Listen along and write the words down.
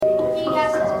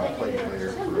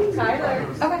here. Tyler.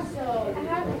 Okay.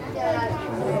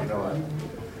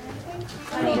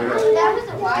 That was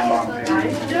a while ago.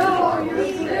 I'm gonna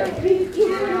let you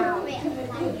know I'll be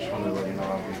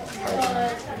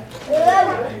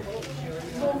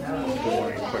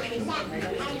any questions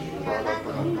brought up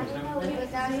or not.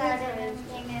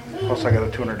 Plus, I got a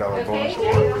 $200 bonus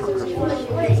award for Christmas.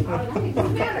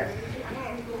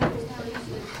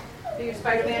 Do you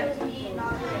Spider-Man?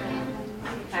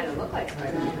 Kind of look like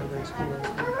Spider-Man.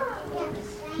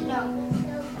 No.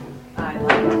 I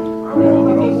like it. I'm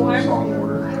going to song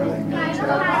order. I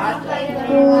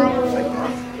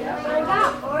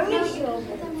got orange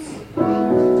yogurt.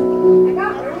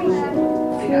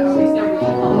 Yeah, we still reach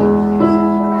along.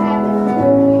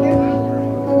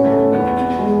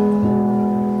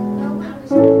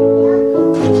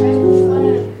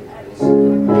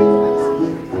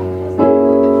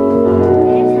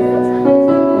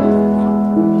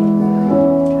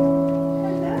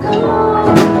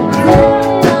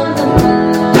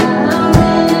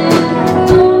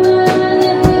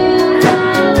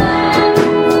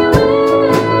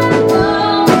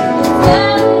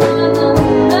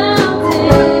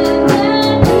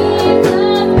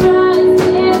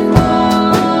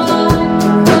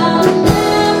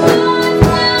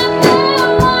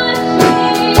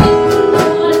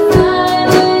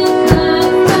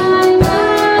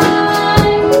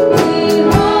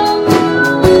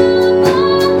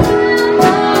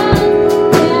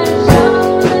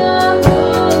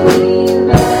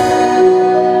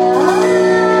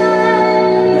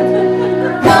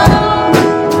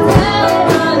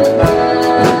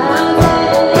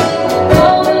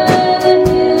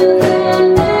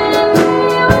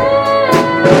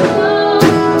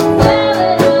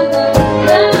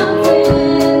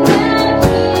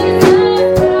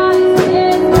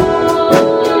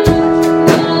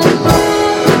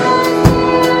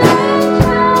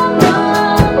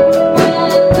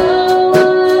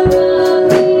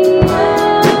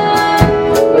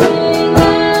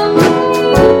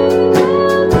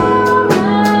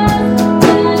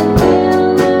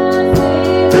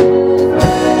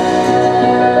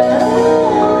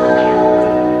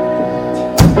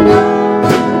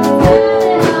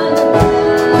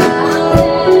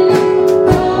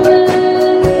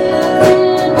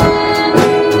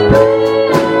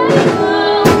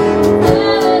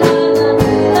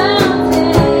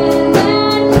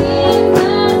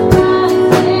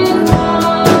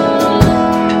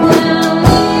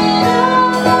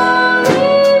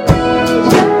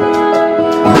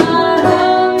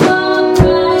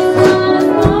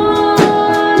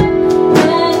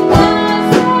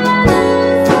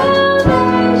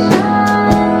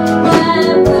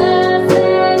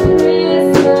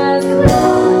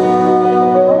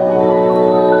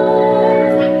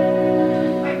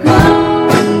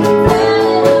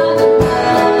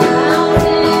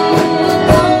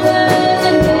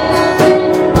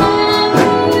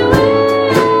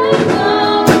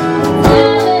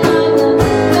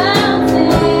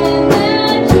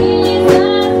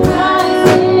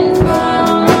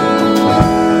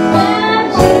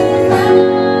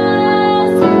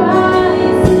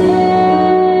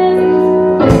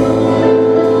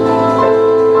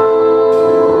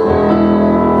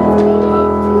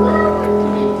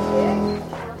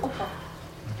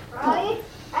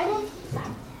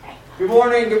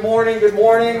 Good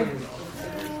morning.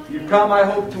 You've come, I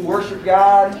hope, to worship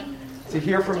God, to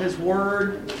hear from His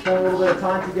Word, spend a little bit of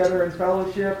time together in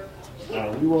fellowship.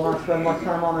 We will not spend much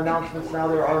time on announcements now.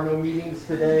 There are no meetings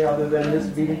today other than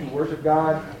this meeting to worship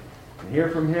God and hear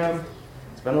from Him.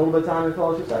 Spend a little bit of time in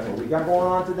fellowship. That's what we got going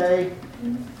on today.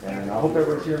 And I hope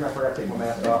everyone's hearing. I forgot to take my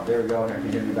mask off. There we go. And I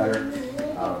can hear you better.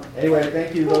 Anyway,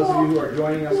 thank you to those of you who are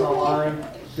joining us online.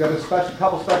 If you have a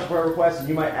couple special prayer requests and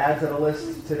you might add to the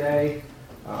list today,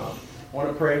 I want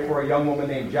to pray for a young woman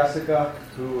named Jessica,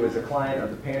 who is a client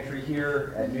of the pantry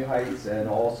here at New Heights and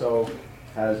also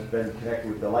has been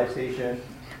connected with the Life Station.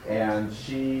 And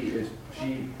she has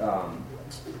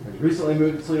recently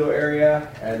moved to the Toledo area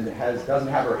and doesn't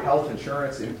have her health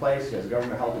insurance in place. She has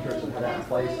government health insurance and that in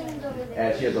place.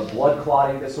 And she has a blood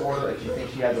clotting disorder, and she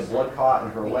thinks she has a blood clot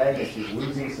in her leg, and she's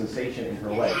losing sensation in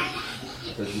her leg.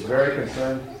 So she's very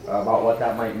concerned about what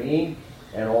that might mean,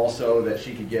 and also that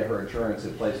she could get her insurance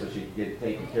in place so she could get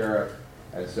taken care of.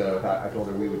 And so I told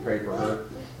her we would pray for her.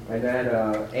 And then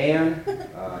Anne,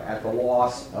 at the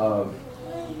loss of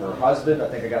her husband, I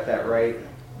think I got that right,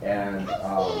 and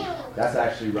that's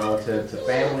actually relative to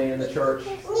family in the church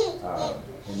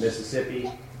in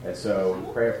Mississippi, and so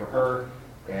we're praying for her.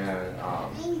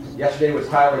 And yesterday was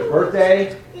Tyler's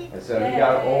birthday, and so he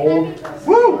got old.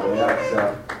 Woo! Yeah,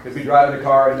 so he'll be driving the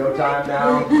car in no time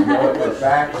now. I know it for a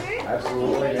fact.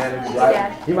 Absolutely,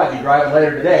 man. He might be driving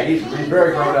later today. He's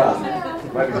very grown up. He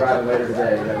might be driving later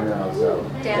today. You never know.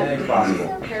 So anything's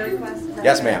possible. Prayer request.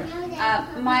 Yes, ma'am.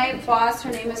 My boss,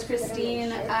 her name is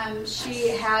Christine. She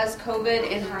has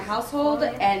COVID in her household,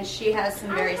 and she has some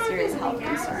very serious health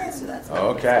concerns. So that's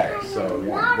okay. So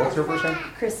yeah, what's her first name?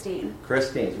 Christine.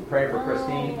 Christine. So we're praying for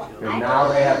Christine. Because now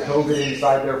they have COVID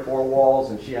inside their four walls,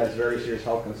 and she has very serious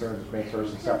health concerns, which makes her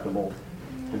susceptible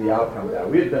to the outcome of that.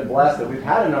 We've been blessed that we've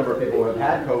had a number of people who have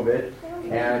had COVID,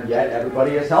 and yet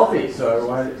everybody is healthy. So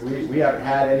we haven't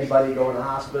had anybody go in the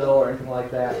hospital or anything like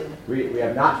that. We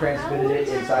have not transmitted it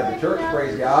inside the church,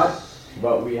 praise God,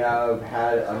 but we have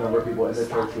had a number of people in the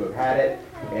church who have had it,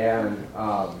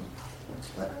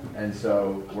 and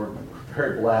so we're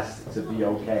very blessed to be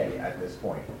okay at this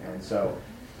point. And so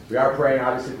we are praying,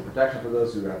 obviously, for protection for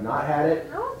those who have not had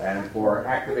it, and for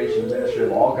activation and ministry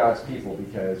of all God's people,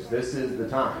 because this is the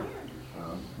time.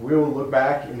 We will look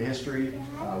back in history,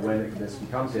 when this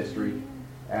becomes history,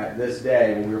 at this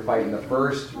day when we were fighting the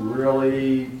first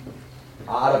really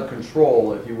out of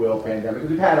control, if you will, pandemic.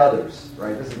 We've had others,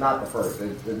 right? This is not the first.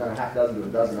 There's been a half dozen to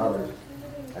a dozen others.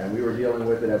 And we were dealing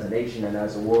with it as a nation and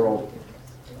as a world.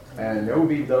 And there will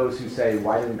be those who say,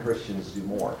 why didn't Christians do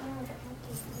more?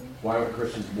 Why aren't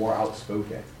Christians more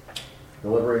outspoken?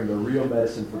 Delivering the real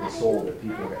medicine for the soul that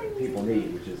people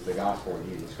need, which is the gospel of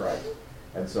Jesus Christ.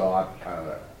 And so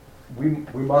we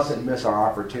mustn't miss our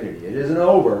opportunity. It isn't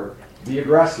over. Be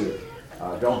aggressive.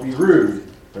 Don't be rude,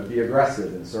 but be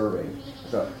aggressive in serving.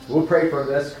 So we'll pray for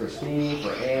this, Christine,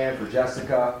 for Ann, for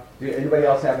Jessica. Anybody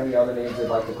else have any other names they'd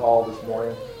like to call this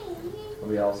morning?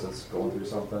 Somebody else that's going through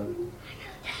something?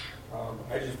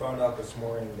 I just found out this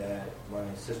morning that my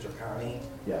sister Connie,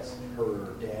 yes,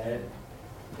 her dad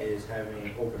is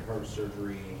having open heart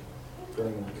surgery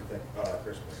during the week of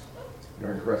Christmas.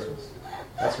 During Christmas.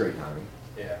 That's great timing.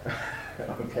 Yeah.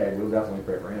 Okay, we'll definitely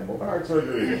pray for him. Open heart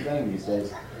surgery is a thing these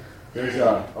days. There's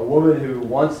a woman who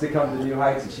wants to come to New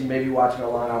Heights, and she may be watching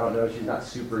online. I don't know. She's not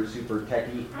super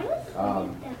techie.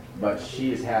 But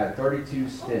she has had 32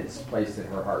 stents placed in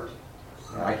her heart.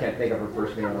 I can't think of her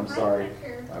first name. I'm sorry.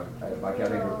 I can't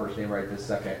think of her first name right this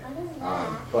second.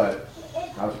 But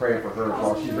I was praying for her.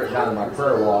 Well, she's written down in my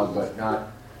prayer log, but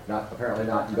apparently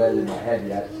not embedded in my head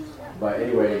yet. But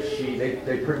anyway,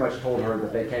 they pretty much told her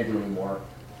that they can't do any more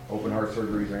open heart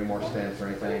surgeries or any more stents or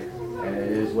anything. And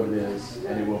it is what it is.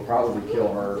 And it will probably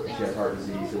kill her if she has heart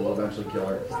disease. It will eventually kill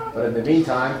her. But in the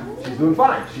meantime, she's doing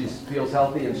fine. She feels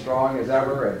healthy and strong as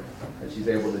ever, and she's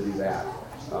able to do that.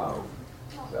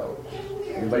 So,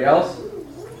 anybody else?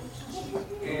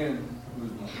 Ann,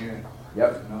 who's my aunt,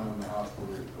 Yep. now in the hospital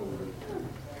with COVID.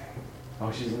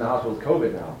 Oh, she's in the hospital with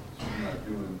COVID now. She's not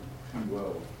doing too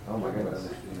well. Oh my goodness.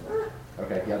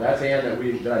 Okay, yeah, that's Ann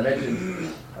that I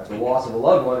mentioned at the loss of a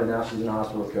loved one, and now she's in the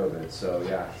hospital with COVID. So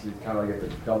yeah, she's kind of like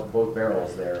at both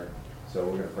barrels there. So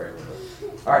we're going to pray with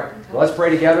her. All right, well, let's pray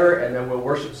together, and then we'll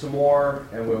worship some more,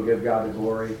 and we'll give God the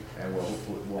glory, and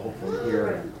we'll hopefully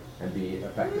hear and be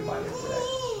affected by Him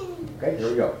today. Okay, here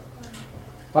we go.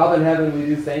 Father in heaven, we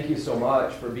do thank you so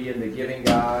much for being the giving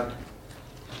God,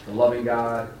 the loving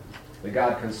God, the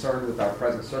God concerned with our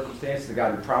present circumstance, the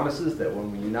God who promises that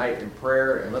when we unite in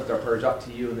prayer and lift our prayers up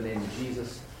to you in the name of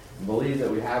Jesus, and believe that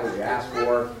we have what we ask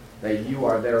for, that you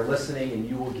are there listening and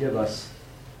you will give us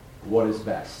what is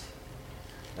best.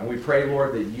 And we pray,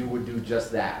 Lord, that you would do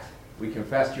just that. We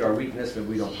confess to you our weakness, but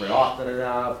we don't pray often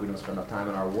enough. We don't spend enough time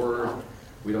in our word.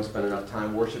 We don't spend enough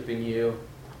time worshiping you.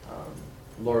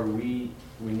 Lord, we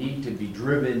need to be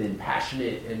driven and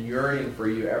passionate and yearning for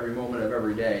you every moment of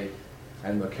every day.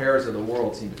 And the cares of the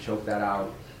world seem to choke that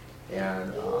out.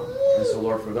 And so,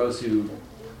 Lord, for those who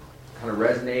kind of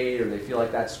resonate or they feel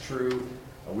like that's true,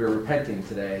 we're repenting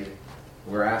today.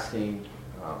 We're asking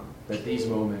that these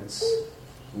moments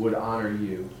would honor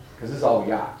you, because this is all we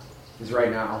got. This is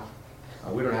right now.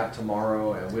 We don't have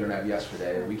tomorrow, and we don't have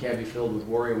yesterday. We can't be filled with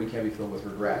worry. We can't be filled with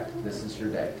regret. This is your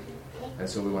day. And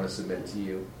so we want to submit to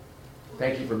you.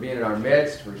 Thank you for being in our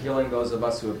midst, for healing those of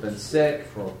us who have been sick,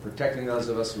 for protecting those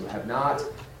of us who have not,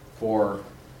 for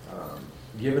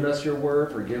giving us your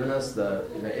word, for giving us the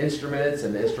instruments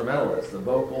and the instrumentalists, the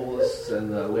vocalists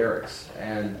and the lyrics,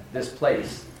 and this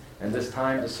place, and this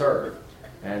time to serve.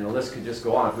 And the list could just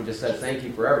go on. If we just said thank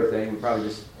you for everything, we'd probably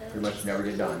just pretty much never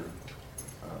get done.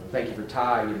 Thank you for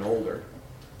Ty getting older.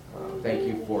 Thank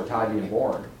you for Ty being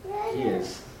born. He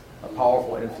is a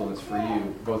powerful influence for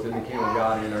you, both in the kingdom of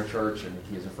God and in our church, and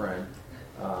he is a friend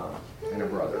and a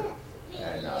brother.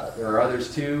 And there are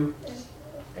others too.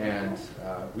 And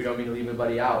we don't mean to leave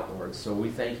anybody out, Lord. So we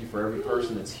thank you for every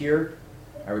person that's here,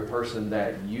 every person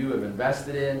that you have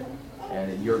invested in,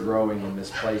 and that you're growing in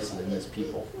this place and in this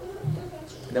people.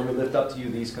 And then we lift up to you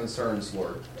these concerns,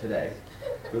 Lord, today.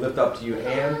 We lift up to you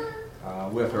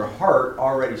Anne, with her heart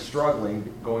already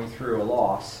struggling, going through a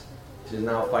loss. She's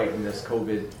now fighting this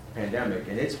COVID pandemic.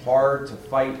 And it's hard to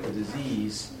fight a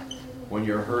disease when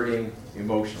you're hurting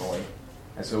emotionally.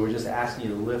 And so we're just asking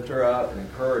you to lift her up and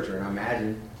encourage her. And I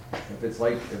imagine if it's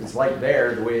like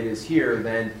there, the way it is here,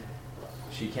 then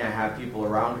she can't have people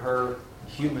around her,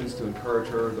 humans, to encourage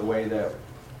her the way that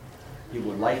people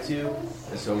would like to.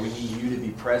 And so we need you to be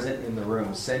present in the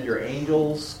room. Send your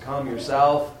angels, come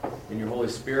yourself, and your Holy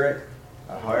Spirit,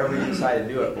 however you decide to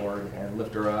do it, Lord, and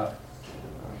lift her up.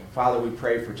 Father, we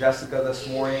pray for Jessica this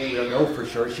morning. We don't know for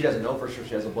sure. She doesn't know for sure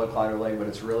she has a blood clot in her leg, but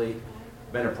it's really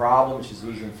been a problem. She's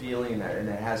losing feeling, and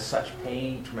it has such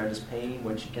pain, tremendous pain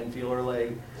when she can feel her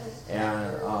leg.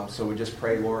 And so we just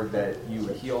pray, Lord, that you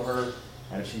would heal her.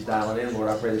 And if she's dialing in, Lord,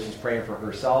 I pray that she's praying for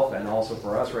herself and also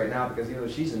for us right now, because even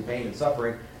though she's in pain and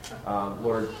suffering,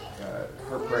 Lord,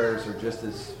 her prayers are just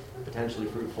as potentially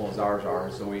fruitful as ours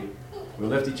are. So we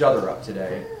lift each other up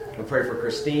today. We pray for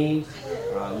Christine.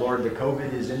 Lord, the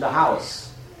COVID is in the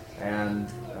house, and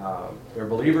there are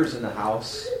believers in the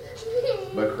house,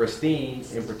 but Christine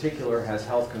in particular has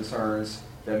health concerns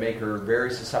that make her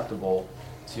very susceptible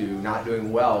to not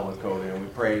doing well with COVID, and we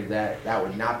pray that that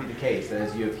would not be the case, that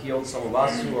as you have healed some of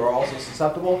us who are also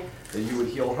susceptible, that you would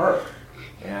heal her,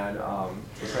 and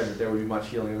we pray that there would be much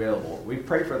healing available. We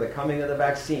pray for the coming of the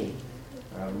vaccine.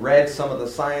 Read some of the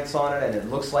science on it, and it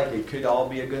looks like it could all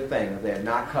be a good thing. If they have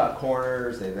not cut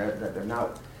corners, they've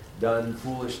not done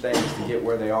foolish things to get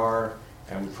where they are,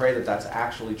 and we pray that that's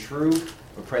actually true.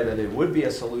 We pray that it would be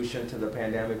a solution to the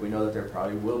pandemic. We know that there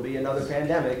probably will be another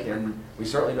pandemic, and we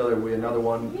certainly know there will be another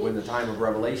one when the time of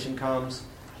Revelation comes,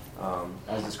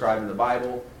 as described in the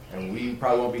Bible, and we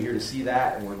probably won't be here to see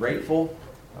that, and we're grateful.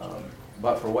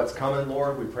 But for what's coming,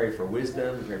 Lord, we pray for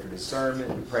wisdom, we pray for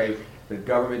discernment, we pray that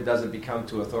government doesn't become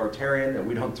too authoritarian, that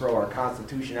we don't throw our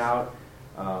Constitution out,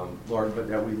 Lord, but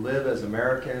that we live as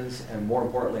Americans, and more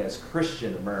importantly as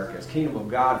Christian Americans, Kingdom of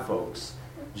God folks,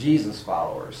 Jesus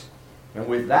followers. And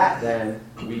with that, then,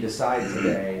 we decide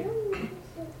today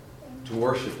to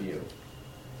worship you.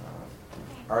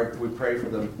 We pray for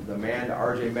the man that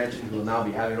RJ mentioned who will now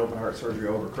be having open heart surgery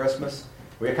over Christmas.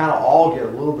 We kind of all get a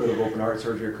little bit of open heart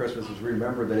surgery at Christmas, as we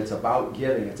remember that it's about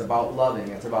giving, it's about loving,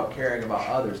 it's about caring about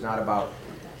others, not about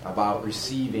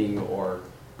receiving or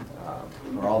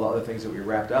all the other things that we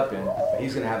wrapped up in. But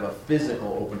he's going to have a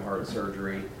physical open heart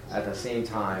surgery at the same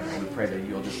time, and we pray that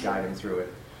you'll just guide him through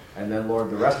it. And then, Lord,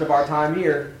 the rest of our time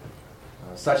here,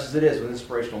 such as it is, with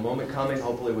inspirational moment coming,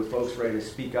 hopefully with folks ready to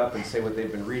speak up and say what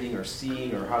they've been reading or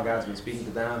seeing or how God's been speaking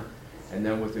to them. And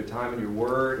then with your time in your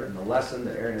word and the lesson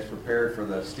that Aaron has prepared for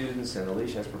the students and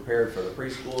Alicia has prepared for the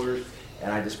preschoolers.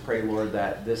 And I just pray, Lord,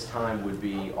 that this time would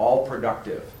be all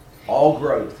productive, all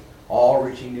growth, all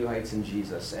reaching new heights in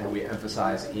Jesus. And we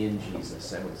emphasize in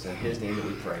Jesus. And it's in his name that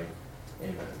we pray.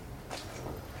 Amen.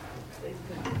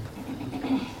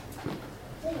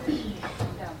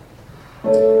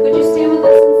 Would you stand with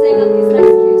us and sing out these next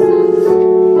few songs?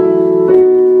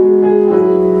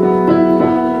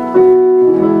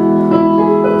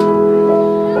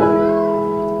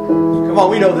 Come on,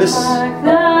 we know this. Like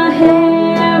the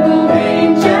herald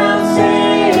angels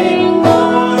sing,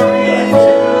 glory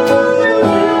to the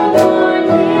newborn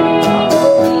King.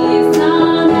 Peace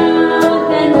on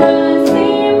earth and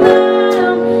mercy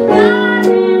mild, God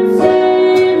and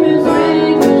Savior's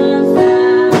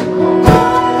reconciled. Oh,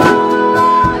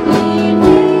 ye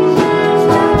nations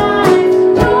rise,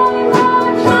 join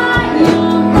the triumph of the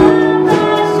skies.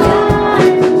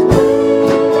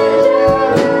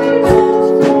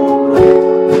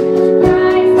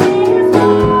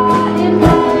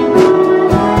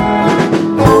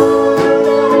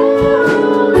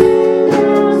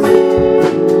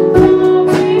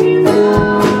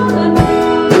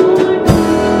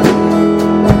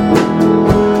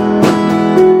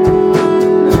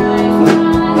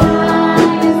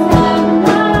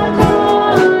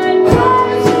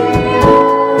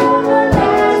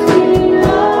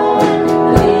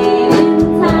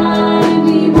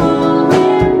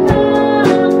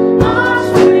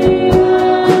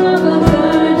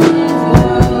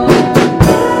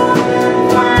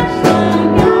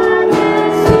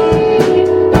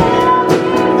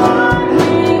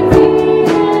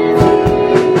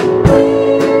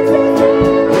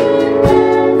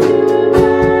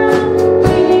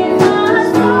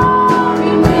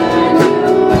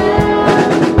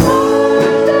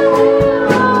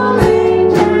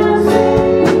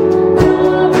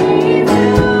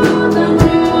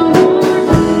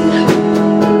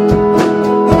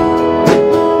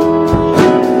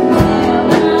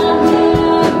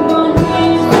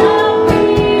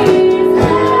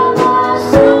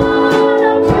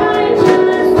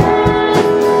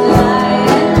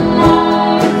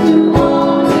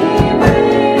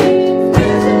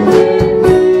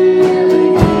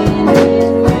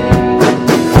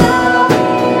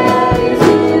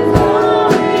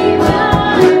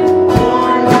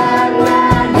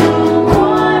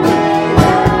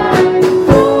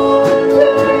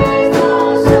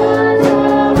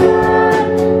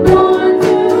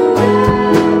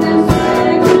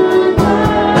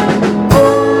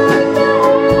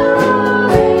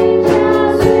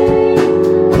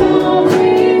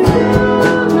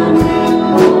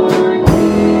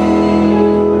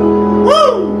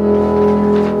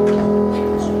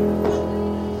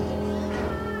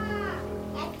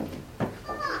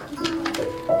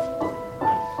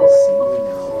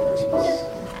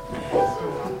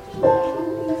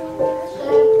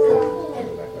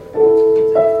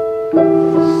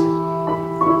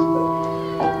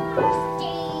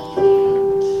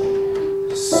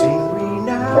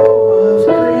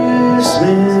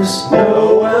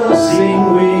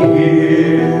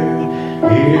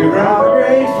 our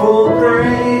grateful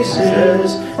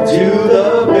praises to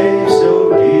the babe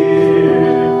so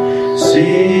dear.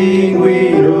 Sing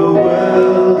we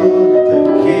Noel,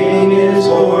 the King is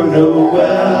born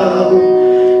Noel.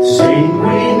 Sing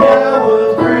we now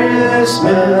of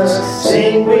Christmas,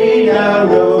 sing we now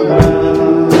Noel.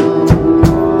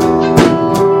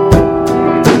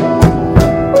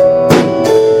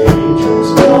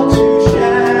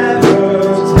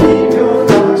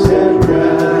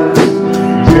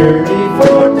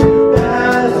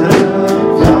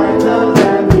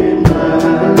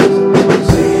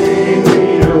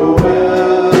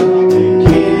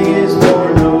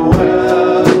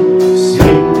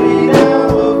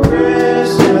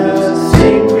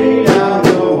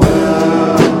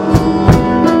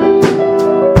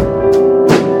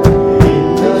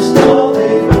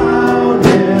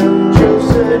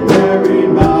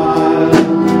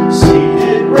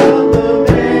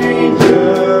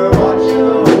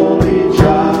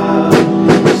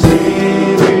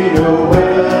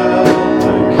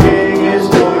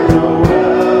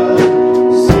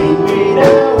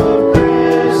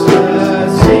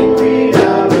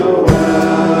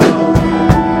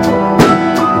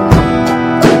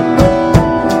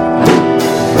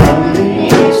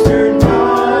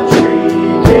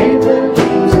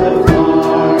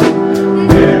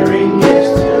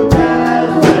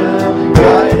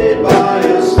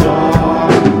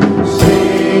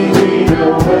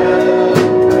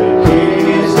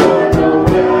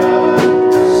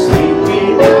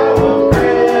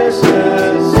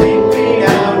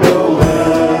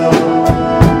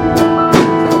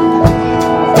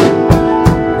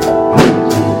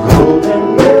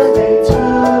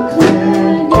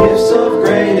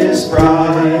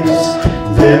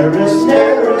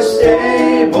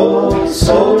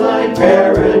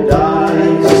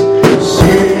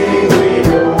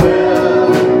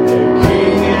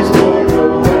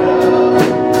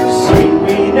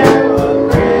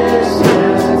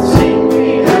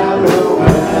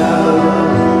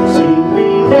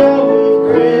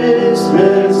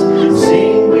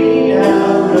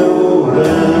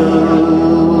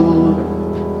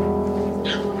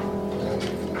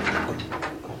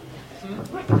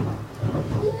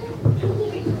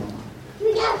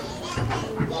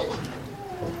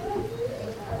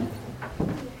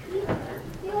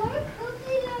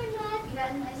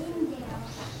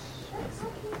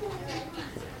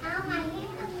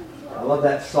 I love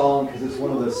that song because it's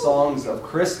one of the songs of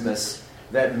Christmas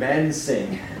that men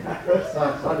sing. It's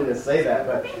not funny to say that,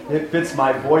 but it fits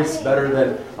my voice better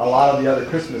than a lot of the other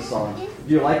Christmas songs.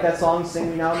 Do you like that song,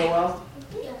 Sing Me Now, Noel?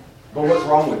 But what's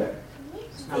wrong with it?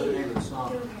 It's not the name of the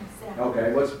song.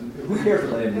 Okay, who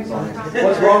cares what the name of the song is?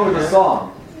 What's wrong with the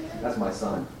song? That's my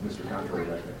son, Mr. Contrary,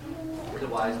 right there. The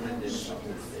wise men didn't come to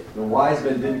the stable. The wise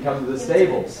men didn't come to the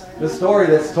stables. The story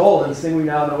that's told in Sing We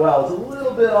Now, Noel is a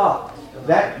little bit off.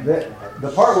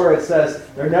 The part where it says,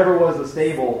 there never was a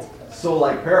stable so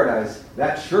like paradise,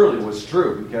 that surely was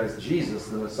true because Jesus,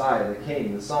 the Messiah, the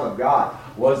King, the Son of God,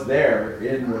 was there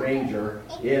in the manger,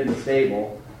 in the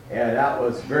stable, and that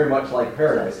was very much like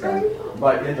paradise then.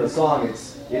 But in the song,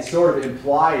 it's sort of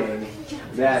implying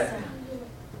that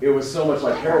it was so much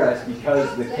like paradise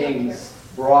because the kings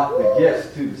brought the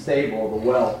gifts to the stable, the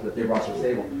wealth that they brought to the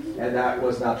stable, and that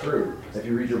was not true. If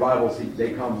you read your Bibles,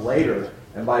 they come later.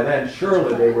 And by then,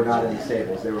 surely they were not in the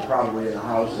stables. They were probably in a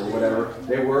house or whatever.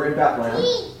 They were in Bethlehem,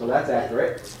 so that's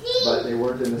accurate. But they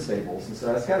weren't in the stables. And so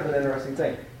that's kind of an interesting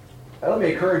thing. Let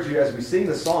me encourage you as we sing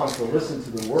the songs to listen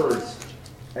to the words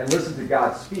and listen to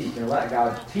God speak and let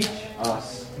God teach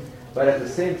us. But at the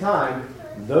same time,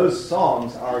 those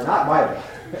songs are not Bible.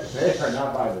 They are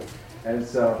not Bible. And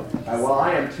so, while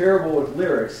I am terrible with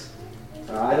lyrics,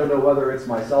 I don't know whether it's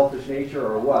my selfish nature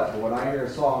or what, but when I hear a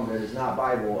song that is not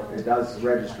Bible, it does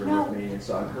register with me, and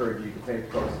so I encourage you to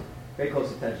pay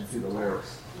close attention to the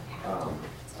lyrics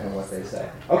and what they say.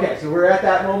 Okay, so we're at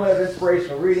that moment of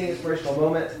inspirational reading, inspirational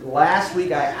moment. Last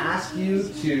week I asked you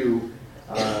to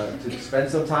spend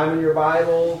some time in your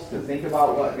Bibles, to think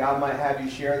about what God might have you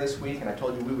share this week, and I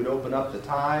told you we would open up the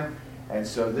time, and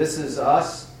so this is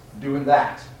us doing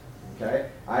that. Okay,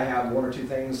 I have one or two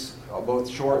things, both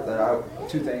short that I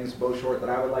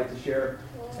would like to share,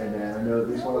 and then I know at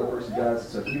least one other person does.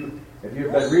 So if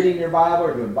you've been reading your Bible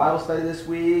or doing Bible study this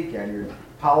week, and you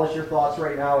polish your thoughts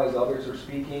right now as others are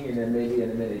speaking, and then maybe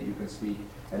in a minute you can speak,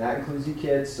 and that includes you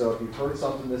kids. So if you've heard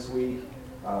something this week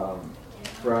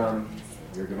from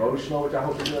your devotional, which I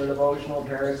hope you're doing a devotional,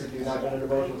 parents, if you're not doing a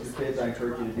devotional with your kids, I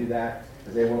encourage you to do that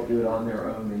because they won't do it on their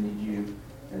own. They need you.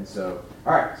 And so,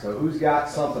 all right, so who's got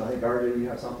something? I think, RJ, you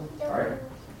have something? All right.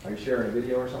 Are you sharing a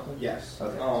video or something? Yes.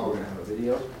 Okay, so we're going to have a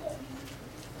video.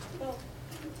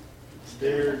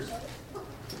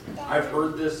 I've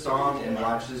heard this song and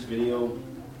watched this video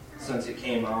since it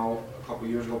came out a couple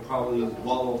years ago, probably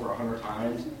well over 100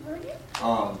 times.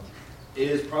 It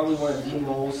is probably one of the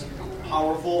most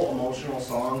powerful, emotional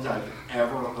songs I've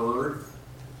ever heard.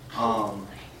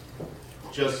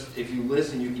 Just if you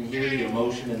listen, you can hear the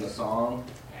emotion in the song,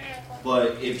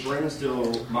 but it brings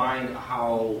to mind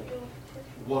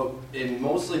and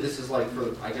mostly this is like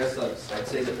for, I guess I'd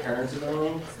say the parents in the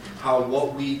room, how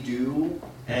what we do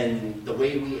and the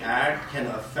way we act can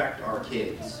affect our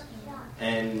kids.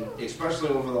 And especially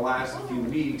over the last few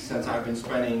weeks, since I've been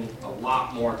spending a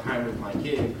lot more time with my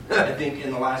kids, I think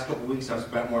in the last couple of weeks I've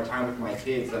spent more time with my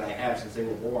kids than I have since they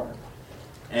were born.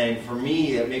 And for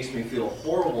me, it makes me feel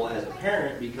horrible as a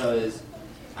parent because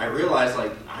I realize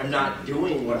like I'm not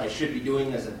doing what I should be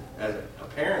doing as a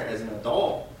parent, as an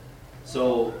adult.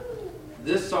 So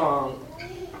this song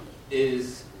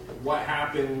is what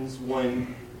happens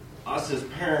when us as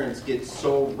parents get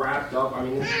so wrapped up. I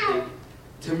mean,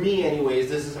 to me anyways,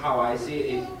 this is how I see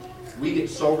it. We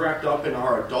get so wrapped up in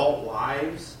our adult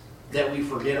lives that we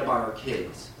forget about our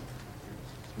kids.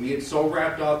 We get so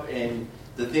wrapped up in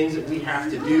the things that we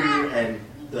have to do and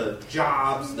the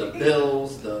jobs, the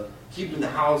bills, the keeping the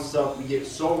house up. We get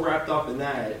so wrapped up in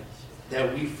that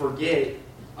we forget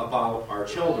about our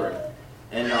children.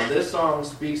 And now this song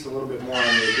speaks a little bit more on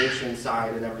the addiction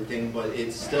side and everything, but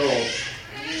it's still,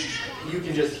 you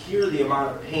can just hear the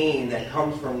amount of pain that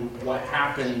comes from what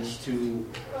happens to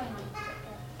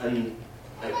a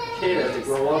kid as they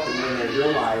grow up and when they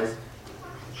realize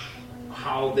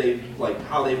how they've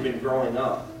been growing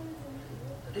up.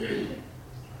 I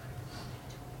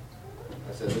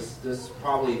said this is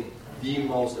probably the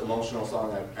most emotional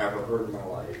song I've ever heard in my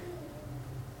life.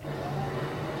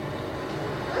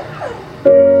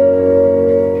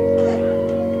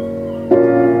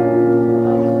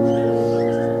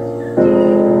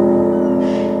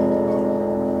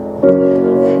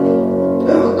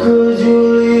 How could you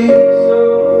leave so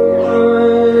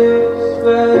unexpected?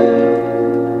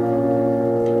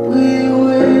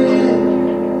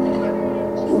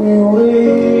 We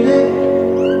waited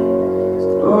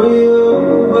for you,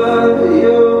 but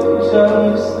you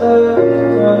just left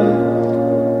us.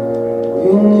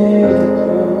 We needed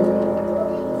you,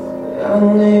 I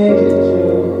needed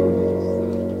you.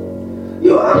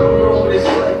 Yo, I don't know what it's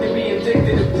like to be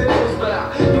addicted to pills, but I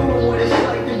do know what it's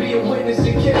like to be a witness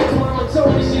to kills. Mama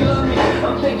told me she loved me,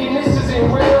 I'm thinking this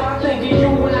isn't real. I think of you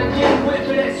when I get whipped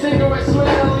for that cigarette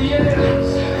smell, yeah.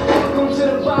 Welcome to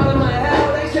the bottom of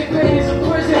hell, they say pain is a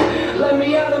prison. Let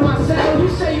me out of my cell, you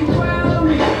say you proud of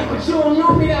me, but you don't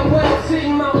know me that well. Sit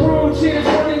in my room, tears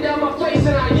running down my face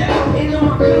and I yell into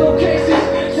my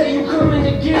pillowcases. Say you coming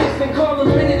to get us, then call a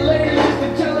minute later just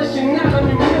to tell us you're not. I'm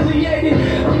humiliated,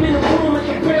 I'm in a room with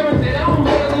a parent that I don't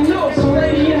barely know. Some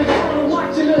lady in the corner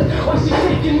watching us while she's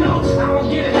taking notes. I don't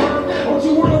get it, mom, don't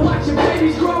you wanna watch your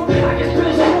babies grow? I guess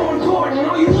pills are more important,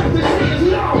 all you have to say is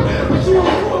no. But you don't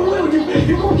afford, will you?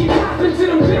 You gon' keep popping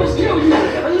till them pills kill you. I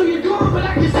know you're gone, but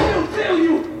I can still feel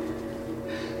you.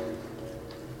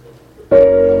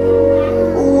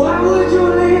 Why would you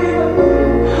leave us?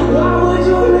 Why would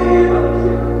you leave us?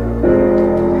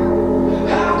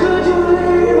 How could you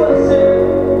leave us?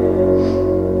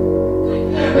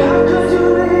 How could you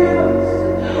leave us?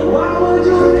 Why would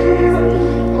you leave us?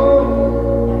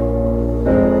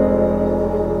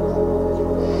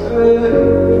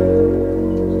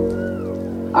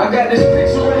 I got this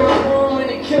picture in my room and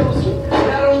it kills me. I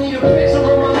don't need a picture of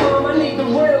my mom, I need the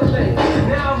real thing.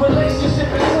 Now a relationship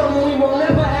is something we won't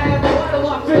ever have. Why do I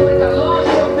feel like I lost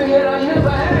something that I never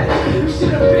had? You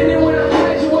should have been there when I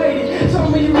graduated. Told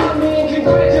me you love me and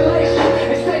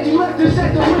congratulations. Instead you left us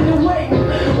at the window waiting.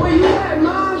 Where you at,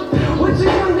 mom? What you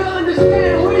young to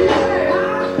understand? Where you at,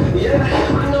 huh?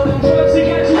 Yeah, I know them drugs they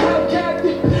got you held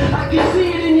captive. I can see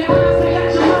it in your eyes, they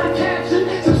got your mind captured.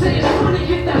 Some say it's fun to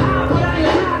get the high, but I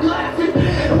am not laughing.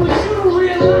 And what you don't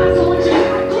realize and what you're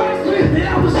not grasping, that I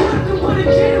was nothing but a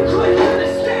kid who couldn't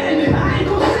understand it. I ain't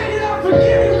gon' say that I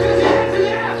forgive you cause it hasn't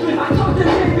happened. I thought that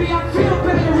maybe I'd feel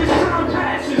better as time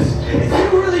passes. If you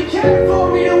really cared for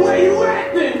me the way you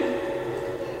acting.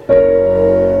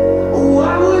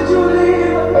 Why would you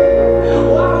leave us?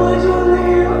 Why would you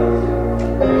leave us?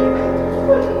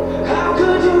 How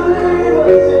could you leave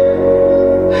us?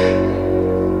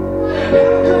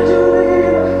 How could you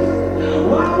leave us?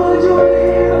 Why would you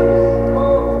leave us?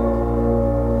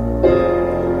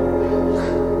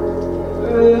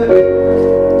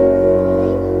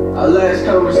 Our last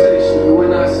conversation, you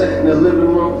and I sat in the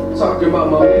living room talking about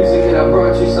my music and I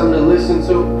brought you something to listen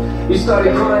to. You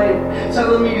started crying,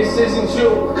 telling me this isn't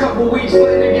true. A couple weeks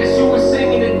later, guess you were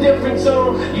singing a different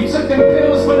tune. You took them pills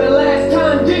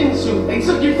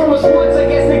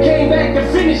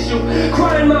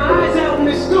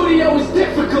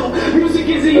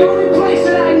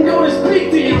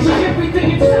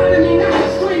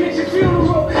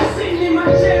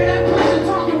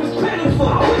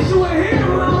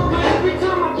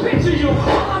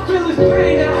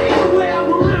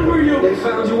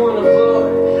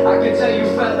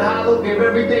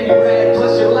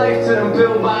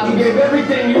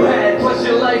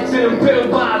lights and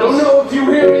pill bottles. Don't know if you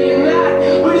hear me or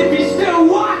not, but if you're still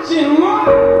watching, why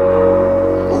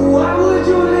would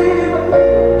you leave?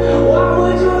 Why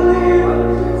would you leave?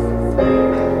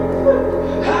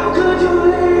 How could you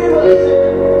leave us?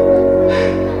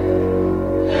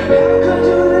 How could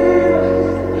you leave us?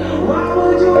 Why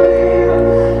would you leave us?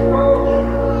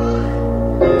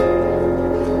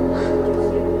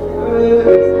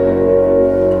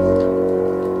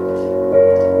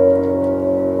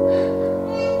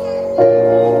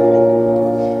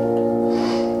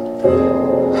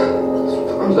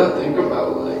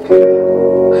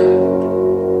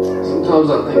 Sometimes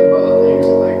I think about things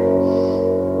like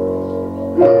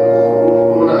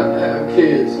when I have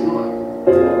kids, you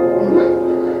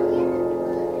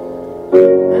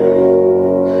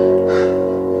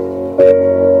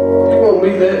won't be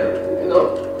there, you know.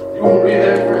 You won't be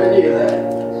there for any of that.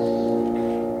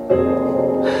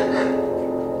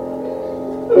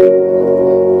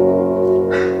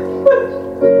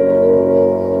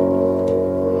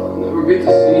 I'll never get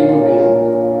to see you again.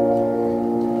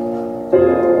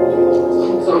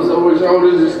 Sometimes I wish I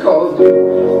would have just called you.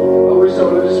 I wish I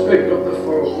would have just picked up the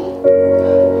phone.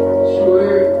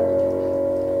 Sure.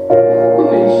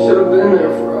 You should have been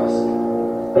there for us.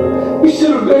 You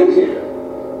should have been here.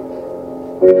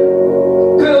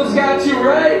 Bill's got you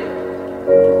right.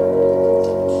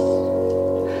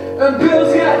 And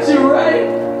Bill's got you right.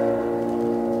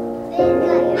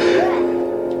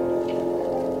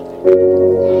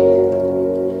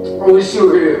 I wish you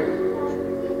were here.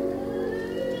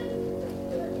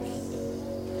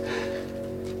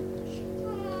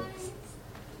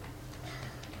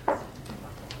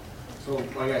 So,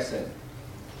 like I said,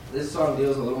 this song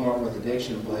deals a little more with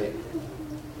addiction, but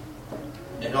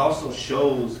it also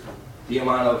shows the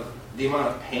amount of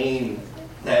pain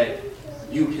that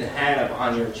you can have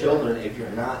on your children if you're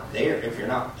not there, if you're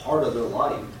not part of their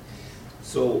life.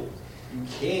 So you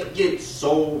can't get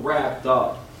so wrapped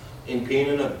up in being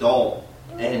an adult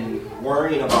and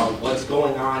worrying about what's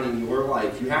going on in your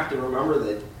life. You have to remember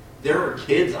that there are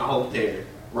kids out there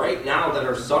right now that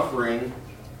are suffering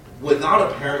without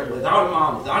a parent, without a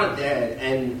mom, without a dad,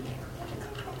 and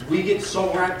we get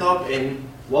so wrapped up in,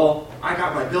 well, I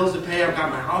got my bills to pay, I've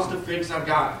got my house to fix, I've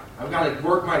got to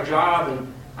work my job,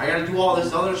 and I got to do all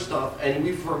this other stuff, and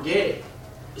we forget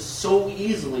so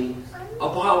easily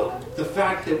about the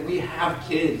fact that we have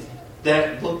kids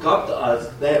that look up to us,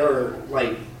 that are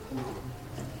like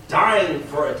dying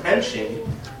for attention,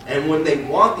 and when they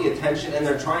want the attention and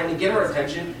they're trying to get our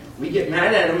attention, we get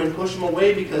mad at them and push them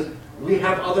away because we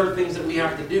have other things that we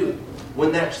have to do,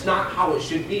 when that's not how it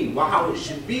should be. Well, how it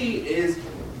should be is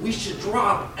we should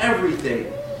drop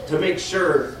everything to make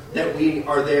sure that we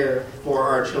are there for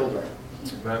our children.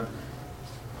 Amen.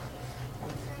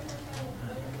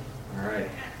 All right.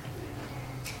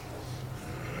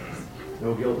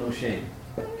 No guilt, no shame.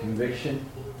 Conviction,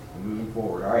 moving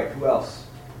forward. All right, who else?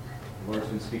 The Lord's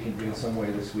been speaking to you in some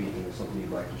way this week, and there's something you'd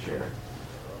like to share.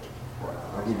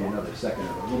 I'll give you another second,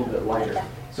 a little bit lighter.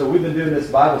 So we've been doing this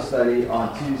Bible study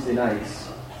on Tuesday nights.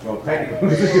 Well, technically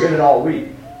we've been doing it all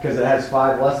week because it has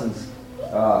 5 lessons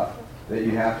that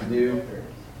you have to do.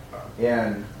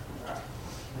 And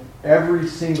every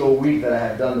single week that I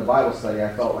had done the Bible study,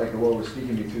 I felt like the Lord was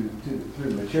speaking to me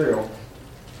through the material.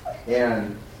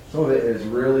 And some of it is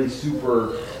really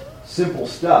super simple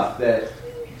stuff that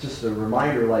just a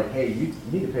reminder like, hey, you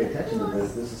need to pay attention to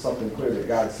this. This is something clear that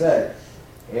God said.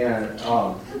 And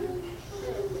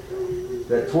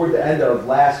that toward the end of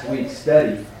last week's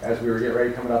study, as we were getting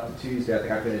ready coming up to Tuesday, I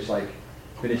think I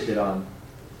finished it on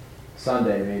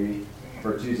Sunday maybe,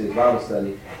 for Tuesday's Bible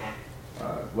study.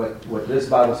 What this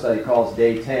Bible study calls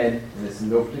Day 10, and it's in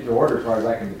no particular order as far as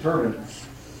I can determine. It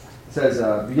says,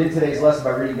 begin today's lesson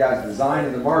by reading God's design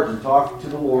in the margin. Talk to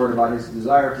the Lord about His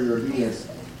desire for your obedience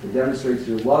that demonstrates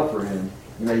your love for Him.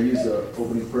 You may use the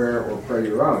opening prayer or pray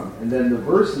your own. And then the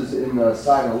verses in the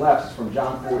side on the left is from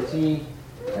John 14,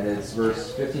 and it's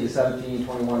verse 15 to 17,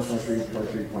 21, 23,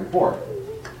 23, 24.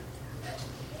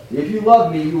 If you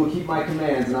love me, you will keep my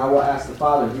commands, and I will ask the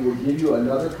Father. He will give you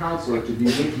another counselor to be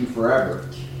with you forever.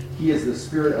 He is the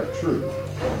Spirit of truth.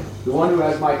 The one who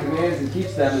has my commands and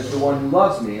keeps them is the one who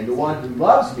loves me, and the one who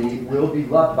loves me will be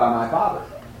loved by my Father.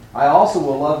 I also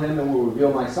will love him and will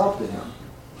reveal myself to him.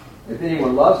 If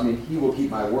anyone loves me, he will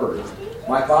keep my word.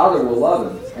 My Father will love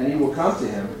him, and he will come to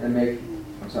him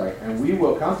and we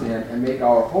will come to him and make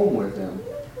our home with him.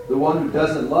 The one who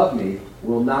doesn't love me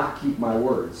will not keep my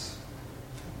words.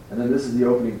 And then this is the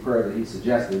opening prayer that he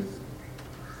suggested.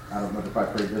 I don't remember if I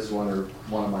prayed this one or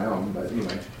one of my own, but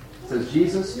anyway. It says,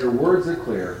 Jesus, your words are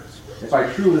clear. If I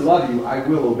truly love you, I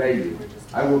will obey you.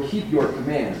 I will keep your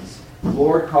commands.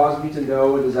 Lord, cause me to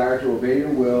know and desire to obey your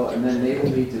will, and then enable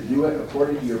me to do it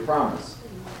according to your promise,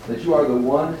 that you are the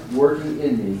one working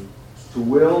in me to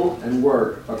will and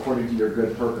work according to your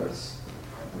good purpose.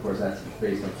 Of course, that's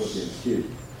based on Philippians 2.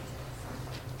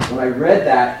 When I read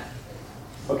that,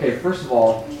 okay, first of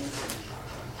all,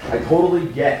 I totally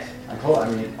get,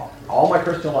 all my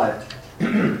Christian life,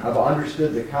 I've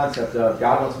understood the concept of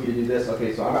God wants me to do this.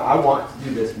 Okay, so I want to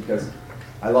do this because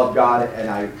I love God and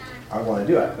I want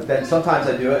to do it. But then sometimes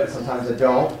I do it, and sometimes I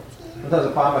don't. Sometimes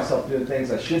I find myself doing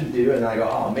things I shouldn't do, and I go,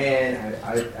 oh man,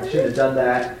 I shouldn't have done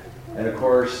that. And of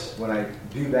course, when I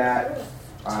do that,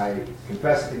 I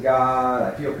confess it to God,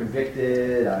 I feel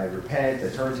convicted, I repent,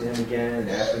 I turn to Him again, and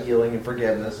ask for healing and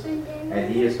forgiveness,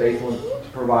 and He is faithful to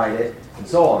provide it, and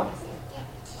so on.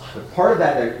 But part of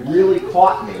that really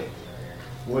caught me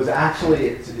was actually,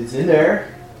 it's in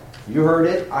there, you heard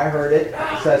it, I heard it,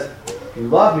 it says, if you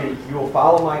love me, you will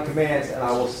follow my commands, and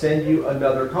I will send you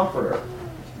another comforter.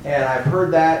 And I've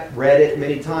heard that, read it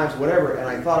many times, whatever, and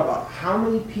I thought about how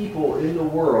many people in the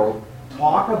world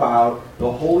talk about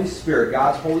the Holy Spirit,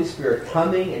 God's Holy Spirit,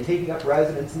 coming and taking up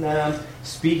residence in them,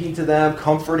 speaking to them,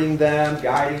 comforting them,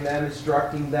 guiding them,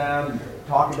 instructing them,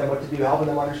 talking to them what to do, helping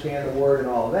them understand the Word and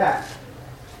all of that.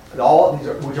 And all these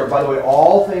which are, by the way,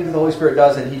 all things that the Holy Spirit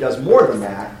does, and He does more than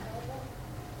that,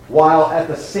 while at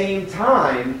the same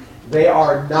time, they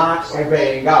are not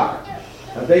obeying God.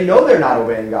 Now, they know they're not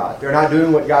obeying God. They're not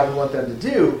doing what God would want them to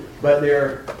do, but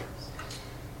they're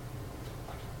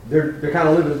kind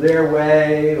of living their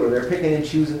way, or they're picking and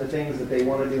choosing the things that they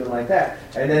want to do and like that.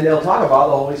 And then they'll talk about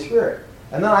the Holy Spirit.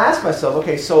 And then I ask myself,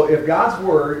 okay, so if God's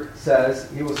Word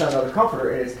says He will send another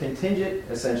comforter, and it's contingent,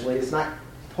 essentially, it's not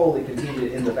totally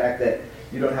contingent in the fact that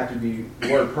you don't have to be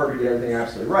word perfect and everything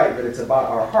absolutely right, but it's about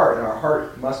our heart, and our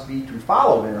heart must be to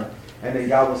follow Him, and then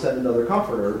God will send another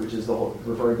comforter, which is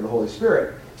referring to the Holy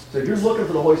Spirit. So if you're looking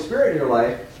for the Holy Spirit in your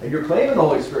life, and you're claiming the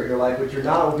Holy Spirit in your life, but you're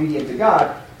not obedient to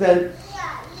God, then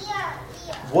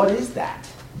what is that?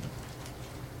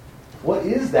 What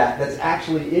is that that's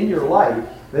actually in your life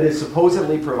that is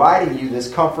supposedly providing you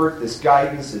this comfort, this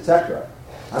guidance, etc.?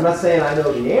 I'm not saying I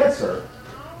know the answer,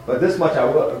 but this much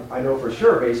I know for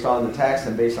sure based on the text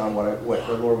and based on what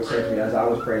the Lord was saying to me as I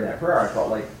was praying that prayer. I felt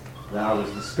like that I was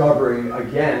discovering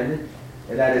again,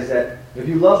 and that is that if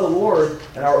you love the Lord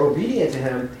and are obedient to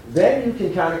Him, then you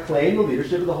can kind of claim the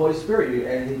leadership of the Holy Spirit,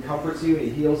 and He comforts you, and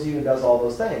He heals you, and does all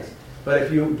those things. But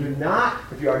if you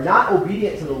are not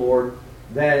obedient to the Lord,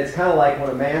 then it's kind of like when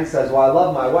a man says, well, I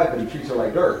love my wife, but he treats her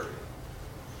like dirt.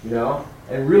 You know?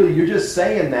 And really, you're just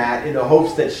saying that in the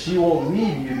hopes that she won't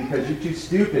leave you because you're too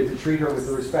stupid to treat her with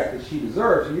the respect that she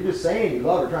deserves. So you're just saying you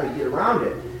love her, trying to get around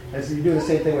it. And so you're doing the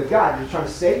same thing with God. You're just trying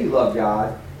to say you love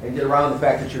God and get around the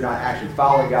fact that you're not actually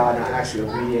following God, not actually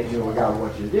obedient, and doing what God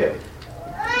wants you to do.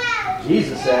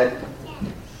 Jesus said,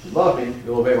 if you love me,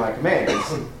 you'll obey my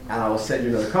commands, and I will send you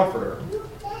another comforter,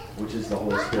 which is the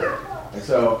Holy Spirit. And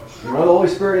so, if you know the Holy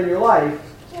Spirit in your life,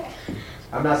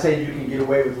 I'm not saying you can get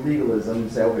away with legalism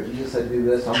and say, okay, Jesus said do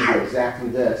this, I'm going to do exactly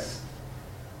this,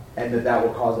 and that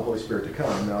will cause the Holy Spirit to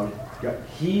come. No,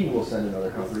 He will send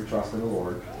another comforter, trust in the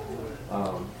Lord,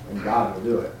 and God will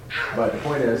do it. But the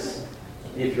point is,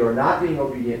 if you're not being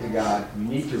obedient to God, you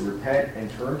need to repent and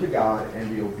turn to God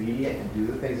and be obedient and do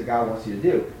the things that God wants you to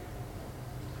do.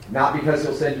 Not because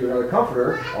He'll send you another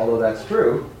comforter, although that's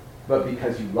true, but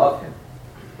because you love Him.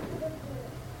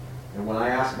 And when I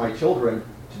ask my children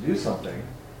to do something,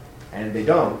 and they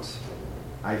don't,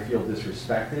 I feel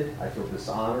disrespected, I feel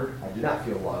dishonored, I do not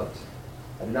feel loved,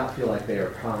 I do not feel like they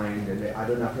are kind, and I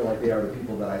do not feel like they are the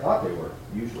people that I thought they were,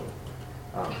 usually,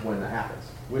 when that happens.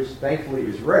 Which, thankfully,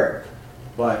 is rare.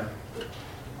 But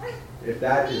if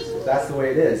that's the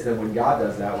way it is, then when God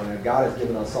does that, when God has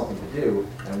given us something to do,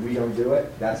 and we don't do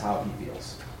it, that's how He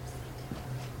feels.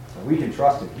 And we can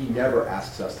trust Him. He never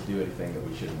asks us to do anything that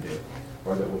we shouldn't do,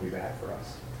 or that will be bad for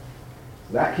us.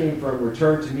 So that came from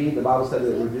Return to Me, the Bible study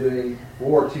that we're doing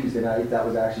for Tuesday night. That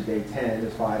was actually day 10.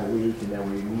 It's 5 a week, and then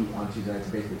we meet on Tuesday nights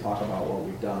to basically talk about what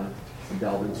we've done and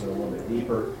delve into it a little bit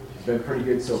deeper. It's been pretty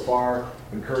good so far.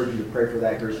 I encourage you to pray for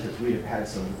that group because we have had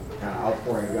some kind of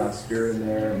outpouring of God's Spirit in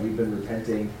there, and we've been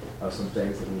repenting of some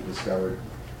things that we've discovered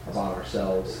about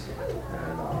ourselves.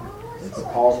 And it's a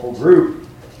powerful group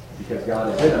because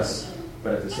God is in us,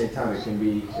 but at the same time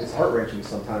it's heart-wrenching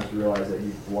sometimes to realize that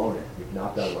you've blown it. You've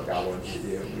not done what God wanted you to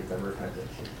do, and you've been repentant.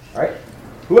 All right?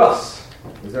 Who else?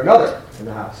 Is there another in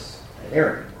the house?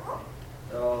 Aaron.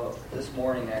 So this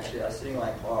morning, actually, I was sitting in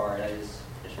my car, and I just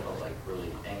felt like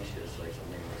really anxious, like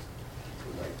something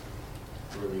was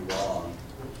like really wrong.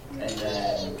 And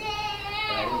then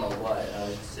I didn't know what. And I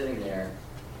was just sitting there,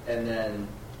 and then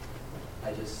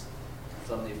I just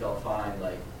suddenly felt fine,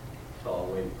 like felt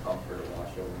a weight of comfort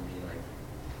washed over me,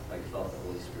 like felt the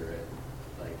Holy Spirit,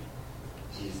 like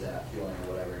ease that feeling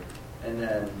or whatever. And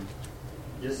then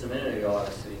just a minute ago, I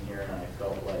was sitting here and I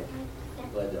felt like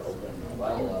led to open my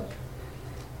Bible up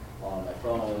on my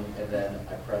phone, and then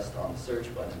I pressed on the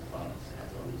search button. It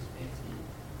has all these fancy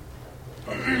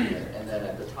buttons in there. And then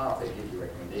at the top, it gives you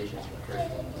recommendations. And the first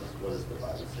one was, what does the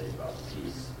Bible say about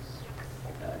peace?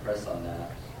 And I pressed on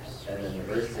that. And then the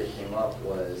verse that came up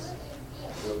was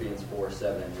Philippians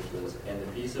 4:7, which was, and the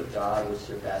peace of God, which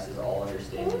surpasses all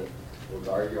understanding, will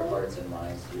guard your hearts and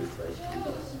minds through Christ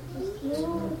Jesus.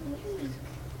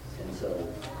 And so,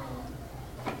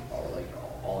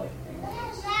 all I can think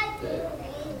was that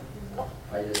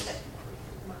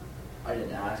I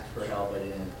didn't ask for help. I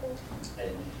didn't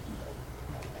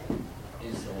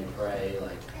instantly pray,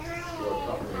 like, Lord,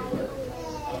 comfort me. But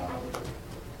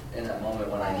in that moment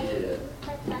when I needed it,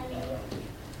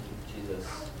 Jesus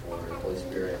or the Holy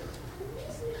Spirit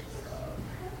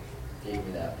gave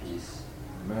me that peace.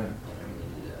 Amen. When I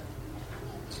needed it.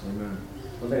 Amen.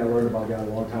 One thing I learned about God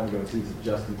a long time ago is He's a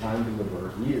just-in-time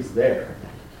deliverer. He is there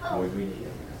when we need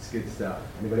Him. That's good stuff.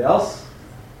 Anybody else?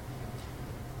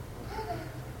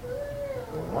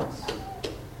 Going once.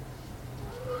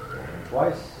 Going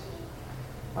twice.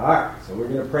 All right. So we're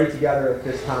going to pray together at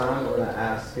this time. We're going to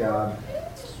ask God.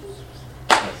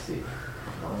 Let's see.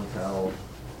 I'll tell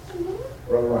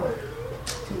Brother Ron.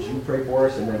 Would you pray for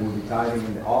us, and then we'll be tithing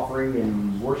and offering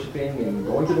and worshiping and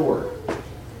going to the Word.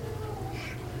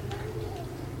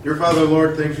 Dear Father,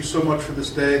 Lord, thank you so much for this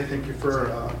day. Thank you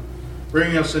for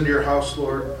bringing us into your house,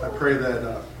 Lord. I pray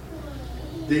that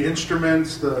the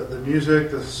instruments, the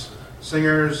music, the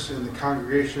singers in the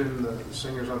congregation, the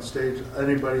singers on stage,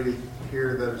 anybody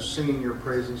here that is singing your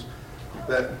praises,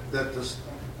 that this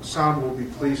sound will be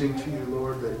pleasing to you,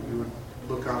 Lord, that you would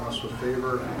look on us with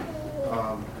favor.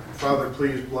 Father,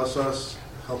 please bless us.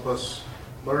 Help us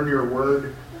learn your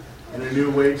word in a new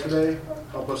way today.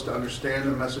 Help us to understand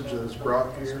the message that is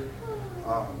brought here.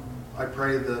 I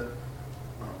pray that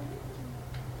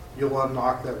you'll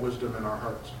unlock that wisdom in our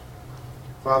hearts.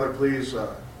 Father, please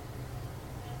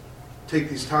take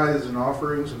these tithes and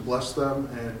offerings and bless them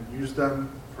and use them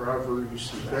for however you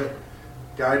see fit.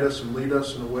 Guide us and lead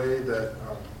us in a way that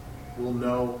we'll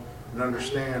know and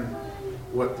understand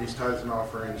what these tithes and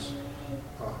offerings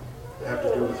have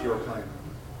to do with your plan.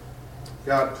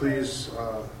 God, please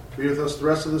be with us the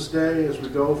rest of this day as we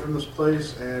go from this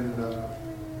place, and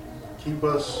keep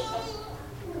us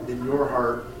in your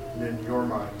heart and in your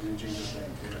mind. In Jesus' name,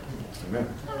 amen.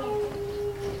 Amen.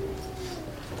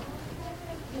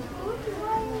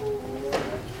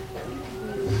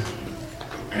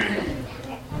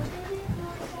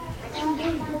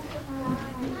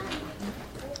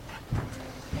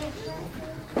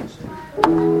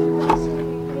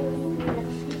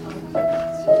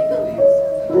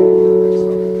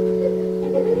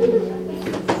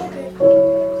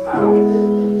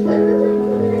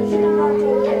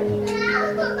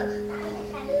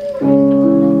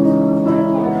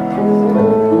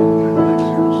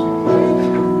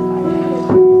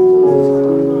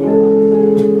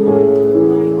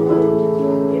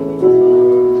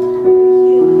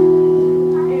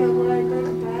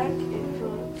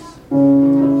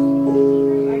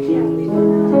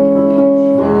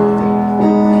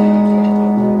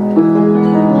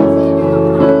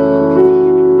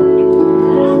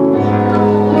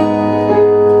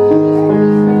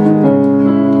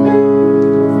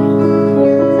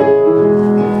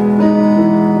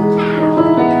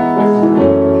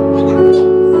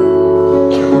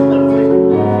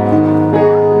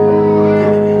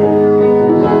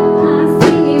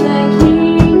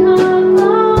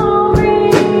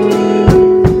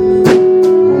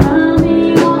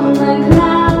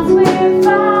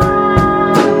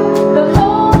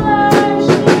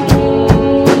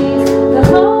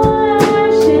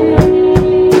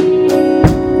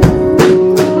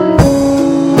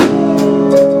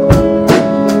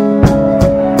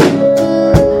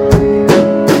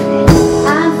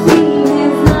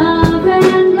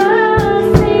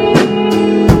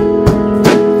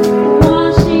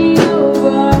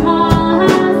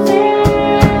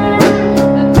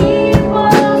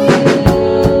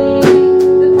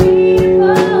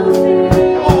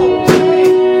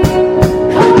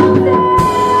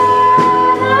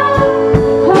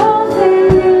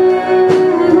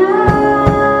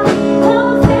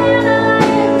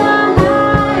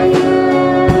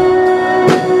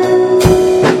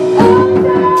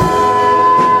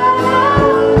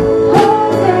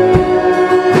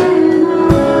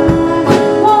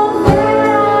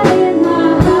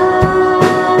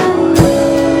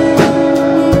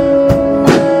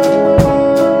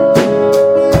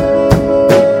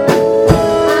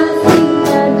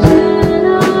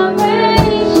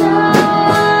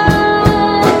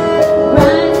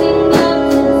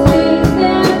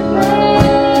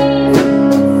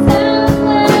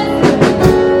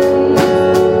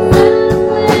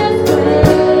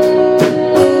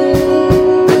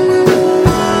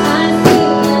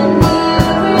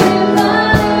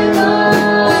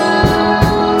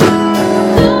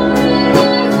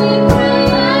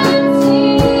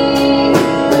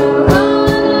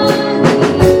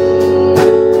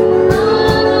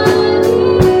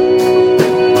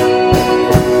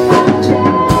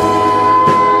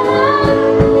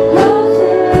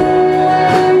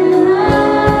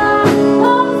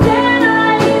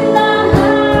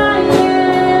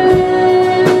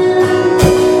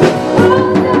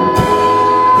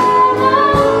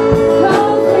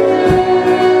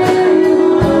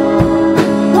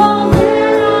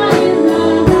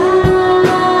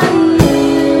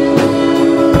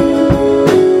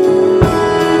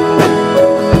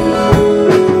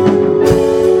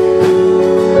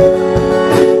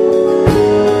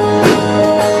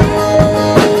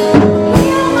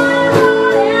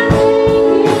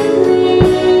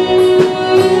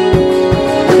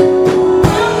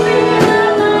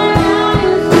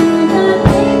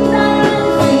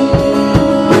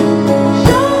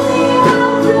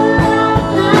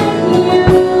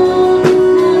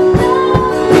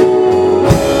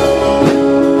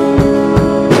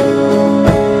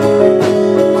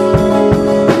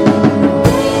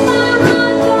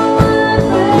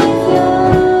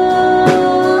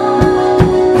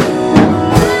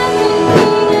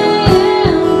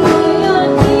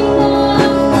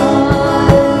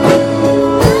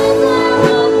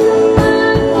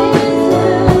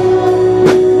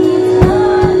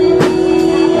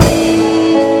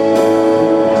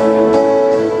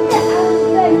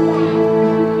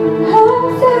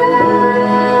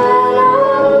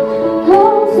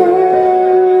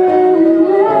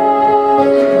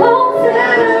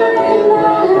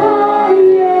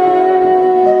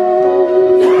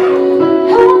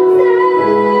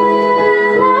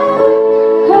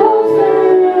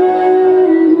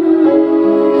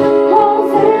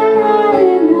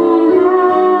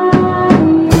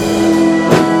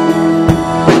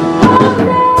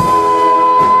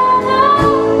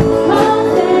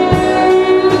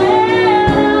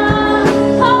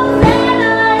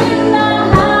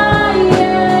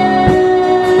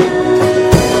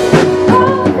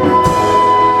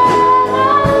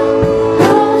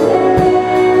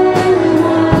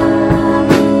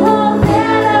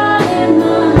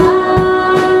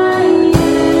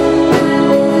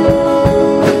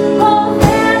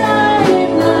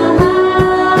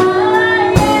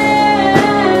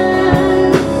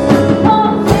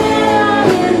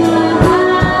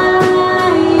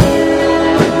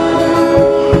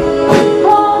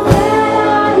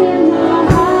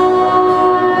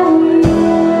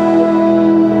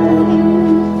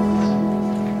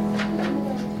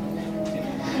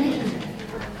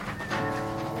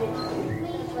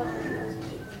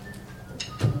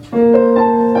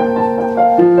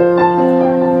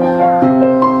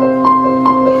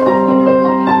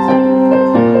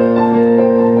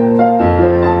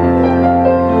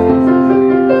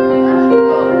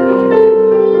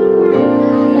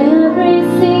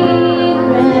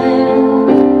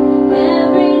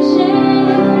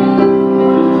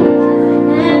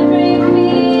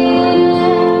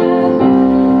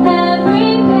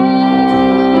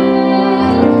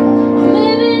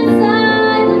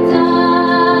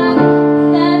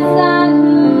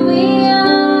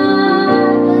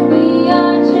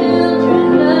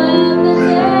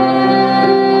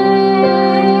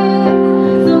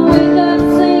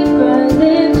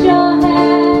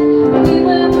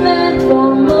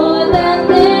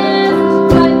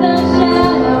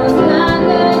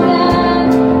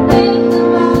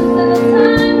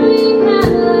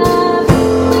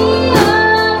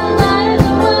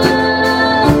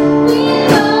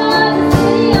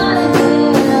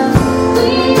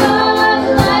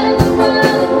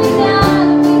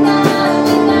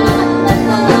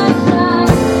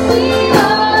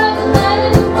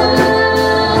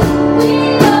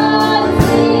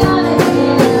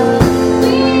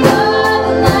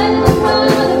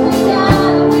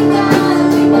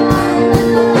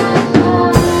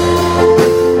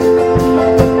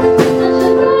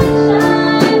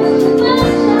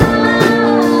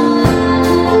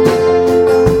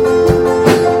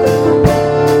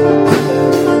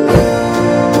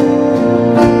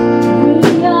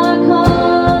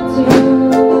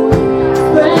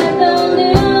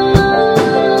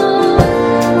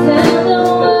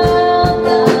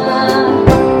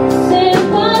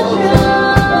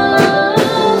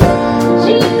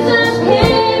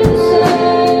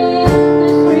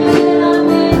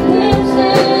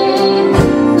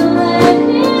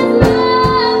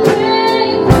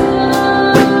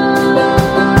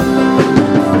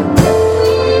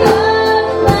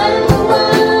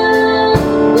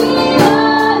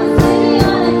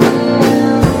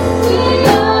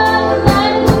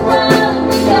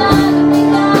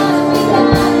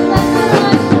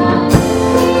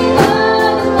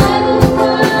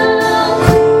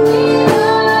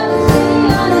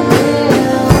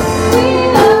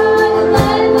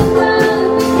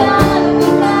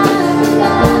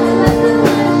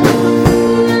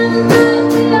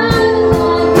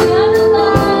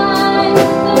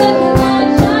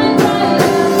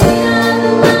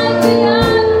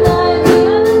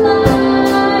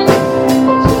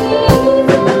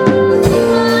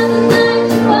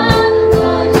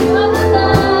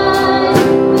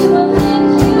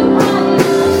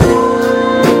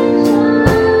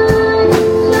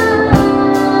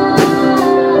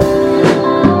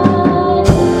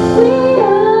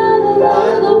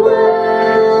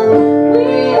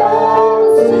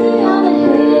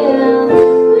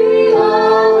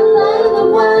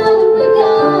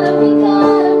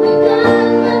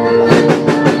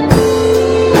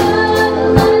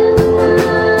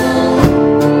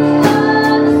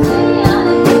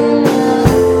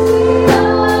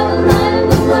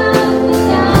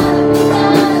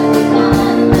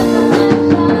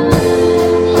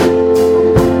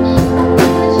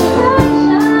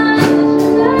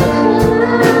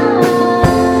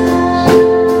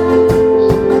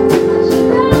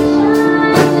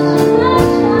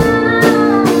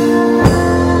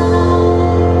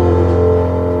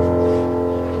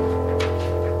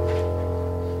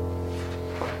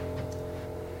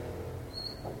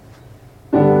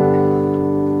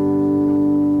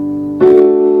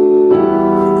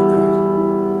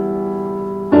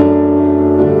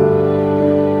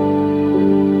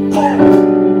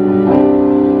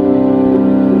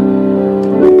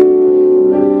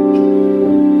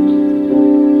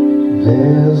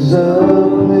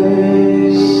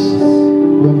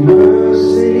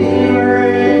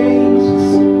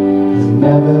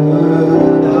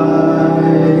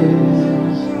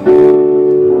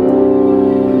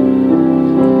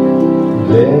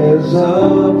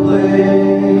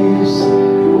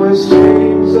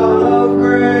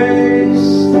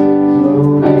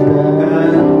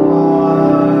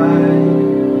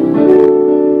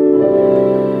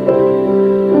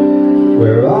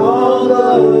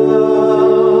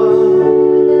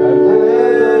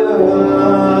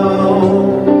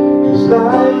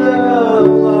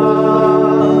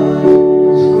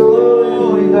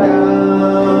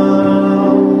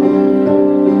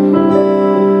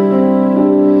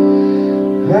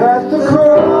 At the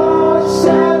cross,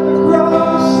 I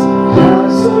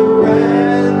surrender.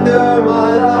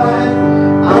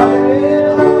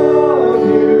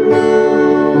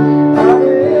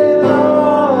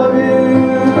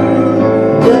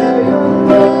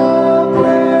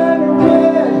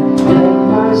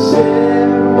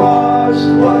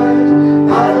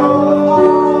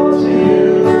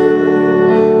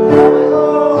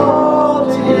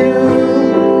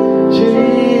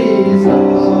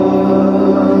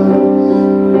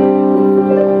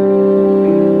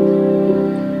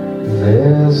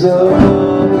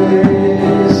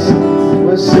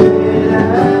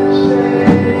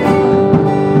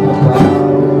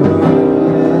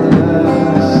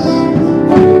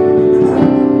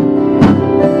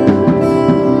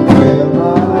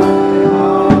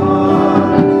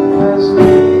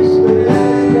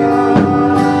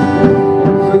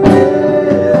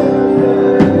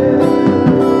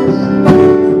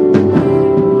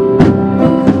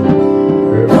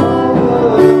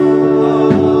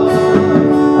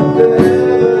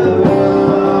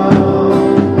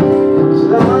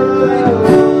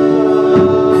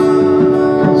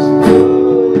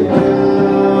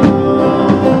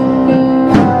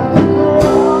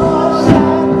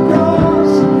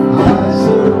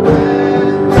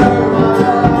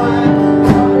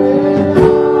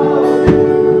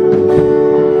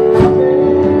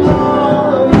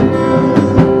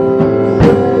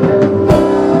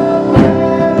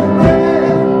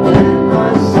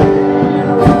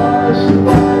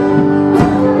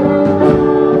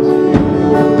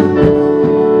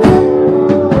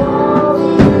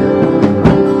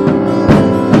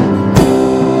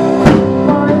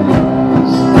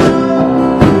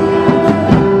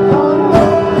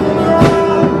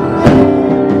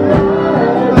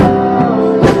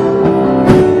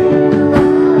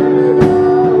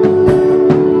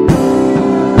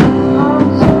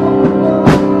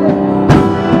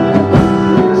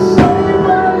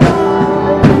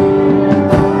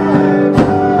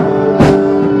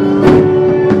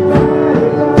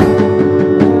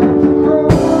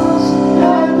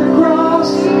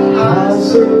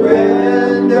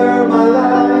 surrender my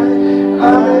life.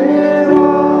 I'm in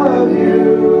awe of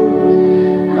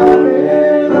you. I'm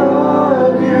in awe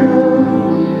of you.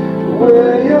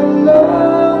 Where your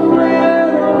love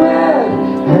ran red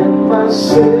and my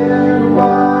sin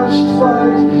washed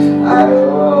white. I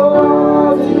owe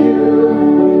all to you.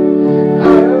 I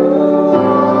owe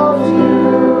all to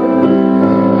you.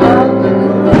 At the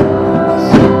cross, I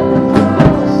surrender my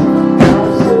life.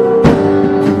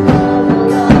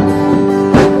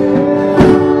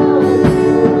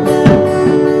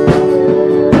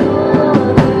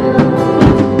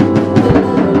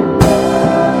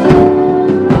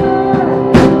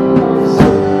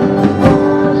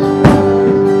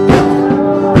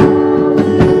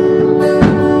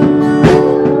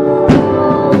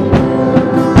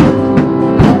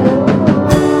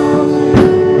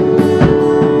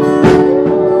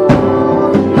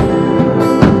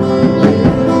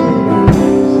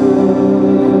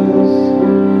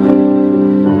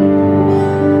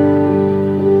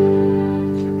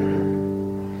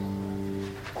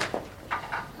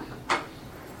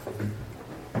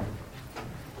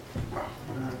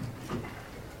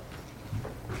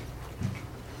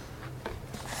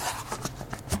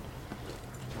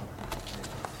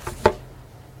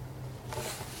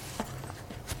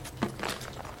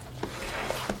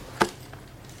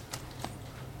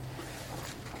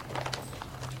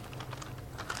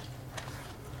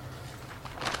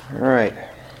 All right.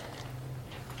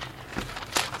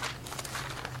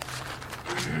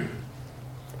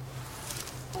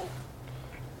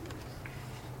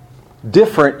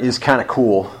 Different is kind of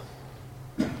cool.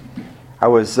 I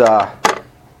was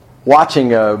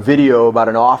watching a video about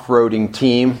an off-roading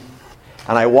team,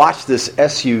 and I watched this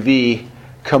SUV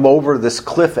come over this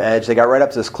cliff edge. They got right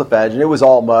up to this cliff edge, and it was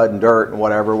all mud and dirt and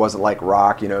whatever. It wasn't like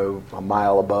rock, a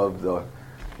mile above the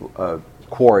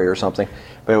quarry or something.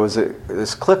 But it was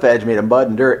this cliff edge made of mud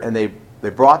and dirt, and they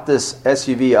brought this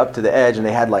SUV up to the edge, and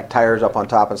they had like tires up on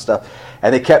top and stuff.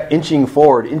 And they kept inching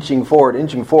forward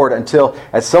until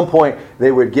at some point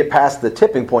they would get past the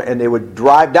tipping point and they would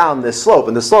drive down this slope.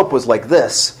 And the slope was like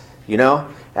this, And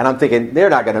I'm thinking, they're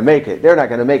not going to make it.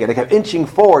 They kept inching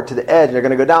forward to the edge. And they're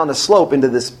going to go down the slope into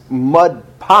this mud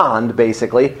pond,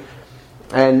 basically.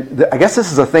 And I guess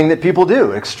this is a thing that people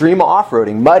do. Extreme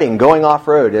off-roading, mudding, going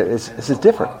off-road. This is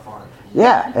different.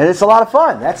 Yeah, and it's a lot of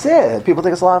fun. That's it. People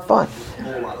think it's a lot of fun. A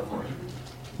whole lot of fun.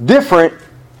 Different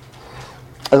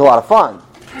is a lot of fun.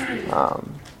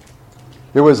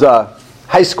 There was a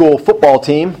high school football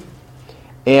team,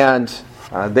 and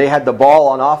they had the ball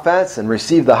on offense and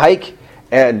received the hike,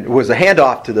 and it was a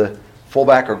handoff to the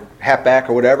fullback or halfback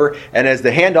or whatever. And as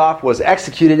the handoff was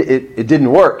executed, it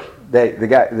didn't work.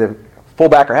 The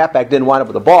fullback or halfback didn't wind up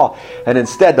with the ball, and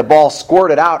instead the ball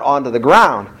squirted out onto the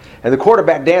ground. And the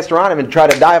quarterback danced around him and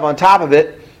tried to dive on top of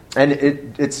it, and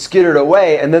it skittered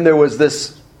away. And then there was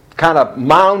this kind of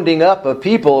mounding up of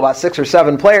people, about 6 or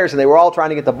 7 players, and they were all trying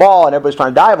to get the ball, and everybody's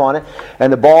trying to dive on it.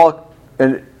 And the ball,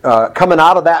 coming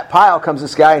out of that pile comes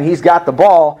this guy, and he's got the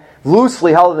ball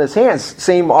loosely held in his hands,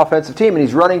 same offensive team, and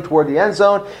he's running toward the end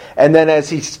zone. And then as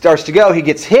he starts to go, he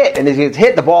gets hit, and as he gets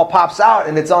hit, the ball pops out,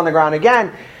 and it's on the ground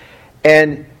again.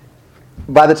 And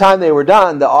by the time they were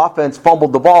done, the offense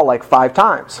fumbled the ball like 5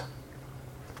 times.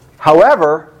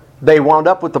 However, they wound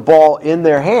up with the ball in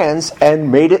their hands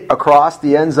and made it across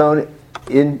the end zone,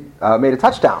 made a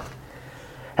touchdown.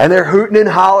 And they're hooting and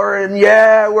hollering,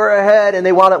 yeah, we're ahead, and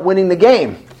they wound up winning the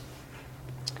game.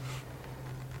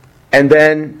 And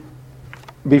then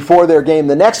before their game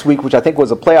the next week, which I think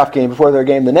was a playoff game, before their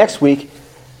game the next week,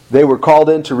 they were called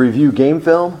in to review game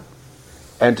film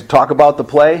and to talk about the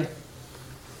play.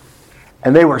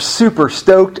 And they were super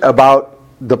stoked about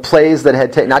the plays that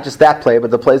had taken, not just that play,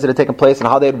 but the plays that had taken place and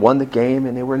how they had won the game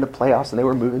and they were in the playoffs and they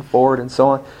were moving forward and so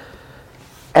on.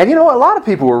 And a lot of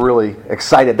people were really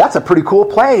excited. That's a pretty cool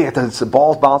play. The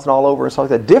ball's bouncing all over and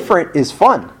stuff like that. Different is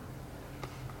fun.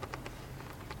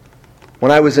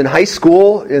 When I was in high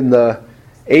school in the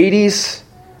 80s,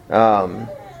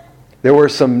 there were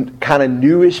some kind of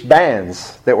newish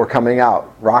bands that were coming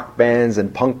out. Rock bands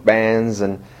and punk bands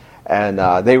and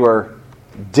they were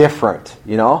different,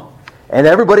 And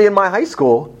everybody in my high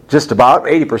school, just about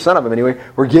 80% of them anyway,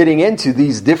 were getting into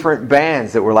these different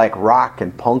bands that were like rock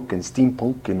and punk and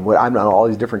steampunk and all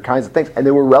these different kinds of things. And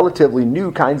they were relatively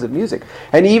new kinds of music.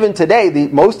 And even today,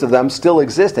 most of them still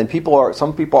exist. And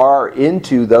some people are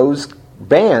into those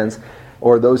bands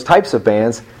or those types of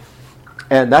bands.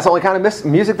 And that's the only kind of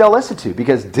music they'll listen to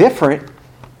because different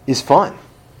is fun.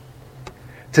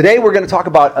 Today we're going to talk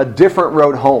about a different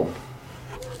road home.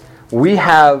 We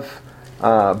have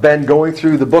been going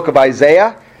through the book of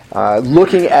Isaiah,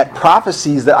 looking at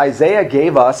prophecies that Isaiah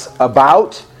gave us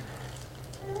about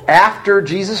after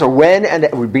Jesus, or when, and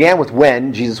we began with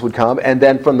when Jesus would come, and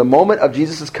then from the moment of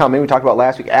Jesus' coming, we talked about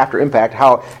last week after impact,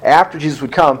 how after Jesus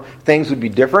would come, things would be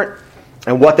different,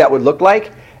 and what that would look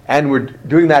like, and we're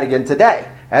doing that again today.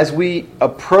 As we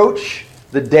approach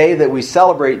the day that we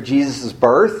celebrate Jesus'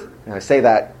 birth, and I say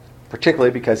that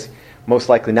particularly because most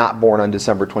likely not born on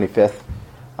December 25th,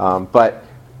 but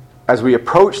as we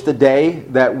approach the day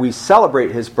that we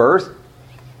celebrate his birth,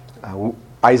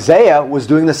 Isaiah was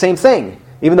doing the same thing.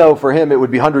 Even though for him it would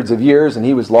be hundreds of years and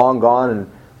he was long gone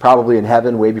and probably in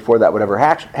heaven way before that would ever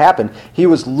happen, he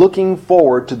was looking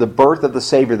forward to the birth of the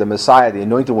Savior, the Messiah, the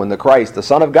Anointed One, the Christ, the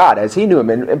Son of God, as he knew him.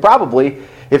 And probably,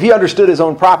 if he understood his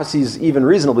own prophecies even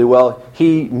reasonably well,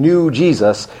 he knew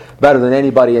Jesus better than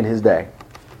anybody in his day,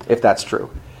 if that's true.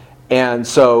 And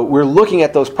so we're looking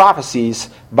at those prophecies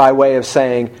by way of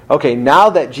saying, okay, now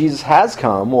that Jesus has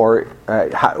come, or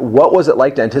what was it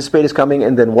like to anticipate his coming,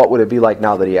 and then what would it be like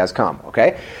now that he has come?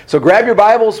 Okay, so grab your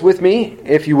Bibles with me,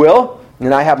 if you will.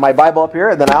 And I have my Bible up here,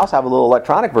 and then I also have a little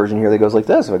electronic version here that goes like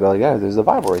this. So I go, yeah, there's the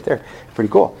Bible right there.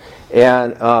 Pretty cool.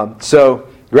 And so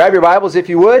grab your Bibles, if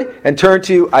you would, and turn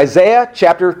to Isaiah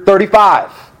chapter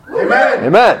 35. Amen.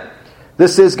 Amen.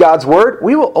 This is God's Word.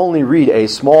 We will only read a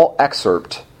small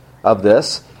excerpt of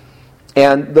this,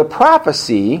 and the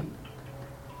prophecy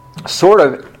sort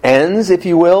of ends, if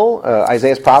you will.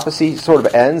 Isaiah's prophecy sort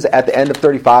of ends at the end of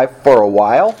 35 for a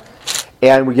while,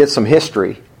 and we get some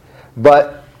history.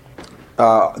 But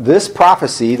this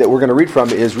prophecy that we're going to read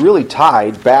from is really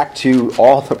tied back to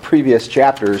all the previous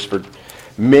chapters for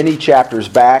many chapters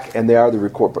back, and they are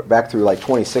back through like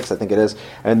 26, I think it is,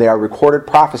 and they are recorded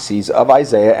prophecies of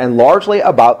Isaiah, and largely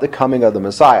about the coming of the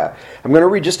Messiah. I'm going to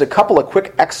read just a couple of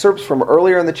quick excerpts from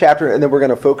earlier in the chapter, and then we're going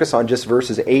to focus on just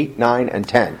verses 8, 9, and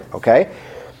 10, okay?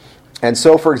 And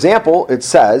so, for example, it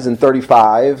says in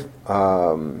 35,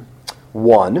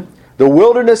 1, "The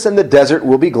wilderness and the desert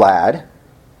will be glad,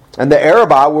 and the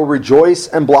Arabah will rejoice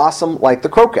and blossom like the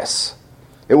crocus.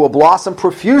 It will blossom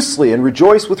profusely and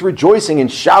rejoice with rejoicing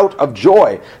and shout of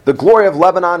joy. The glory of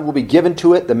Lebanon will be given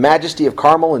to it, the majesty of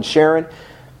Carmel and Sharon.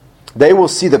 They will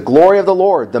see the glory of the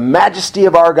Lord, the majesty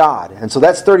of our God." And so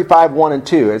that's 35, 1 and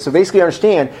 2. And so basically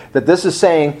understand that this is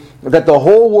saying that the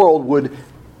whole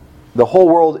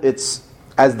world, it's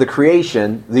as the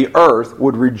creation, the earth,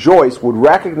 would rejoice, would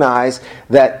recognize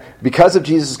that because of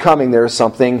Jesus' coming, there is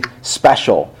something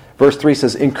special. Verse 3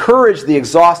 says, "Encourage the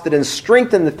exhausted and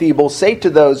strengthen the feeble. Say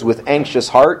to those with anxious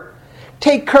heart,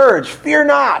 take courage, fear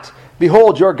not.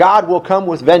 Behold, your God will come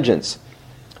with vengeance.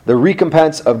 The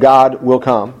recompense of God will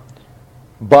come,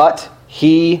 but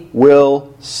he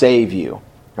will save you."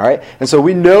 All right? And so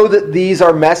we know that these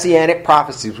are messianic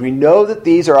prophecies. We know that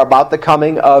these are about the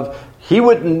coming of, he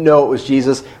wouldn't know it was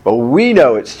Jesus, but we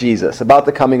know it's Jesus, about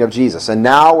the coming of Jesus. And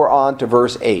now we're on to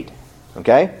verse 8.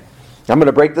 Okay? I'm going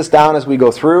to break this down as we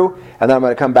go through, and then I'm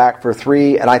going to come back for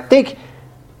 3. And I think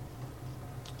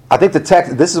the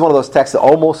text, this is one of those texts that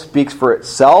almost speaks for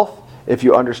itself if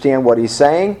you understand what he's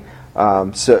saying.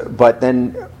 But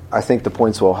then I think the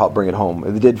points will help bring it home.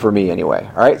 It did for me anyway.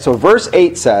 All right. So verse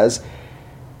 8 says,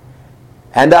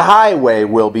 "And a highway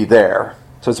will be there."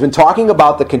 So it's been talking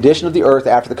about the condition of the earth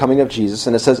after the coming of Jesus,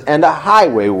 and it says, "And a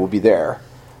highway will be there,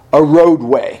 a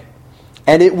roadway,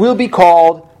 and it will be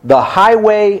called the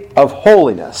highway of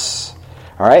holiness."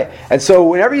 All right? And so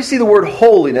whenever you see the word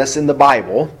holiness in the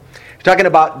Bible, you're talking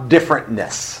about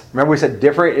differentness. Remember we said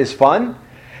different is fun?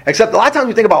 Except a lot of times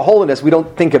we think about holiness, we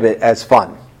don't think of it as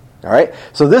fun. All right?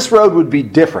 So this road would be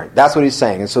different. That's what he's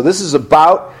saying. And so this is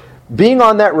about, being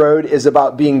on that road is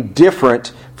about being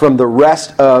different from the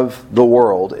rest of the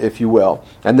world, if you will.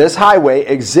 And this highway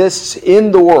exists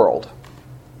in the world.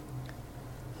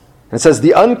 It says,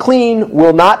 "The unclean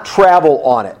will not travel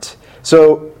on it."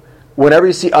 So whenever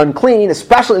you see unclean,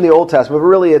 especially in the Old Testament, but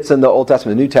really it's in the Old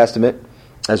Testament, the New Testament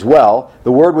as well,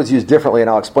 the word was used differently, and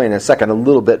I'll explain in a second a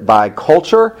little bit by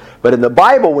culture. But in the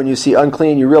Bible, when you see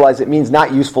unclean, you realize it means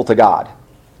not useful to God.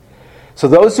 So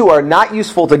those who are not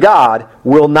useful to God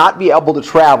will not be able to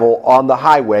travel on the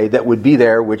highway that would be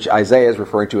there, which Isaiah is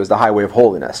referring to as the highway of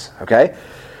holiness. Okay?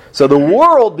 So the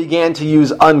world began to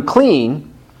use unclean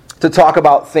to talk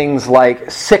about things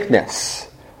like sickness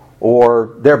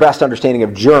or their best understanding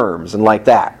of germs and like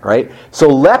that, right? So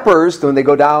lepers, when they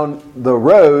go down the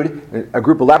road, a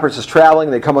group of lepers is traveling,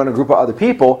 they come on a group of other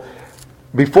people,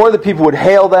 before the people would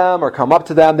hail them or come up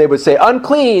to them, they would say,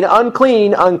 "Unclean,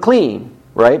 unclean, unclean,"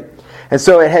 right? And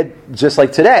so it had, just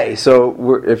like today,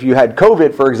 so if you had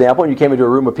COVID, for example, and you came into a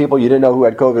room of people, you didn't know who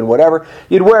had COVID and whatever,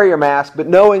 you'd wear your mask, but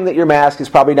knowing that your mask is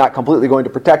probably not completely going to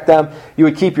protect them, you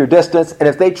would keep your distance, and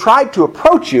if they tried to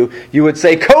approach you, you would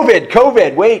say, COVID,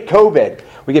 COVID, wait, COVID.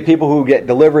 We get people who get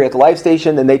delivery at the Life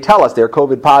Station, and they tell us they're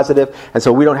COVID positive, and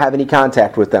so we don't have any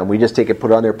contact with them. We just take it,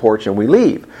 put it on their porch, and we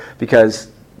leave,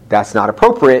 because that's not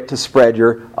appropriate to spread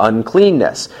your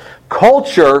uncleanness.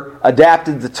 Culture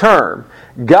adapted the term.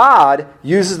 God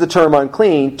uses the term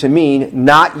unclean to mean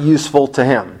not useful to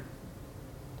him.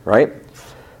 Right?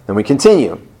 Then we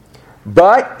continue.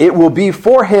 But it will be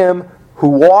for him who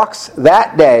walks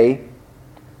that day.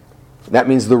 That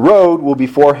means the road will be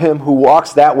for him who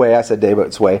walks that way. I said day, but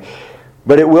it's way.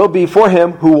 But it will be for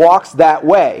him who walks that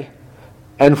way.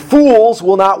 And fools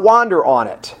will not wander on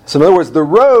it. So in other words, the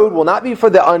road will not be for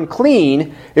the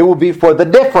unclean. It will be for the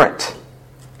different.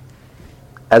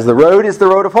 As the road is the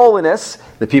road of holiness,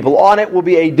 the people on it will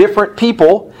be a different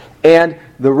people, and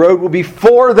the road will be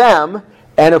for them,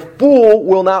 and a fool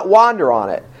will not wander on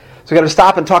it. So we've got to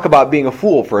stop and talk about being a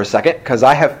fool for a second, because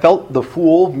I have felt the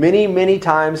fool many, many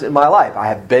times in my life. I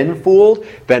have been fooled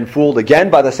again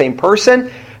by the same person.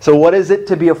 So what is it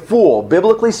to be a fool?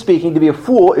 Biblically speaking, to be a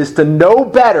fool is to know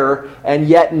better and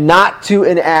yet not to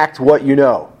enact what you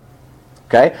know.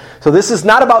 Okay? So this is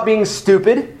not about being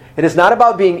stupid. It is not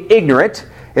about being ignorant.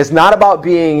 It's not about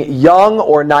being young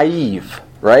or naive,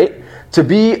 right? To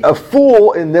be a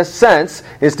fool in this sense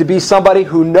is to be somebody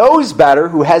who knows better,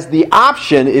 who has the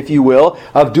option, if you will,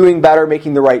 of doing better,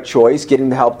 making the right choice, getting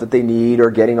the help that they need,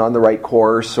 or getting on the right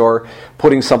course, or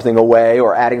putting something away,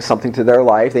 or adding something to their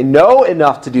life. They know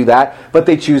enough to do that, but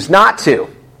they choose not to.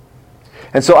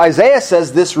 And so Isaiah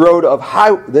says this road of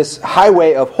this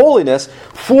highway of holiness,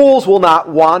 fools will not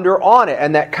wander on it.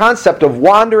 And that concept of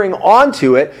wandering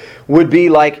onto it would be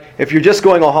like if you're just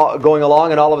going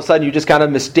along and all of a sudden you just kind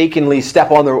of mistakenly step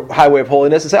on the highway of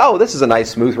holiness and say, oh, this is a nice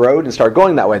smooth road, and start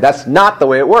going that way. That's not the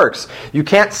way it works. You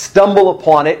can't stumble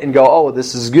upon it and go, oh,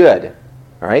 this is good.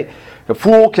 All right? A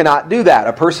fool cannot do that.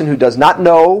 A person who does not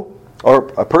know, or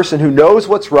a person who knows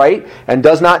what's right and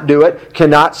does not do it,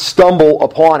 cannot stumble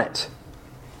upon it.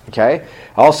 Okay?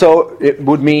 Also, it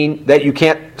would mean that you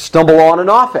can't stumble on and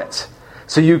off it.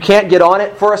 So you can't get on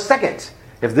it for a second.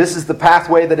 If this is the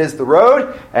pathway that is the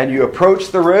road, and you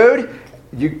approach the road,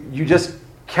 you just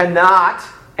cannot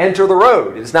enter the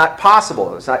road. It's not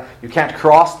possible. You can't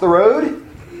cross the road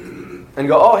and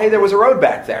go, oh, hey, there was a road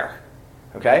back there.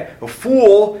 Okay? A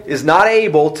fool is not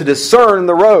able to discern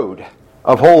the road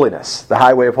of holiness, the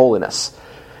highway of holiness.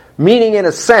 Meaning, in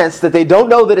a sense, that they don't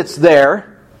know that it's there,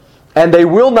 and they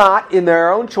will not, in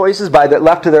their own choices,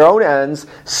 left to their own ends,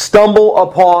 stumble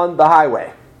upon the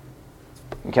highway.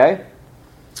 Okay?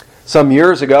 Some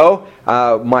years ago,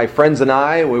 my friends and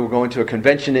I, we were going to a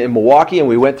convention in Milwaukee, and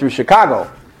we went through Chicago.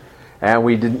 And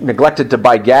we neglected to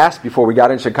buy gas before we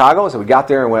got in Chicago, so we got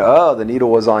there and went, oh, the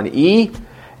needle was on E,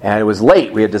 and it was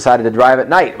late. We had decided to drive at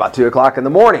night, about 2 o'clock in the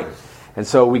morning. And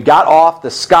so we got off the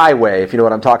Skyway, if you know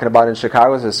what I'm talking about in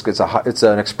Chicago. It's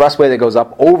an expressway that goes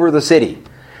up over the city.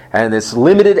 And it's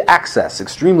limited access,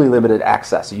 extremely limited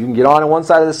access. So you can get on one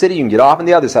side of the city, you can get off on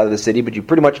the other side of the city, but you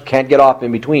pretty much can't get off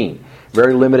in between.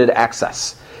 Very limited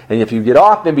access. And if you get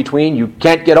off in between, you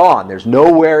can't get on. There's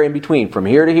nowhere in between from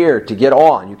here to here to get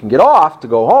on. You can get off to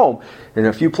go home in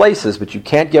a few places, but you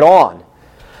can't get on.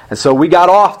 And so we got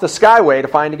off the Skyway to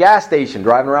find a gas station,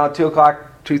 driving around 2 o'clock,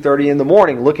 2:30 in the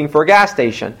morning looking for a gas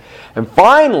station. And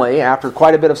finally, after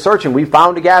quite a bit of searching, we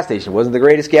found a gas station. It wasn't the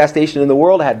greatest gas station in the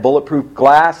world. It had bulletproof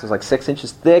glass. It was like 6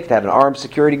 inches thick. It had an armed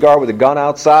security guard with a gun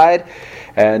outside.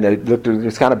 And it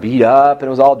was kind of beat up, and it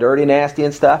was all dirty, nasty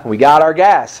and stuff. And we got our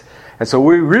gas. And so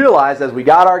we realized as we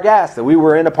got our gas that we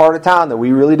were in a part of town that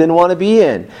we really didn't want to be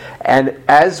in. And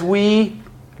as we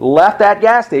left that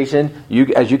gas station,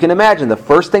 as you can imagine, the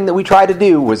first thing that we tried to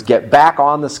do was get back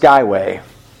on the Skyway.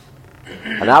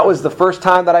 And that was the first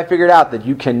time that I figured out that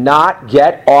you cannot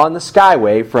get on the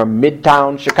Skyway from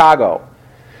Midtown Chicago.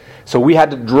 So we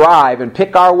had to drive and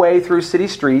pick our way through city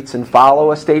streets and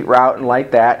follow a state route and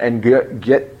like that, and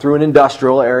get through an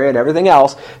industrial area and everything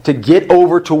else to get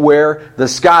over to where the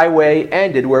Skyway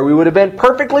ended, where we would have been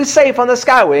perfectly safe on the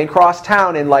Skyway and cross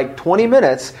town in like 20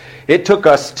 minutes. It took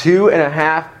us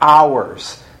 2.5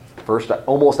 hours. The first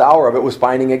almost hour of it was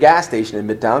finding a gas station in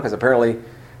Midtown, because apparently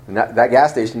that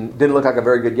gas station didn't look like a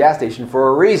very good gas station for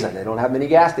a reason. They don't have many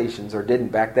gas stations, or didn't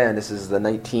back then. This is the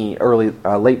late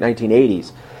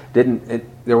 1980s.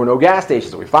 There were no gas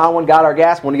stations. We found one, got our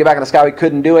gas. When we get back on the Skyway,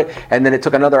 couldn't do it. And then it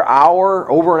took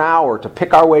over an hour to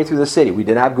pick our way through the city. We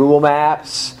didn't have Google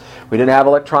Maps. We didn't have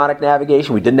electronic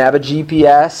navigation. We didn't have a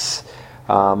GPS.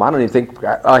 I don't even think,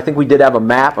 I think we did have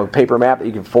a paper map that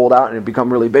you can fold out and it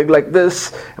become really big like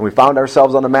this, and we found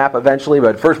ourselves on the map eventually,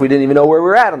 but at first we didn't even know where we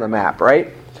were at on the map,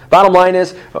 right? Bottom line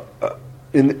is,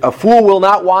 a fool will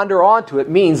not wander onto it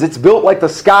means it's built like the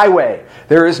Skyway.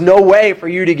 There is no way for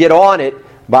you to get on it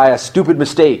by a stupid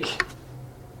mistake.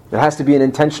 It has to be an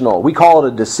intentional, we call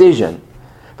it a decision,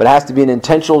 but it has to be an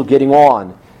intentional getting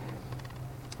on.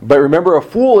 But remember, a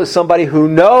fool is somebody who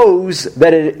knows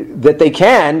that they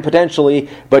can, potentially,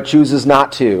 but chooses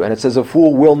not to. And it says a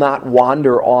fool will not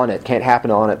wander on it. Can't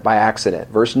happen on it by accident.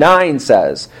 Verse 9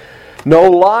 says, no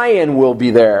lion will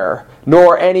be there,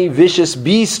 nor any vicious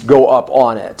beast go up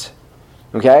on it.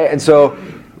 Okay? And so,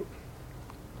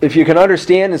 if you can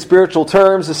understand in spiritual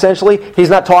terms, essentially, he's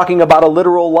not talking about a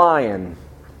literal lion.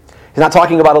 He's not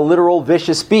talking about a literal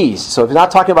vicious beast. So if he's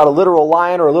not talking about a literal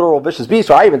lion or a literal vicious beast,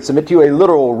 or I even submit to you a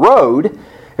literal road,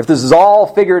 if this is all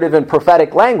figurative and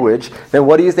prophetic language, then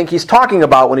what do you think he's talking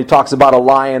about when he talks about a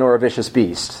lion or a vicious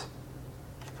beast?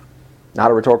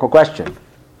 Not a rhetorical question.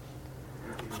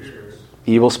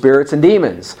 Evil spirits and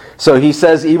demons. So he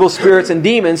says evil spirits and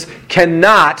demons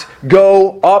cannot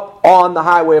go up on the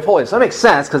highway of holiness. That makes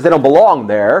sense because they don't belong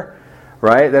there,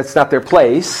 right? That's not their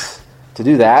place to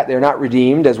do that. They're not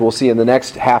redeemed, as we'll see in the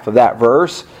next half of that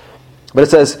verse. But it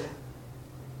says,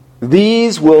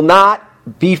 these will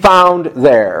not be found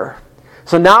there.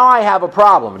 So now I have a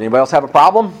problem. Anybody else have a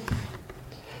problem?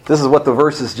 This is what the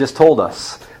verses just told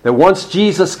us. That once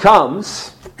Jesus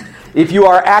comes, if you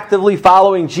are actively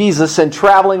following Jesus and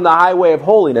traveling the highway of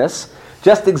holiness,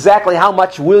 just exactly how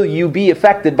much will you be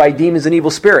affected by demons and evil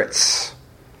spirits?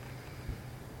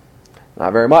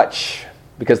 Not very much,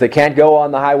 because they can't go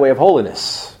on the highway of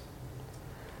holiness.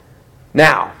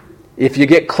 Now, if you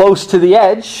get close to the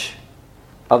edge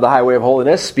of the highway of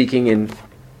holiness, speaking in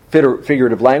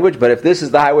figurative language, but if this is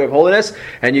the highway of holiness,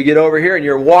 and you get over here and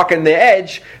you're walking the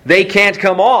edge, they can't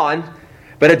come on,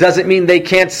 but it doesn't mean they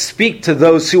can't speak to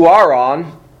those who are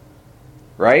on,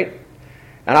 right?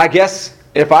 And I guess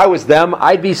if I was them,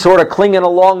 I'd be sort of clinging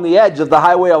along the edge of the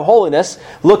highway of holiness,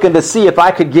 looking to see if I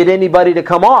could get anybody to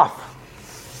come off.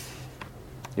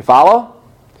 You follow?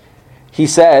 He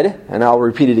said, and I'll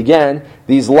repeat it again,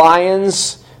 these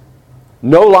lions,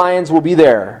 no lions will be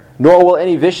there, nor will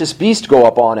any vicious beast go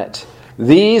up on it.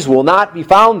 These will not be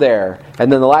found there.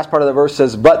 And then the last part of the verse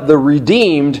says, but the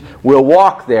redeemed will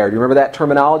walk there. Do you remember that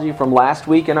terminology from last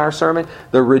week in our sermon?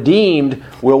 The redeemed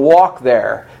will walk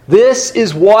there. This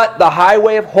is what the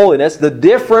highway of holiness, the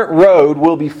different road,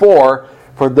 will be for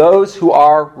those who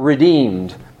are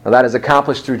redeemed. Now that is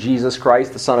accomplished through Jesus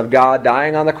Christ, the Son of God,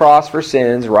 dying on the cross for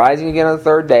sins, rising again on the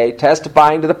third day,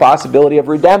 testifying to the possibility of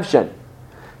redemption.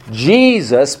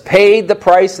 Jesus paid the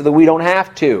price so that we don't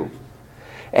have to.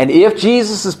 And if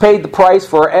Jesus has paid the price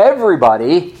for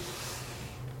everybody,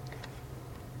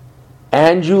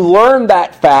 and you learn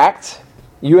that fact,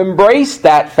 you embrace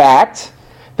that fact,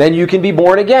 then you can be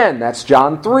born again. That's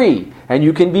John 3. And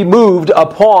you can be moved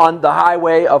upon the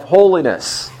highway of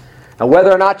holiness. Now,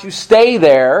 whether or not you stay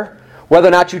there, whether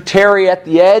or not you tarry at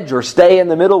the edge or stay in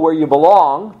the middle where you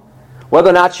belong, whether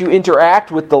or not you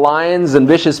interact with the lions and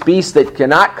vicious beasts that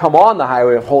cannot come on the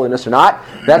highway of holiness or not,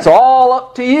 that's all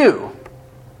up to you.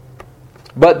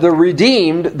 But the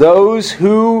redeemed, those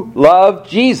who love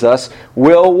Jesus,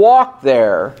 will walk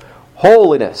there.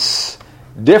 Holiness,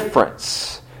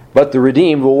 difference. But the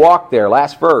redeemed will walk there.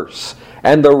 Last verse.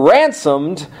 And the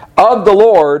ransomed of the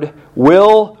Lord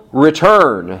will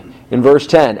return. In verse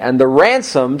 10, and the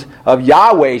ransomed of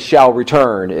Yahweh shall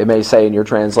return, it may say in your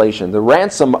translation. The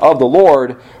ransom of the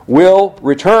Lord will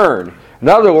return. In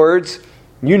other words,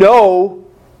 you know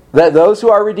that those who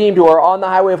are redeemed, who are on the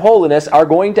highway of holiness, are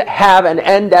going to have an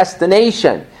end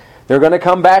destination. They're going to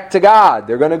come back to God.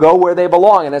 They're going to go where they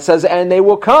belong. And it says, and they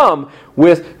will come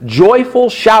with joyful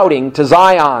shouting to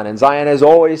Zion. And Zion has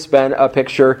always been a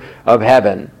picture of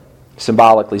heaven,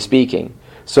 symbolically speaking.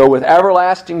 So with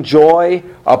everlasting joy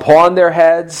upon their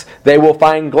heads, they will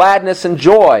find gladness and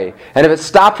joy. And if it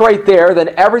stopped right there, then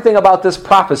everything about this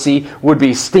prophecy would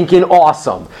be stinking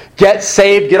awesome. Get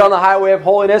saved, get on the highway of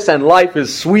holiness, and life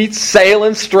is sweet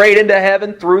sailing straight into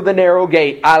heaven through the narrow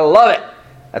gate. I love it.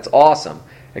 That's awesome.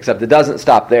 Except it doesn't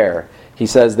stop there. He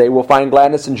says they will find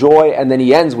gladness and joy, and then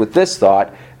he ends with this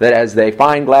thought, that as they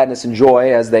find gladness and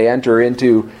joy, as they enter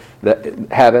into the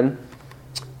heaven,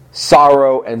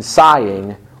 sorrow and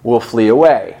sighing will flee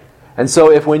away. And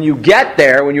so if when you get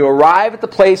there, when you arrive at the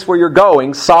place where you're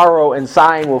going, sorrow and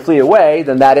sighing will flee away,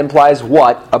 then that implies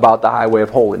what about the highway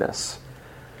of holiness?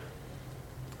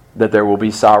 That there will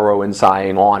be sorrow and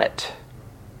sighing on it.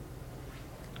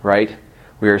 Right?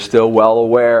 We are still well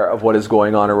aware of what is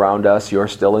going on around us. You're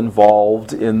still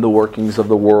involved in the workings of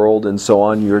the world and so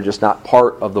on. You're just not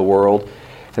part of the world.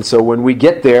 And so when we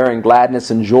get there and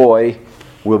gladness and joy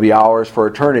will be ours for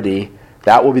eternity,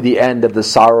 that will be the end of the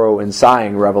sorrow and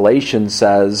sighing. Revelation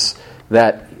says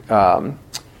that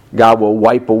God will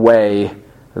wipe away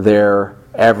their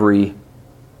every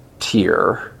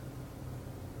tear.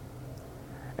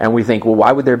 And we think, well,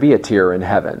 why would there be a tear in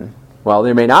heaven? Well,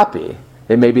 there may not be.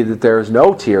 It may be that there is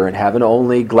no tear in heaven,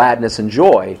 only gladness and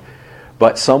joy.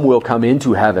 But some will come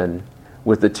into heaven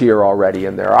with the tear already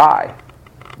in their eye.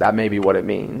 That may be what it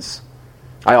means.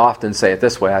 I often say it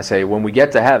this way. I say, when we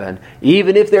get to heaven,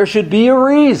 even if there should be a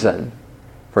reason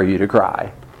for you to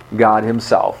cry, God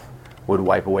himself would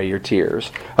wipe away your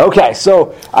tears. Okay,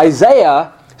 so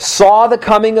Isaiah saw the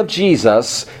coming of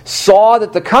Jesus, saw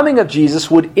that the coming of Jesus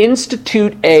would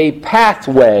institute a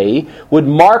pathway, would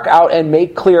mark out and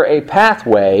make clear a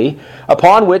pathway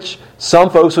upon which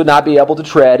some folks would not be able to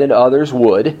tread and others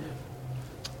would.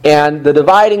 And the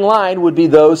dividing line would be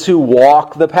those who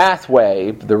walk the pathway.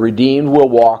 The redeemed will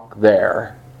walk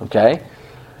there. Okay?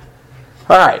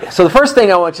 All right, so the first thing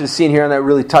I want you to see in here, and that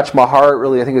really touched my heart,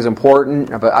 really I think is important.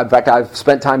 In fact, I've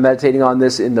spent time meditating on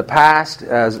this in the past,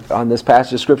 on this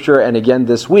passage of Scripture, and again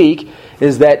this week,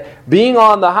 is that being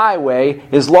on the highway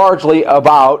is largely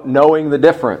about knowing the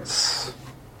difference.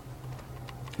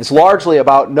 It's largely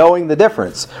about knowing the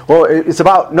difference. Well, it's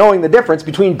about knowing the difference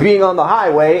between being on the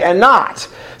highway and not.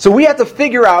 So we have to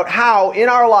figure out how in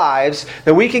our lives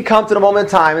that we can come to the moment in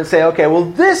time and say, okay, well,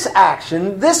 this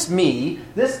action, this me,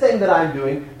 this thing that I'm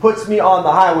doing puts me on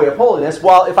the highway of holiness,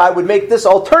 while if I would make this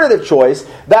alternative choice,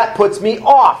 that puts me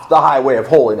off the highway of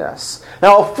holiness.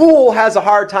 Now, a fool has a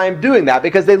hard time doing that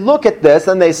because they look at this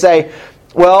and they say,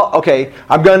 well, okay,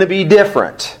 I'm going to be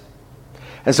different.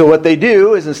 And so what they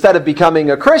do is, instead of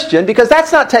becoming a Christian, because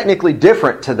that's not technically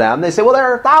different to them, they say, well,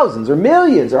 there are thousands or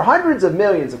millions or hundreds of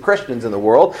millions of Christians in the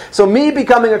world, so me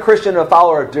becoming a Christian and a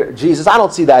follower of Jesus, I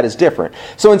don't see that as different.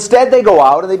 So instead they go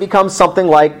out and they become something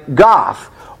like goth,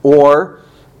 or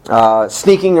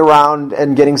sneaking around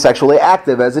and getting sexually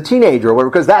active as a teenager, or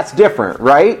whatever, because that's different,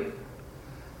 right?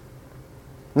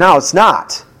 No, it's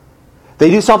not. They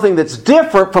do something that's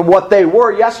different from what they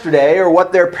were yesterday, or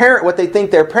what they think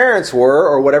their parents were,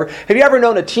 or whatever. Have you ever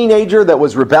known a teenager that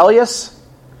was rebellious?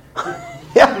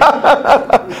 Is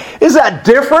that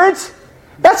different?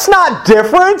 That's not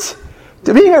different.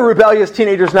 Being a rebellious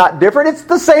teenager is not different. It's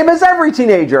the same as every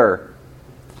teenager.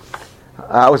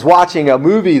 I was watching a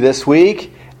movie this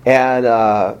week, and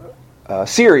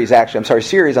series on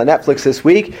Netflix this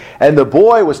week, and the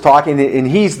boy was talking, and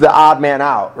he's the odd man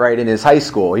out, right, in his high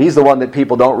school. He's the one that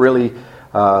people don't really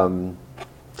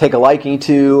take a liking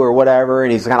to or whatever,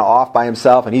 and he's kind of off by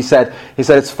himself. And he said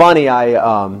it's funny,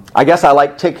 I guess I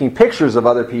like taking pictures of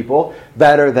other people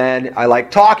better than I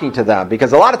like talking to them,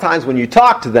 because a lot of times when you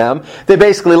talk to them, they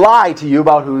basically lie to you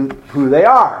about who they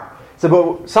are. So,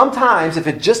 but sometimes, if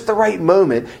at just the right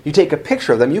moment you take a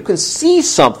picture of them, you can see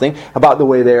something about the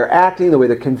way they're acting, the way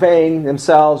they're conveying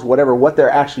themselves, what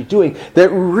they're actually doing, that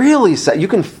really you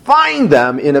can find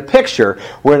them in a picture,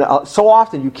 when so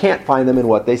often you can't find them in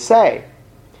what they say.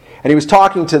 And he was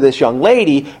talking to this young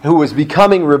lady who was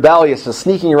becoming rebellious and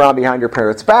sneaking around behind her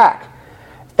parents' back.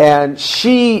 And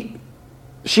she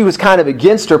was kind of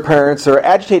against her parents, or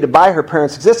agitated by her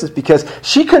parents' existence, because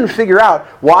she couldn't figure out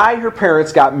why her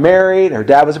parents got married. Her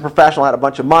dad was a professional, had a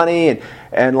bunch of money,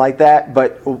 and like that,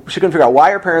 but she couldn't figure out why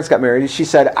her parents got married. She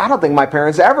said, I don't think my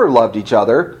parents ever loved each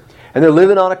other, and they're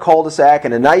living on a cul-de-sac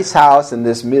in a nice house in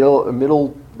this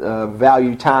middle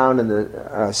value town in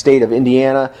the state of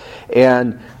Indiana,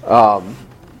 and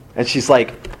she's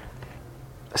like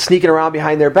sneaking around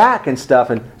behind their back and stuff,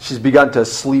 and she's begun to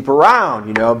sleep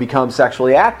around, become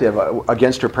sexually active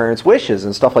against her parents' wishes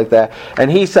and stuff like that. And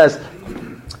he says,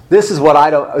 this is what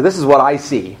I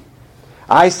see.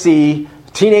 I see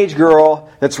a teenage girl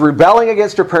that's rebelling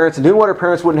against her parents and doing what her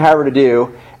parents wouldn't have her to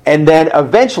do, and then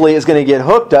eventually is going to get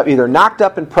hooked up, either knocked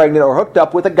up and pregnant or hooked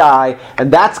up with a guy, and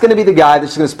that's going to be the guy that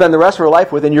she's going to spend the rest of her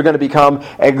life with, and you're going to become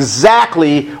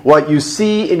exactly what you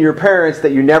see in your parents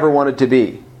that you never wanted to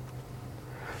be.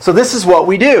 So this is what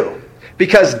we do.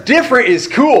 Because different is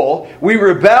cool, we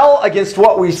rebel against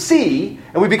what we see,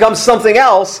 and we become something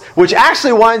else, which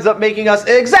actually winds up making us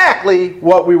exactly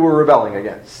what we were rebelling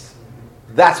against.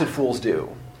 That's what fools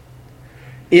do.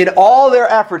 In all their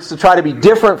efforts to try to be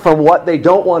different from what they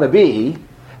don't want to be,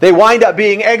 they wind up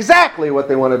being exactly what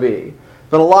they want to be.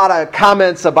 Been a lot of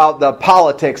comments about the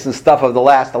politics and stuff of the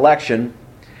last election,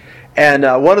 and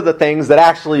one of the things that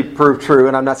actually proved true,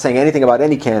 and I'm not saying anything about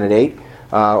any candidate,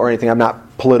 or anything, I'm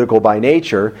not political by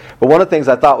nature. But one of the things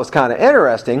I thought was kind of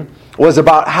interesting was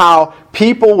about how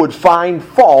people would find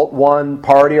fault, one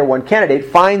party or one candidate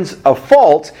finds a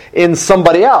fault in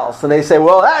somebody else. And they say,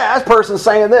 well, that person's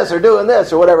saying this or doing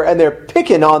this or whatever, and they're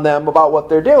picking on them about what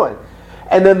they're doing.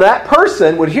 And then that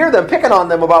person would hear them picking on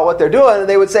them about what they're doing, and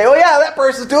they would say, oh yeah, that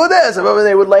person's doing this, and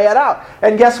they would lay it out.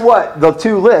 And guess what the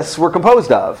two lists were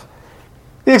composed of?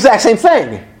 The exact same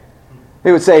thing.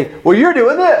 They would say, well, you're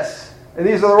doing this, and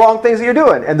these are the wrong things that you're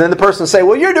doing. And then the person would say,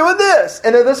 well, you're doing this,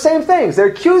 and they're the same things. They're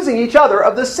accusing each other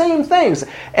of the same things.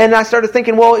 And I started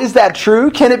thinking, well, is that true?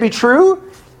 Can it be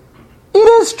true? It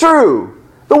is true.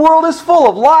 The world is full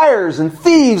of liars and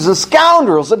thieves and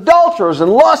scoundrels, adulterers and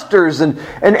lusters and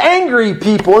angry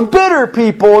people and bitter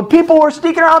people and people who are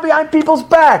sneaking around behind people's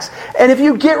backs. And if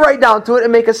you get right down to it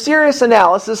and make a serious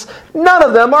analysis, none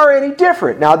of them are any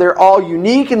different. Now, they're all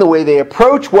unique in the way they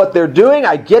approach what they're doing.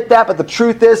 I get that, but the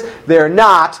truth is they're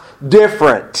not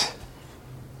different.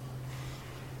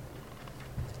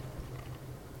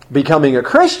 Becoming a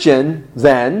Christian,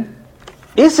 then,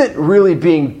 isn't really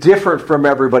being different from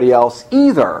everybody else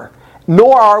either.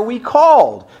 Nor are we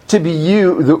called to be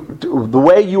the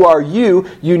way you are you,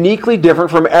 uniquely different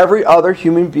from every other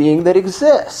human being that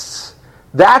exists.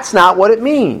 That's not what it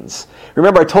means.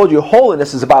 Remember, I told you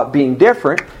holiness is about being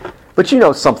different, but you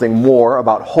know something more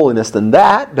about holiness than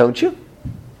that, don't you?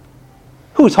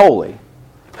 Who's holy?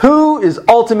 Who is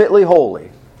ultimately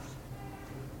holy?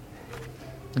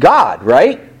 God,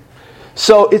 right?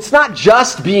 So it's not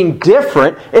just being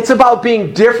different, it's about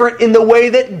being different in the way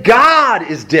that God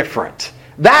is different.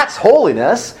 That's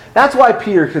holiness. That's why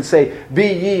Peter could say, be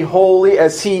ye holy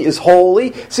as he is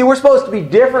holy. See, we're supposed to be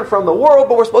different from the world,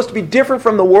 but we're supposed to be different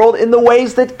from the world in the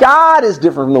ways that God is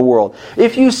different from the world.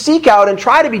 If you seek out and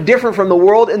try to be different from the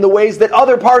world in the ways that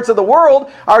other parts of the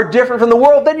world are different from the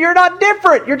world, then you're not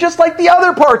different. You're just like the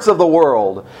other parts of the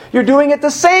world. You're doing it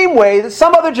the same way that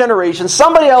some other generation,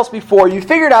 somebody else before you,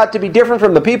 figured out to be different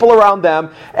from the people around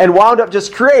them and wound up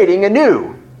just creating a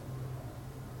new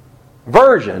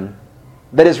version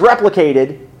that is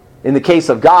replicated. In the case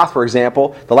of goth, for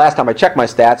example, the last time I checked my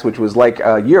stats, which was like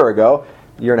a year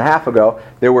and a half ago,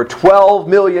 there were 12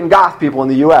 million goth people in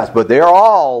the U.S., but they're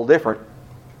all different.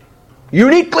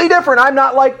 Uniquely different. I'm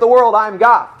not like the world, I'm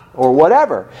goth, or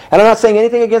whatever. And I'm not saying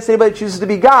anything against anybody who chooses to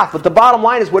be goth, but the bottom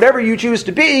line is whatever you choose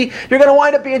to be, you're going to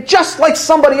wind up being just like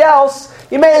somebody else.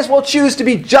 You may as well choose to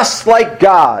be just like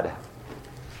God.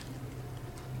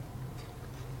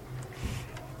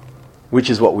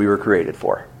 Which is what we were created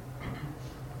for.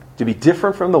 To be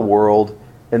different from the world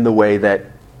in the way that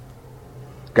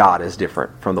God is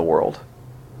different from the world.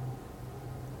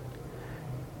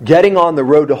 Getting on the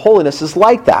road to holiness is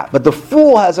like that. But the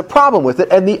fool has a problem with it,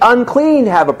 and the unclean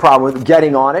have a problem with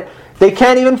getting on it. They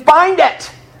can't even find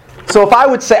it. So if I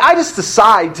would say, I just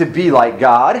decide to be like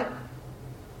God,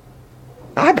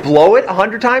 I blow it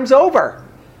 100 times over.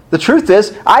 The truth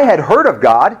is, I had heard of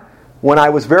God when I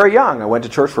was very young. I went to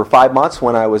church for 5 months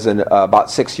when I was about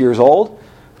 6 years old.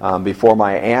 Before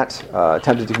my aunt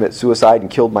attempted to commit suicide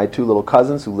and killed my 2 little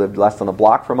cousins who lived less than a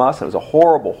block from us. It was a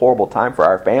horrible, horrible time for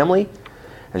our family.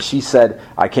 And she said,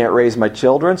 I can't raise my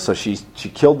children, so she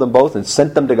killed them both and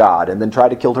sent them to God, and then tried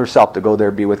to kill herself to go there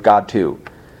and be with God too.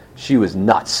 She was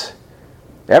nuts.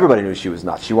 Everybody knew she was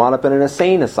nuts. She wound up in an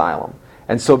insane asylum.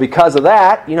 And so because of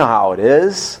that, you know how it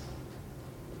is.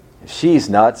 If she's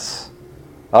nuts,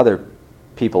 other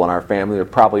people in our family are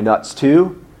probably nuts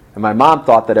too. And my mom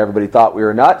thought that everybody thought we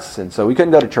were nuts, and so we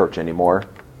couldn't go to church anymore.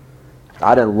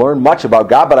 I didn't learn much about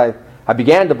God, but I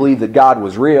began to believe that God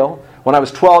was real. When I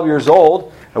was 12 years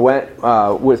old, I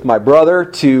went with my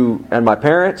brother and my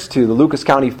parents to the Lucas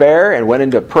County Fair and went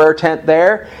into a prayer tent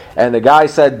there. And the guy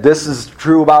said, this is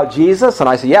true about Jesus. And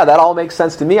I said, yeah, that all makes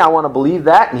sense to me. I want to believe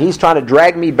that. And he's trying to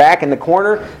drag me back in the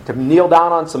corner to kneel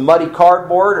down on some muddy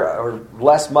cardboard, or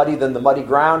less muddy than the muddy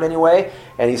ground anyway.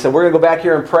 And he said, we're going to go back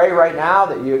here and pray right now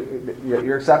that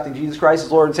you're accepting Jesus Christ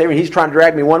as Lord and Savior. He's trying to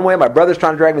drag me one way. My brother's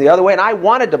trying to drag me the other way. And I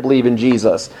wanted to believe in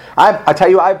Jesus. I tell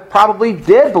you, I probably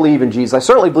did believe in Jesus. I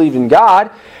certainly believed in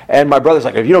God. And my brother's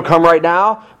like, if you don't come right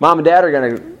now, Mom and Dad are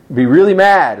going to be really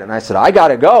mad. And I said, I got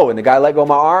to go. And the guy let go of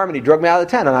my arm and he drug me out of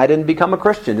the tent. And I didn't become a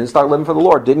Christian. Didn't start living for the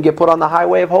Lord. Didn't get put on the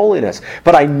highway of holiness.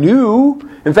 But I knew,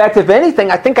 in fact, if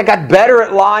anything, I think I got better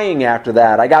at lying after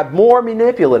that. I got more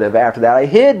manipulative after that. I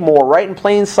hid more right in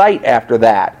plain sight after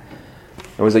that.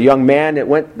 There was a young man that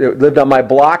lived on my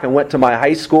block and went to my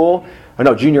high school.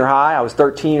 Junior high. I was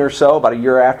 13 or so, about a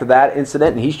year after that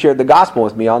incident, and he shared the gospel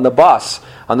with me on the bus,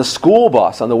 on the school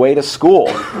bus, on the way to school.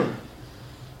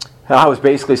 And I was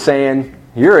basically saying,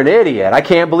 you're an idiot. I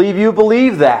can't believe you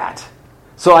believe that.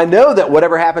 So I know that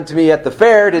whatever happened to me at the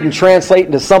fair didn't translate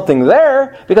into something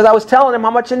there, because I was telling him how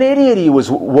much an idiot he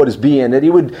was being, that he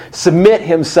would submit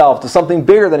himself to something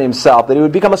bigger than himself, that he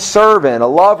would become a servant, a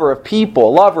lover of people,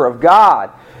 a lover of God.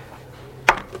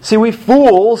 See, we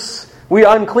fools, we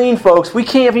unclean folks, we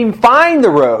can't even find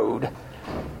the road.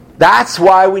 That's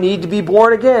why we need to be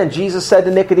born again. Jesus said to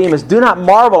Nicodemus, "Do not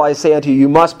marvel, I say unto you, you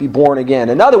must be born again."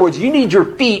 In other words, you need your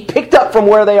feet picked up from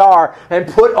where they are and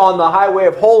put on the highway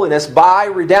of holiness by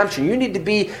redemption. You need to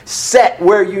be set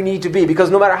where you need to be,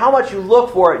 because no matter how much you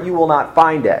look for it, you will not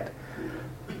find it.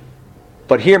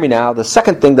 But hear me now, the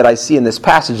second thing that I see in this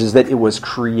passage is that it was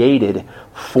created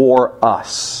for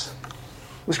us.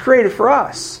 It was created for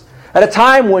us. At a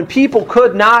time when people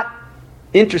could not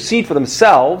intercede for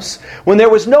themselves, when there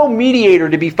was no mediator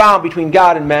to be found between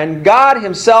God and men, God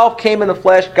Himself came in the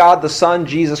flesh, God the Son,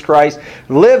 Jesus Christ,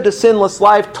 lived a sinless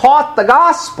life, taught the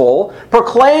gospel,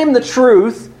 proclaimed the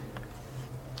truth,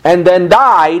 and then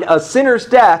died a sinner's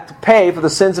death to pay for the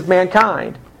sins of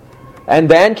mankind. And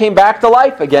then came back to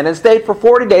life again and stayed for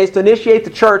 40 days to initiate the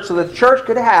church so that the church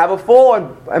could have a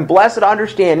full and blessed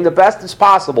understanding, the best as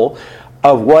possible,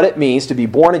 of what it means to be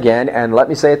born again, and let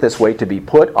me say it this way, to be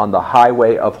put on the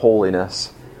highway of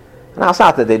holiness. Now, it's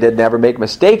not that they didn't ever make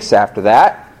mistakes after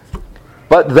that,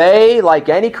 but they, like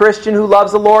any Christian who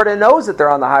loves the Lord and knows that they're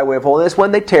on the highway of holiness,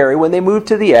 when they tarry, when they move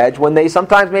to the edge, when they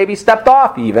sometimes maybe stepped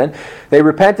off even, they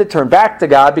repented, turned back to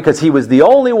God, because He was the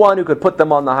only one who could put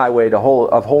them on the highway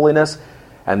of holiness,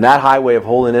 and that highway of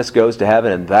holiness goes to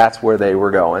heaven, and that's where they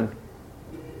were going.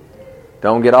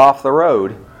 Don't get off the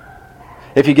road.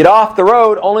 If you get off the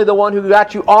road, only the one who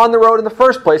got you on the road in the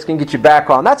first place can get you back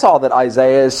on. That's all that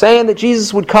Isaiah is saying, that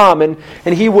Jesus would come and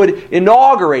He would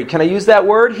inaugurate. Can I use that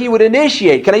word? He would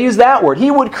initiate. Can I use that word? He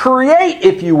would create,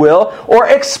 if you will, or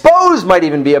expose might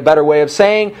even be a better way of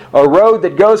saying, a road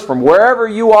that goes from wherever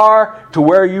you are to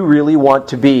where you really want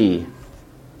to be.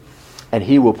 And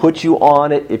He will put you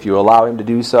on it if you allow Him to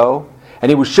do so. And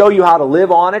He will show you how to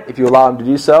live on it if you allow Him to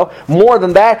do so. More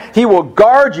than that, He will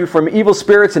guard you from evil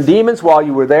spirits and demons while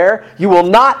you were there. You will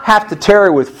not have to tarry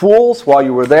with fools while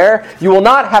you were there. You will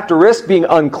not have to risk being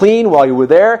unclean while you were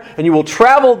there. And you will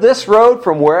travel this road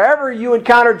from wherever you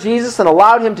encountered Jesus and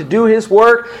allowed Him to do His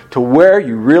work to where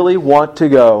you really want to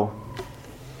go.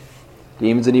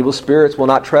 Demons and evil spirits will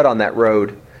not tread on that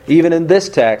road. Even in this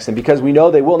text, and because we know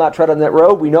they will not tread on that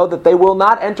road, we know that they will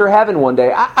not enter heaven one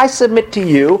day. I submit to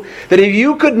you that if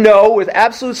you could know with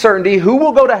absolute certainty who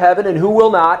will go to heaven and who will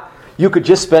not, you could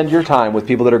just spend your time with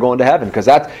people that are going to heaven, because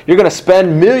you're going to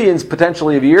spend millions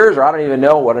potentially of years, or I don't even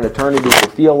know what an eternity will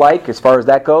feel like as far as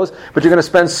that goes, but you're going to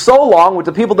spend so long with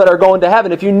the people that are going to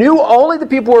heaven. If you knew only the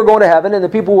people who are going to heaven and the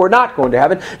people who are not going to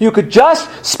heaven, you could just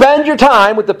spend your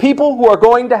time with the people who are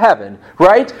going to heaven,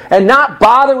 right? And not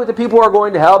bother with the people who are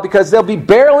going to hell, because there'll be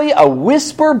barely a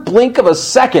whisper blink of a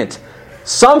second,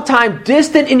 sometime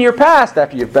distant in your past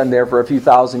after you've been there for a few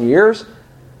thousand years.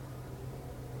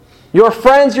 Your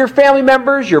friends, your family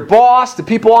members, your boss, the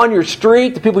people on your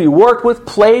street, the people you worked with,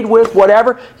 played with,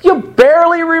 whatever, you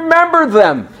barely remember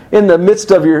them in the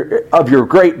midst of your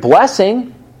great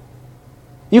blessing.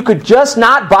 You could just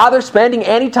not bother spending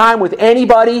any time with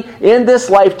anybody in this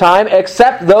lifetime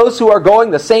except those who are going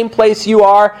the same place you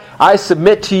are. I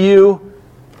submit to you,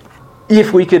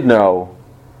 if we could know.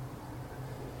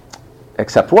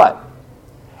 Except what?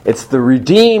 It's the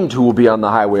redeemed who will be on the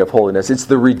highway of holiness. It's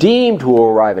the redeemed who will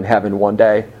arrive in heaven one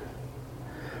day.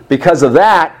 Because of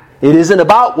that, it isn't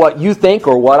about what you think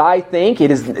or what I think.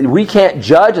 We can't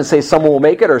judge and say someone will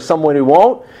make it or someone who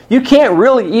won't. You can't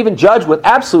really even judge with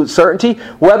absolute certainty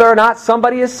whether or not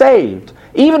somebody is saved,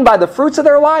 even by the fruits of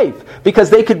their life, because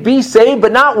they could be saved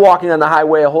but not walking on the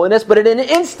highway of holiness. But in an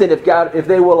instant, if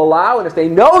they will allow, and if they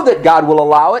know that God will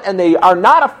allow it, and they are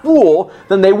not a fool,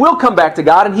 then they will come back to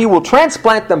God, and He will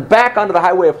transplant them back onto the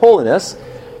highway of holiness.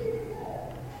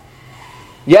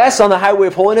 Yes, on the highway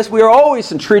of holiness, we are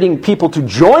always entreating people to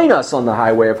join us on the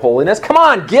highway of holiness. Come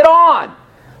on, get on!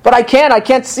 But I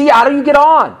can't see. How do you get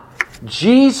on?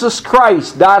 Jesus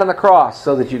Christ died on the cross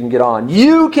so that you can get on.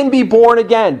 You can be born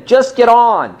again. Just get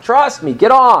on. Trust me,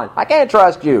 get on. I can't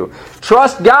trust you.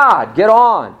 Trust God. Get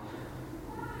on.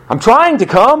 I'm trying to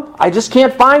come. I just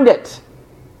can't find it.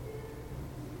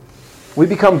 We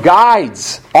become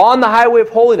guides on the highway of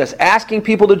holiness, asking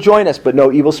people to join us, but no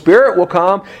evil spirit will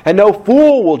come and no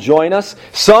fool will join us.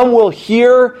 Some will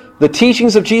hear the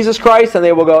teachings of Jesus Christ and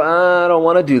they will go, I don't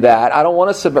want to do that. I don't want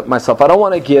to submit myself. I don't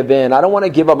want to give in. I don't want to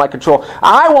give up my control.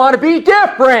 I want to be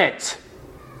different.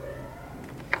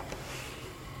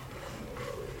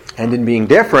 And in being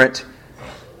different,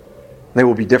 they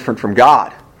will be different from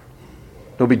God.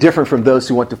 It'll be different from those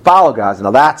who want to follow God.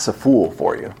 Now that's a fool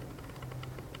for you.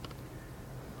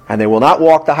 And they will not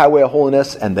walk the highway of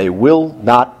holiness, and they will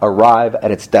not arrive at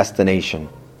its destination.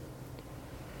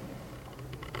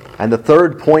 And the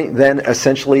third point then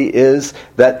essentially is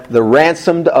that the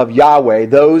ransomed of Yahweh,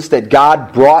 those that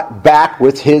God brought back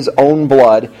with His own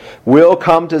blood, will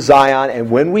come to Zion,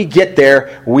 and when we get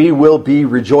there, we will be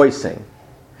rejoicing.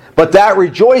 But that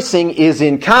rejoicing is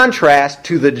in contrast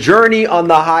to the journey on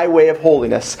the highway of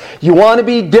holiness. You want to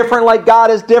be different like God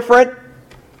is different?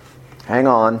 Hang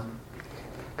on.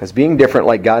 Because being different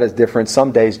like God is different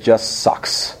some days just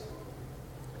sucks.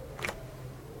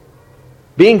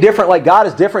 Being different like God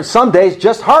is different some days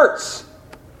just hurts.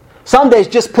 Some days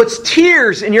just puts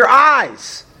tears in your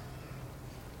eyes.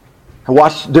 I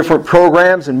watched different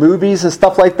programs and movies and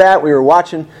stuff like that.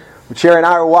 Sherry and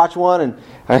I were watching one,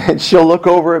 and she'll look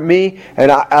over at me, and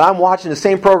I'm watching the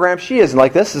same program she is, and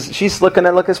like she's looking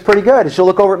at it's pretty good, and she'll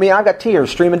look over at me, and I've got tears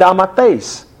streaming down my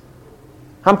face.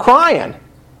 I'm crying.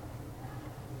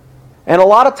 And a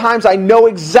lot of times I know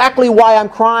exactly why I'm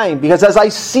crying, because as I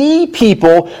see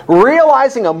people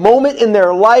realizing a moment in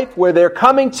their life where they're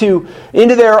coming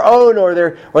into their own, or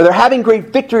they're having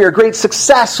great victory or great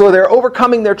success, or they're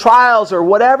overcoming their trials or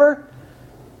whatever,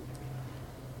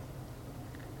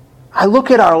 I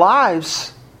look at our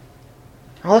lives,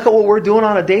 I look at what we're doing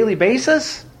on a daily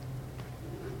basis.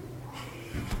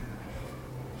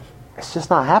 It's just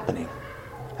not happening.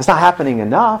 It's not happening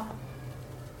enough.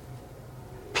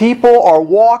 People are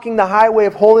walking the highway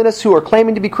of holiness who are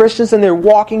claiming to be Christians, and they're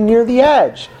walking near the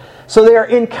edge. So they are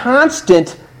in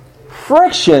constant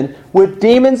friction with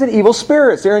demons and evil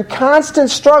spirits. They're in constant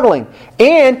struggling.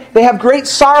 And they have great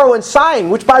sorrow and sighing,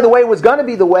 which, by the way, was going to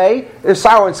be the way. There's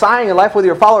sorrow and sighing in life whether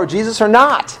you're a follower of Jesus or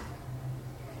not.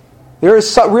 There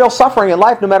is real suffering in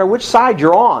life no matter which side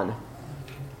you're on.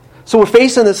 So we're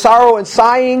facing the sorrow and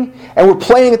sighing, and we're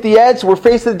playing at the edge, so we're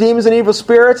facing the demons and evil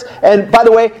spirits. And by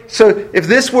the way, so if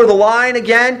this were the line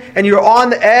again, and you're on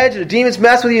the edge, and the demons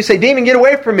mess with you, you say, "Demon, get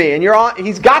away from me." And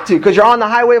he's got to, because you're on the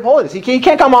highway of holiness. He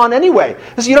can't come on anyway.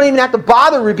 So you don't even have to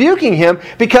bother rebuking him,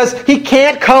 because he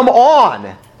can't come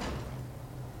on.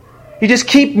 You just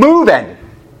keep moving.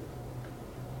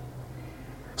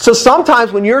 So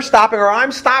sometimes when you're stopping, or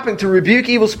I'm stopping to rebuke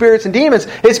evil spirits and demons,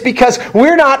 it's because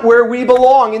we're not where we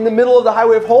belong in the middle of the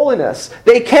highway of holiness.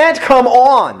 They can't come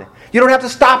on. You don't have to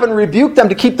stop and rebuke them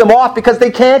to keep them off, because they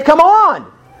can't come on.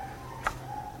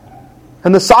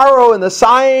 And the sorrow and the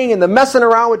sighing and the messing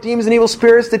around with demons and evil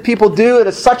spirits that people do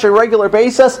at such a regular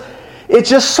basis, it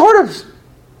just sort of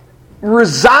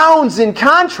resounds in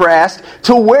contrast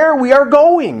to where we are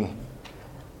going,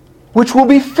 which will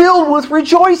be filled with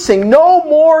rejoicing. No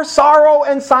more sorrow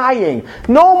and sighing.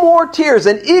 No more tears.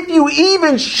 And if you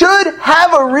even should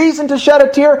have a reason to shed a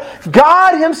tear,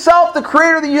 God Himself, the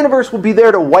Creator of the universe, will be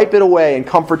there to wipe it away and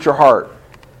comfort your heart.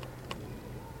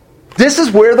 This is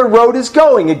where the road is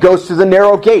going. It goes through the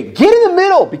narrow gate. Get in the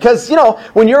middle, because,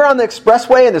 when you're on the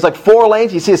expressway and there's like 4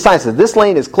 lanes, you see a sign that says, "This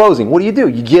lane is closing." What do?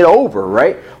 You get over,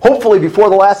 right? Hopefully before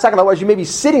the last second. Otherwise you may be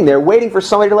sitting there waiting for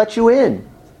somebody to let you in.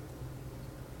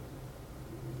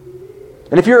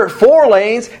 And if you're at 4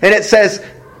 lanes and it says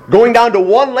going down to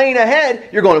 1 lane ahead,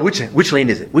 you're going, which lane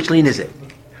is it? Which lane is it?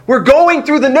 We're going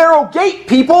through the narrow gate,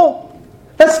 people.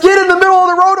 Let's get in the middle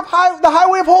of the road of the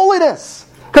highway of holiness,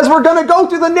 because we're going to go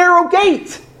through the narrow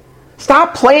gate.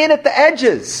 Stop playing at the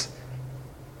edges.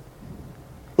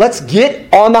 Let's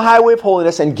get on the highway of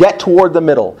holiness and get toward the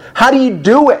middle. How do you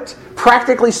do it?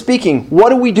 Practically speaking, what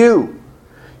do we do?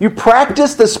 You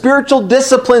practice the spiritual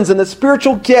disciplines and the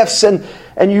spiritual gifts, and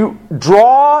you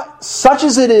draw, such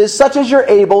as it is, such as you're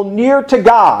able, near to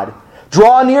God.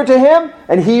 Draw near to Him,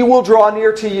 and He will draw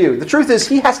near to you. The truth is,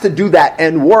 He has to do that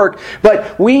and work,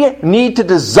 but we need to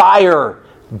desire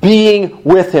being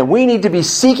with Him. We need to be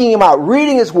seeking Him out,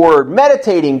 reading His Word,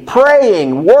 meditating,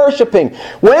 praying, worshiping.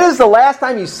 When is the last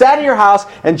time you sat in your house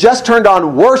and just turned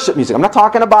on worship music? I'm not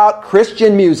talking about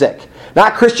Christian music.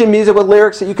 Not Christian music with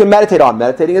lyrics that you can meditate on.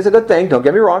 Meditating is a good thing. Don't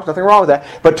get me wrong. There's nothing wrong with that.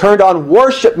 But turned on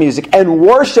worship music and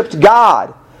worshipped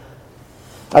God.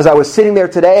 As I was sitting there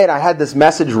today, and I had this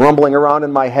message rumbling around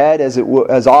in my head, as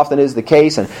often is the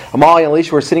case, and Amalia and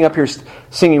Alicia were sitting up here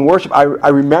singing worship. I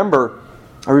remember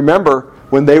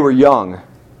when they were young.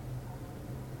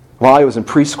 Amalia was in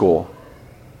preschool.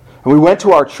 And we went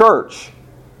to our church,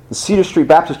 the Cedar Street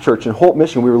Baptist Church in Holt,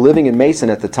 Michigan. We were living in Mason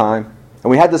at the time. And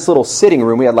we had this little sitting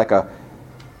room. We had like a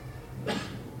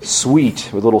suite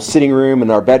with a little sitting room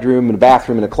and our bedroom and a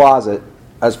bathroom and a closet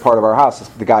as part of our house.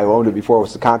 The guy who owned it before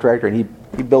was the contractor, and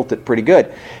he built it pretty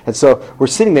good. And so we're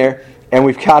sitting there, and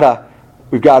we've got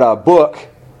a book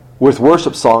with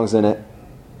worship songs in it.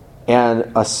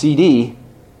 and a CD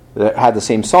that had the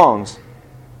same songs.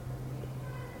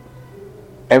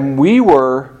 And we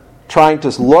were trying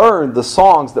to learn the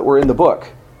songs that were in the book.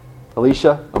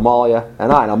 Alicia, Amalia,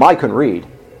 and I. Now, Amalia couldn't read.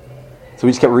 So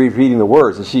we just kept reading the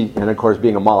words. And of course,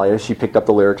 being Amalia, she picked up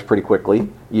the lyrics pretty quickly.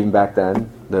 Even back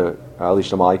then, Alicia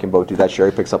and Amalia can both do that.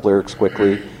 Sherry picks up lyrics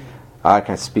quickly. I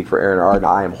can't speak for Aaron or Arden.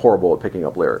 I am horrible at picking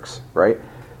up lyrics, right?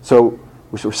 So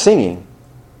we were singing.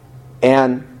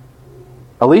 And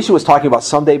Alicia was talking about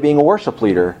someday being a worship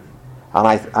leader. And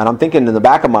I'm thinking in the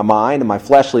back of my mind, in my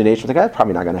fleshly nature, I'm thinking, that's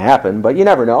probably not going to happen, but you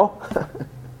never know.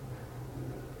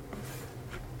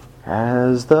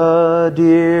 As the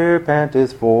deer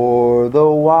panteth for the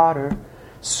water,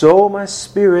 so my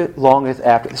spirit longeth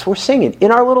after. So we're singing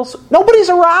in our little... Nobody's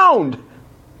around.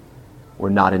 We're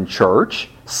not in church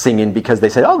singing because they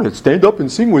say, oh, let's stand up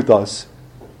and sing with us.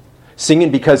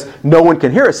 Singing because no one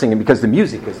can hear us singing because the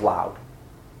music is loud.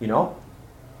 You know?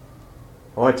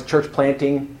 I went to church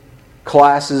planting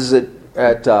classes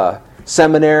at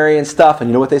seminary and stuff, and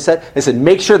you know what they said? They said,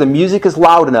 make sure the music is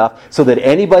loud enough so that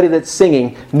anybody that's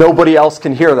singing, nobody else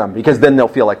can hear them, because then they'll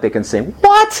feel like they can sing.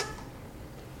 What?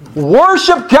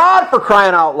 Worship God, for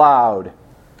crying out loud.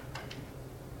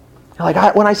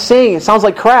 Like, when I sing, it sounds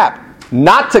like crap.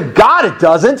 Not to God it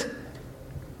doesn't.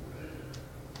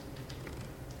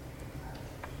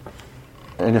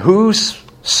 And who's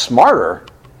smarter?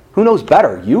 Who knows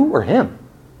better, you or him?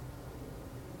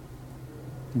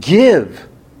 Give.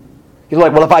 You're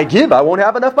like, well, if I give, I won't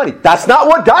have enough money. That's not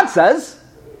what God says.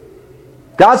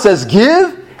 God says,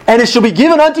 give, and it shall be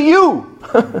given unto you.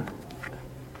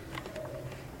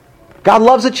 God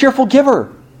loves a cheerful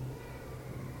giver.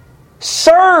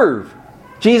 Serve.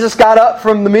 Jesus got up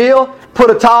from the meal,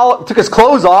 took his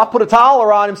clothes off, put a towel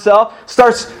around himself,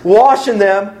 starts washing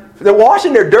them. They're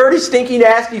washing their dirty, stinky,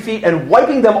 nasty feet and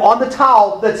wiping them on the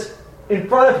towel that's in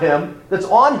front of him, that's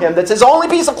on him, that's his only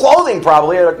piece of clothing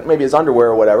probably, or maybe his underwear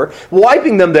or whatever,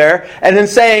 wiping them there, and then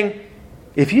saying,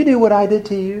 if you do what I did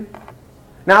to you,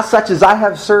 now such as I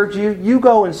have served you, you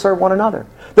go and serve one another.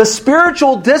 The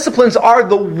spiritual disciplines are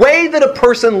the way that a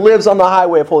person lives on the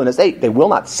highway of holiness. They will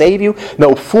not save you.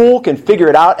 No fool can figure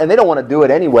it out, and they don't want to do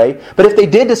it anyway. But if they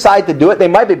did decide to do it, they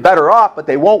might be better off, but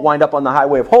they won't wind up on the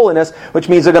highway of holiness, which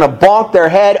means they're going to bonk their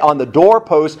head on the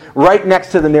doorpost right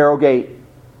next to the narrow gate.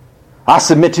 I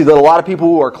submit to you that a lot of people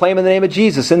who are claiming the name of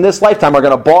Jesus in this lifetime are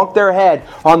going to bonk their head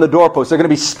on the doorpost. They're going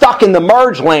to be stuck in the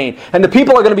merge lane. And the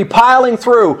people are going to be piling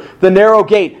through the narrow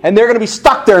gate. And they're going to be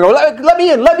stuck there and go, let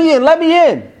me in, let me in, let me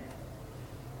in.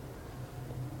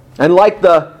 And like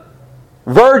the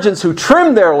virgins who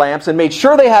trimmed their lamps and made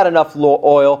sure they had enough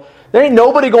oil, there ain't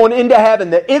nobody going into heaven.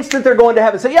 The instant they're going to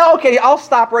heaven, say, yeah, okay, I'll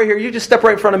stop right here. You just step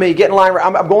right in front of me. Get in line.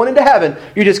 I'm going into heaven.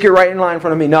 You just get right in line in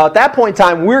front of me. No, at that point in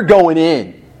time, we're going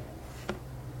in.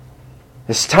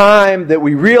 It's time that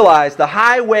we realize the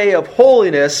highway of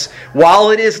holiness, while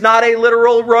it is not a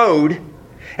literal road,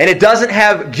 and it doesn't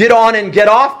have get on and get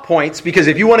off points, because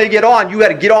if you want to get on, you got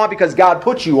to get on because God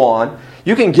put you on.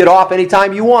 You can get off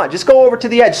anytime you want. Just go over to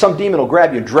the edge. Some demon will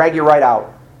grab you and drag you right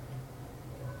out.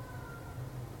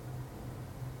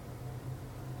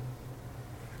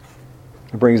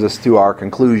 It brings us to our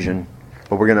conclusion,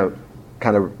 but we're going to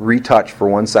kind of retouch for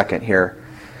 1 second here.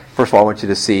 First of all, I want you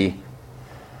to see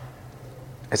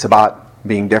it's about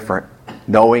being different,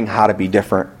 knowing how to be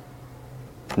different,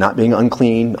 not being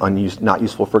unclean, not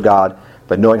useful for God,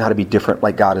 but knowing how to be different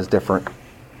like God is different.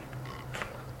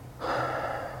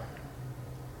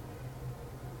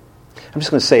 I'm just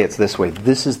going to say it's this way.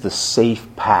 This is the safe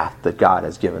path that God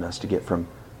has given us to get from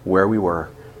where we were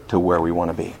to where we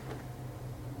want to be.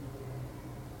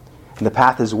 And the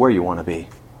path is where you want to be.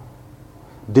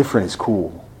 Different is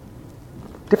cool.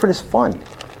 Different is fun.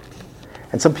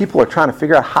 And some people are trying to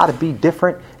figure out how to be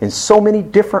different in so many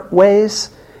different ways.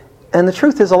 And the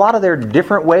truth is, a lot of their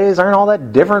different ways aren't all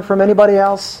that different from anybody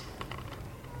else.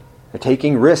 They're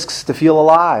taking risks to feel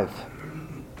alive.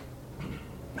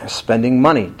 They're spending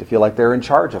money to feel like they're in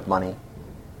charge of money,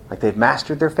 like they've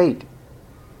mastered their fate.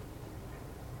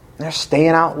 They're staying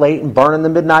out late and burning the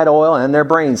midnight oil in their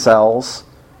brain cells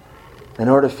in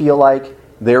order to feel like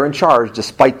they're in charge,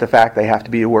 despite the fact they have to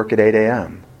be at work at 8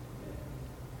 a.m.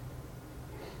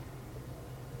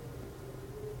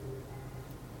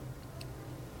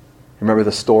 Remember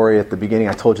the story at the beginning?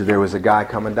 I told you there was a guy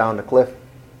coming down the cliff,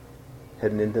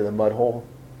 heading into the mud hole.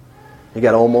 He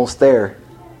got almost there.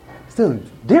 It's doing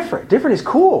different. Different is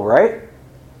cool, right?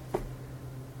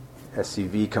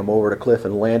 SUV come over the cliff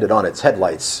and landed on its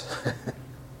headlights.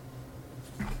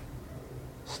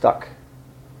 Stuck.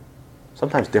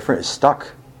 Sometimes different is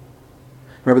stuck.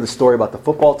 Remember the story about the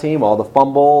football team, all the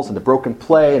fumbles and the broken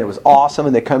play, and it was awesome,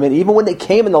 and they come in. Even when they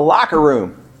came in the locker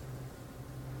room,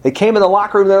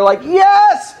 they're like,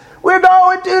 yes, we're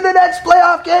going to the next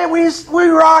playoff game. We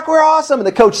rock, we're awesome. And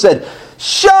the coach said,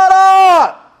 shut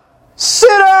up!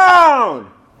 Sit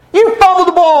down! You fumbled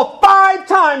the ball 5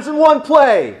 times in one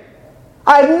play.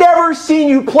 I've never seen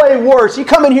you play worse. You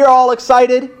come in here all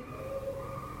excited.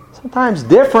 Sometimes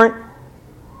different.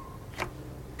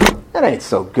 That ain't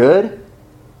so good.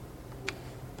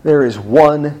 There is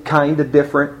one kind of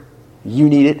different. You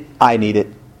need it. I need it.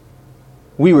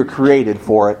 We were created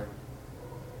for it.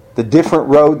 The different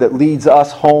road that leads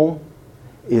us home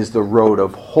is the road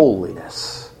of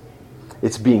holiness.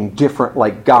 It's being different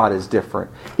like God is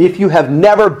different. If you have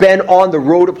never been on the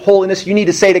road of holiness, you need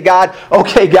to say to God,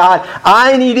 okay, God,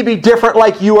 I need to be different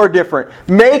like you are different.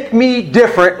 Make me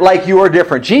different like you are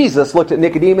different. Jesus looked at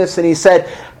Nicodemus and he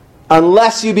said,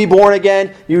 unless you be born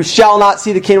again, you shall not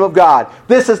see the kingdom of God.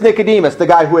 This is Nicodemus, the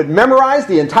guy who had memorized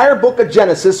the entire book of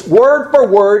Genesis, word for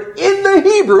word, in the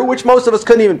Hebrew, which most of us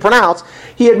couldn't even pronounce.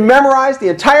 He had memorized the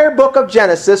entire book of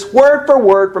Genesis, word for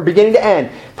word, from beginning to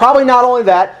end. Probably not only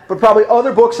that, but probably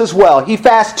other books as well. He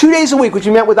fasted 2 days a week, which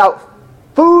meant without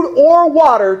food or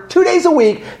water, 2 days a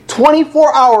week,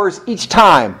 24 hours each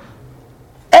time.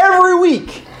 Every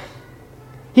week.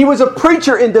 He was a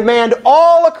preacher in demand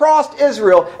all across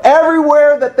Israel.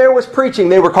 Everywhere that there was preaching,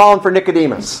 they were calling for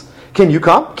Nicodemus. Can you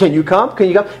come? Can you come? Can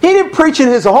you come? He didn't preach in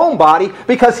his own body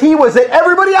because he was in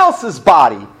everybody else's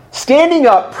body, standing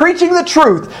up, preaching the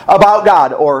truth about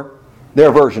God, or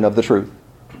their version of the truth,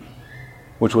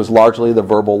 which was largely the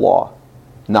verbal law,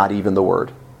 not even the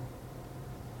word.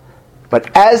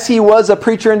 But as he was a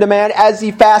preacher in demand, as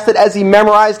he fasted, as he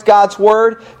memorized God's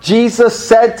word, Jesus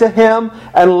said to him,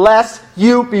 unless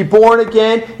you be born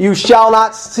again, you shall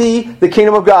not see the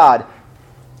kingdom of God.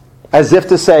 As if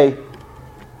to say,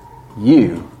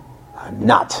 you are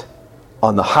not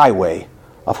on the highway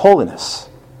of holiness.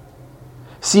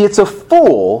 See, it's a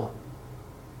fool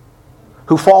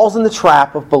who falls in the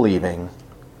trap of believing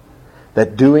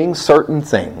that doing certain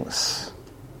things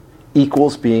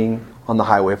equals being on the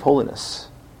highway of holiness.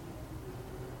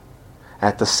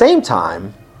 At the same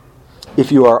time,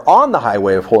 if you are on the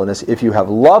highway of holiness, if you have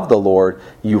loved the Lord,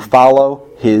 you follow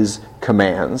His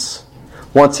commands.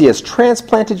 Once He has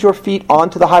transplanted your feet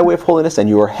onto the highway of holiness and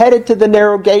you are headed to the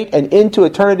narrow gate and into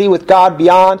eternity with God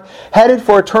beyond, headed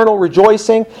for eternal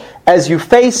rejoicing, as you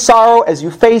face sorrow, as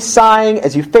you face sighing,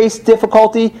 as you face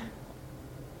difficulty,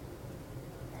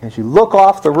 as you look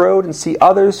off the road and see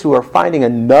others who are finding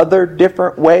another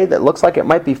different way that looks like it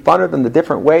might be funner than the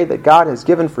different way that God has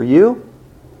given for you,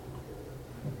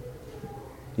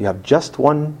 you have just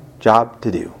one job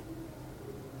to do.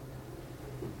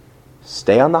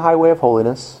 Stay on the highway of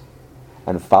holiness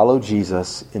and follow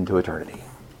Jesus into eternity.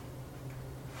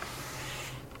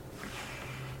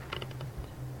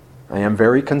 I am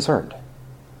very concerned.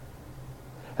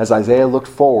 As Isaiah looked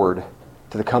forward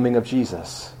to the coming of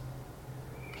Jesus,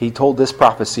 he told this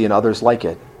prophecy and others like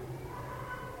it.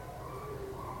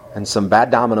 And some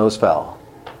bad dominoes fell.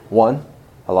 1,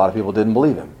 a lot of people didn't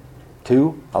believe him.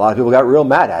 2, a lot of people got real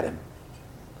mad at him.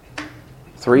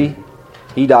 3,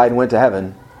 he died and went to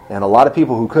heaven, and a lot of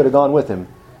people who could have gone with him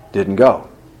didn't go.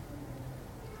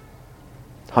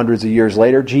 Hundreds of years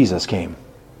later, Jesus came.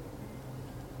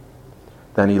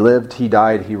 Then he lived, he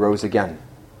died, he rose again.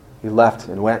 He left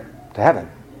and went to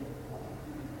heaven.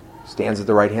 Stands at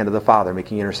the right hand of the Father,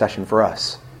 making intercession for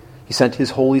us. He sent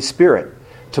His Holy Spirit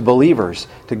to believers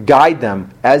to guide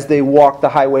them as they walk the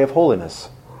highway of holiness,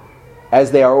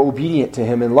 as they are obedient to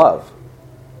Him in love.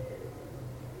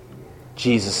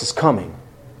 Jesus is coming.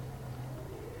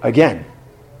 Again,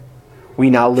 we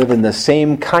now live in the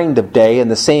same kind of day, in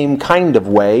the same kind of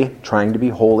way, trying to be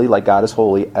holy like God is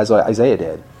holy, as Isaiah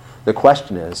did. The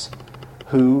question is,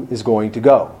 who is going to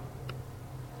go?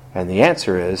 And the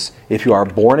answer is, if you are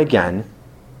born again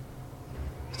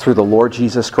through the Lord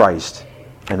Jesus Christ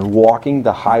and walking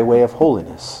the highway of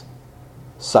holiness,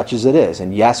 such as it is,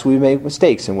 and yes, we make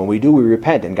mistakes, and when we do, we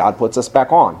repent, and God puts us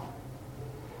back on.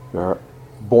 You're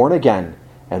born again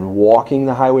and walking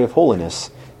the highway of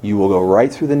holiness, you will go right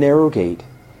through the narrow gate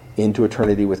into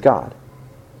eternity with God.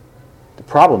 The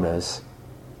problem is,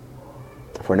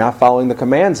 if we're not following the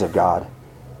commands of God,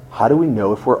 how do we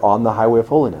know if we're on the highway of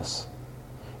holiness?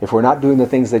 If we're not doing the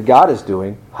things that God is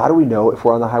doing, how do we know if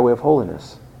we're on the highway of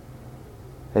holiness?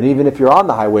 And even if you're on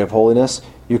the highway of holiness,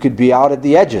 you could be out at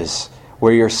the edges,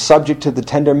 where you're subject to the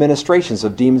tender ministrations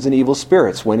of demons and evil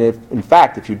spirits, when in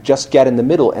fact, if you just get in the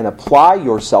middle and apply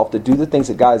yourself to do the things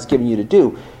that God has given you to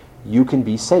do, you can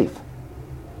be safe.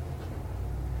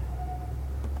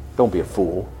 Don't be a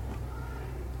fool.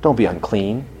 Don't be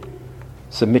unclean.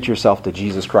 Submit yourself to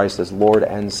Jesus Christ as Lord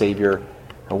and Savior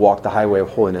and walk the highway of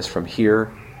holiness from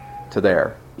here to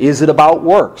there. Is it about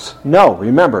works? No.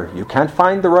 Remember, you can't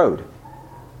find the road.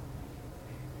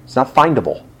 It's not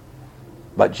findable.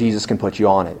 But Jesus can put you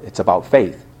on it. It's about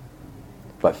faith.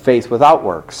 But faith without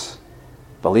works,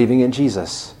 believing in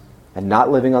Jesus and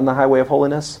not living on the highway of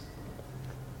holiness,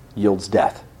 yields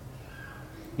death.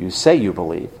 You say you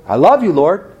believe. I love you,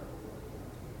 Lord.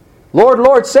 Lord,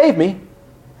 Lord, save me.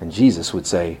 And Jesus would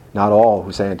say, not all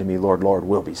who say unto me, Lord, Lord,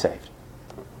 will be saved.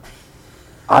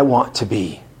 I want to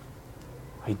be.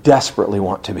 I desperately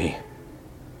want to be.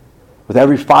 With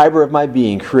every fiber of my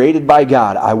being, created by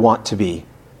God, I want to be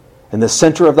in the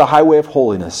center of the highway of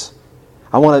holiness.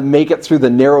 I want to make it through the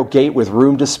narrow gate with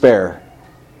room to spare.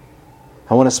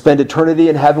 I want to spend eternity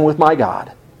in heaven with my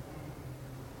God.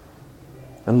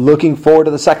 And looking forward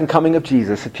to the second coming of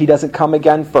Jesus, if He doesn't come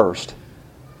again first,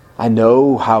 I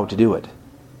know how to do it.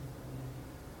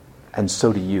 And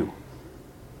so do you.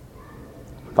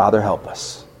 Father, help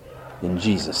us. In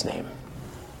Jesus' name.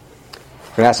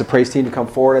 I'm going to ask the praise team to come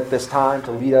forward at this time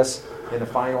to lead us in the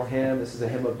final hymn. This is a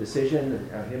hymn of decision,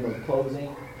 a hymn of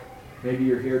closing. Maybe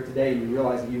you're here today and you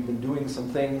realize that you've been doing some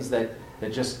things that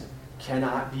just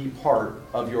cannot be part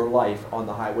of your life on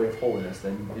the highway of holiness.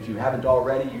 Then if you haven't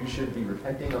already, you should be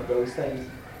repenting of those things.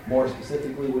 More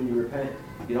specifically, when you repent,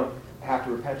 you don't have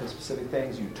to repent of specific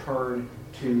things. You turn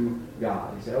to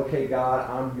God. You say, okay, God,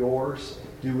 I'm yours.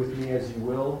 Do with me as you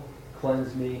will.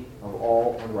 Cleanse me of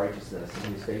all unrighteousness. And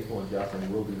He is faithful and just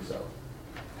and will do so.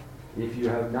 If you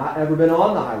have not ever been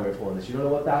on the highway of holiness, you don't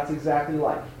know what that's exactly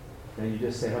like. Then you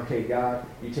just say, okay, God,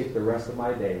 you take the rest of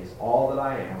my days, all that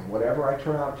I am, whatever I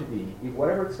turn out to be,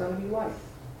 whatever it's going to be like.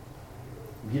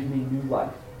 Give me new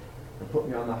life and put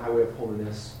me on the highway of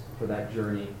holiness for that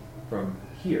journey from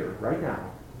here, right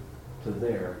now, to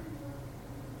there,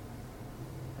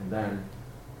 and then,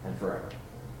 and forever.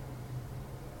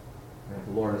 And if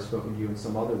the Lord has spoken to you in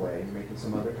some other way, you're making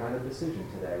some other kind of decision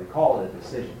today. We call it a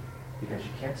decision because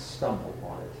you can't stumble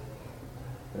on it.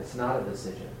 But it's not a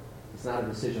decision. It's not a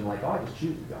decision like, oh, I just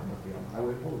choose to go. I'm going to be on the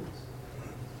highway of holiness.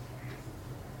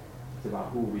 It's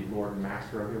about who will be Lord and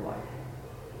Master of your life.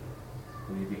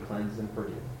 Will you be cleansed and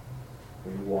forgiven?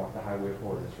 Will you walk the highway of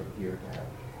holiness from here to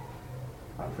heaven?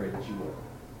 I pray that you will.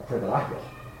 I pray that I will.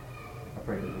 I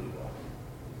pray that we will.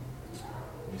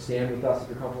 You stand with us if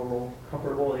you're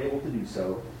comfortable and able to do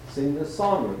so. Sing this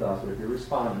song with us, but if you're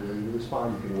responding, you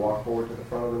can walk forward to the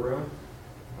front of the room.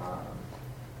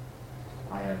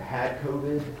 I have had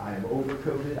COVID. I am over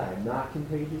COVID. I am not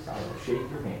contagious. I will shake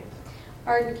your hand.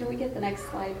 Arden, can we get the next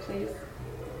slide, please?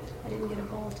 I didn't get a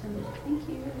bulletin. Thank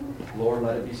you. Lord,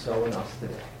 let it be so in us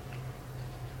today.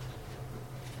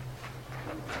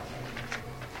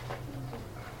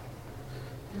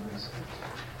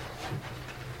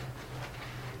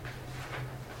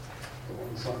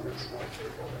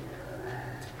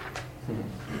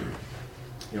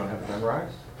 You don't have it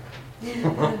memorized?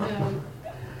 No,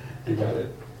 You got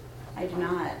it? I do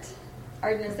not.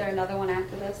 Arden, is there another one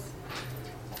after this?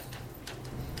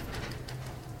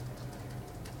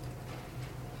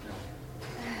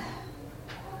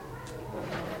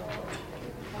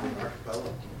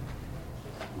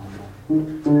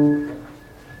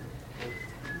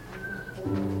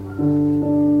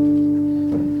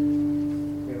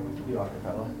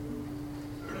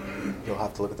 You'll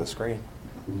have to look at the screen.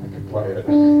 I can play it.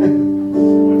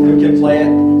 You can play it.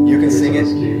 You can sing it.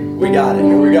 We got it.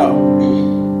 Here we go.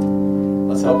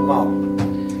 Let's help them out.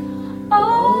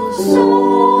 Oh,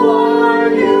 soul, are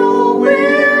you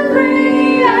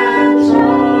weary and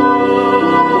troubled?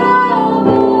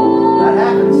 That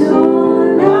happens. No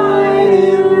light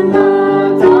in the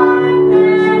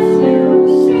darkness you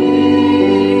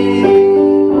see.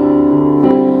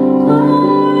 Oh,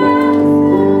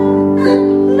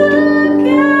 look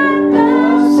at the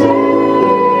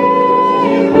Savior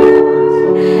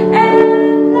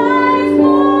and life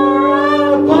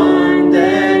more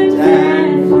abundant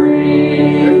and free.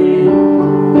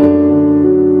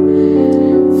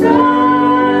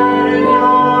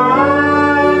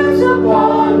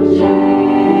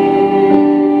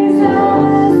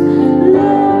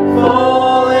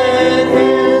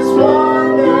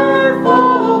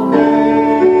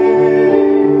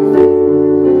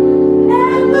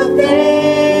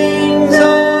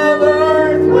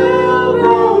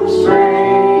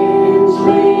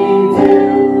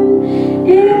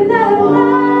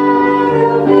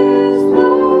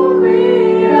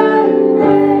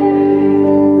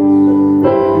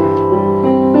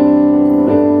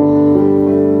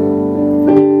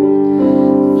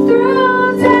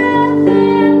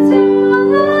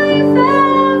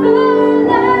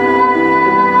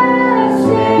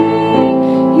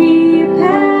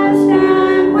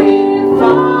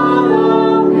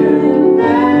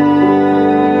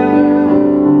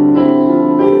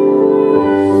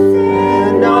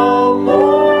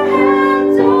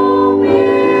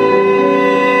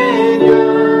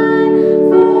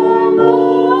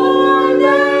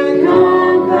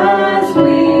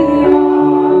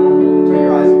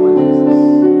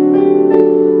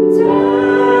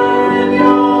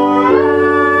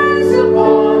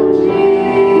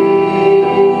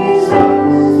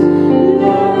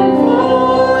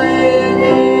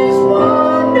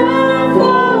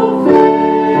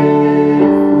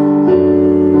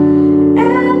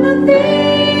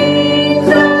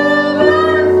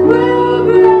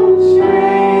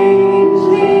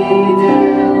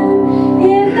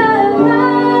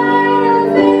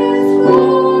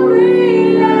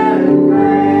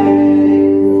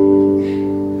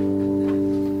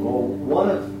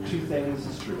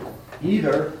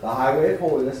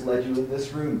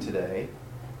 this room today,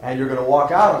 and you're going to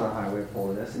walk out on the highway of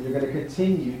holiness, and you're going to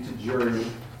continue to journey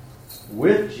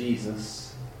with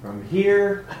Jesus from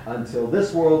here until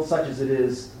this world, such as it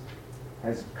is,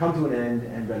 has come to an end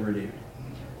and been renewed.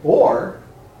 Or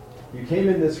you came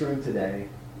in this room today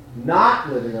not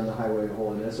living on the highway of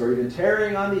holiness, or even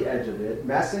tearing on the edge of it,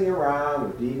 messing around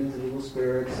with demons and evil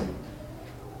spirits, and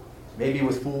maybe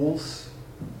with fools.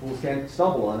 Fools can't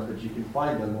stumble on it, but you can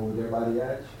find them over there by the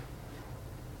edge.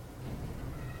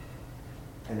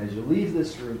 And as you leave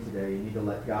this room today, you need to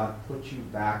let God put you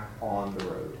back on the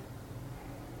road.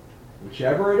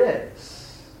 Whichever it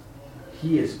is,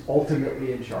 He is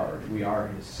ultimately in charge. We are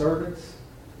His servants.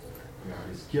 We are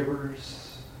His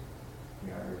givers.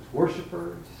 We are His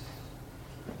worshipers.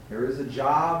 There is a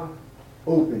job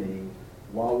opening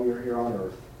while we are here on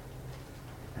earth,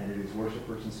 and it is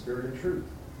worshipers in spirit and truth.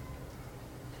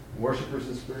 Worshipers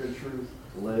in spirit and truth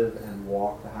live and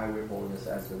walk the highway of holiness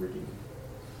as the redeemed.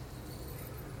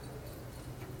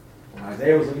 When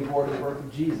Isaiah was looking forward to the birth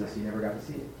of Jesus, he never got to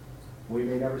see it. We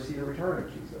may never see the return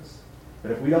of Jesus.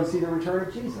 But if we don't see the return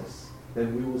of Jesus,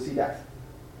 then we will see death.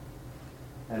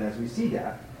 And as we see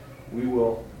death, we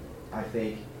will, I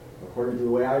think, according to the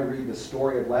way I read the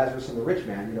story of Lazarus and the rich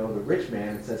man, the rich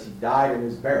man, it says he died and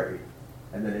was buried.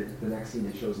 And then the next scene,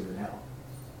 it shows him in hell.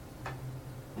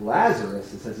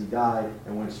 Lazarus, it says he died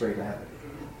and went straight to heaven.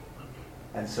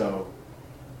 And so,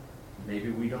 maybe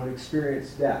we don't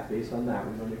experience death. Based on that,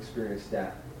 we don't experience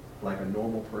death like a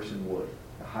normal person would.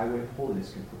 The highway of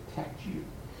holiness can protect you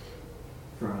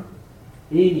from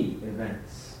any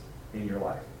events in your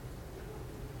life.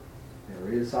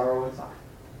 There is sorrow inside.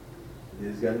 It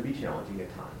is going to be challenging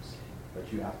at times,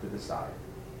 but you have to decide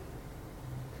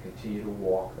to continue to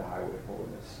walk the highway of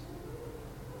holiness.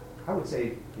 I would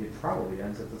say it probably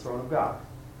ends at the throne of God.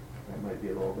 That might be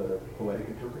a little bit of poetic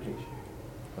interpretation,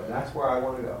 but that's where I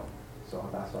want to go. So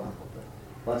that's what I'm hoping.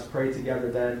 Let's pray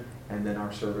together then, and then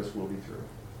our service will be through.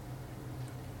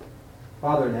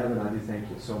 Father in heaven, I do thank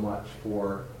you so much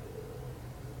for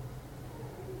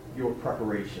your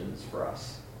preparations for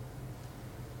us.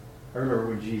 I remember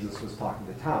when Jesus was talking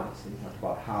to Thomas, and he talked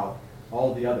about how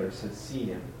all the others had seen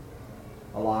him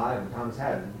alive, and Thomas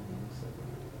hadn't. He said,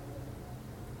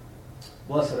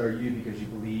 blessed are you because you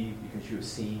believe, because you have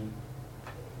seen.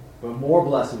 But more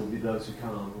blessed will be those who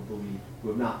come who believe, who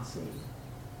have not seen.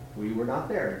 We were not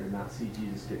there, did not see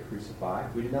Jesus get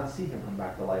crucified. We did not see him come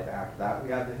back to life after that. We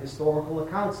have the historical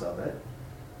accounts of it.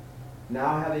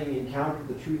 Now, having encountered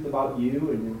the truth about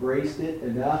you and embraced it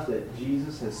enough that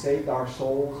Jesus has saved our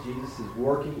souls, Jesus is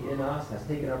working in us, has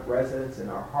taken up residence in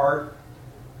our heart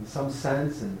in some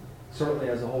sense, and certainly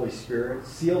as the Holy Spirit,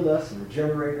 sealed us and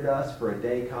regenerated us for a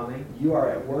day coming. You are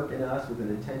at work in us with an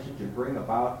intention to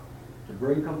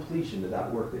bring completion to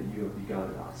that work that you have begun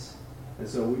in us. And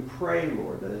so we pray,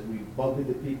 Lord, that as we bump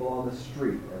into people on the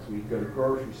street, as we go to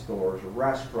grocery stores or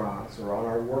restaurants or on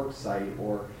our work site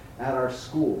or at our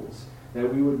schools,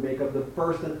 that we would make of the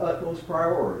first and utmost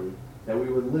priority that we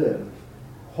would live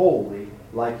holy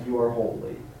like you are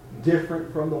holy,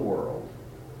 different from the world.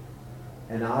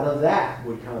 And out of that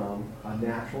would come a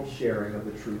natural sharing of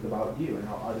the truth about you and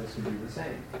how others can do the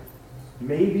same.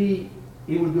 Maybe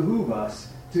it would behoove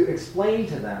us to explain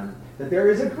to them that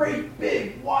there is a great,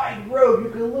 big, wide road.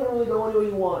 You can literally go anywhere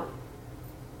you want.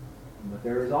 But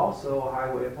there is also a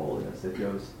highway of holiness that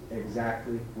goes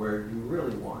exactly where you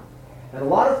really want. And a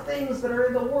lot of things that are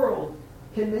in the world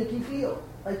can make you feel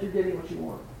like you're getting what you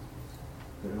want.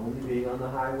 But only being on the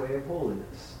highway of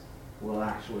holiness will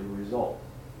actually result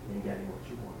in getting what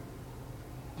you want.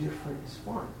 Different is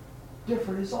fun.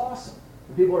 Different is awesome.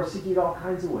 And people are seeking it all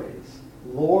kinds of ways.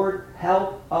 Lord,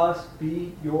 help us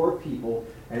be your people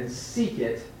and seek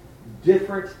it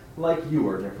different like you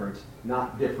are different,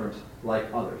 not different like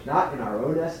others. Not in our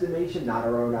own estimation, not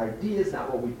our own ideas,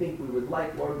 not what we think we would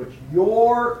like, Lord, but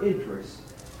your interests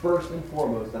first and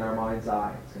foremost in our mind's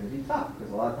eye. It's going to be tough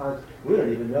because a lot of times we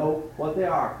don't even know what they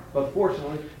are. But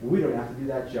fortunately, we don't have to do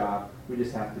that job. We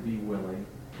just have to be willing.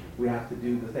 We have to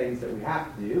do the things that we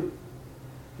have to do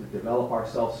to develop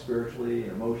ourselves spiritually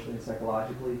and emotionally and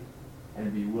psychologically,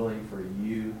 and be willing for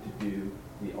you to do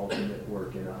the ultimate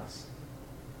work in us.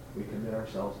 We commit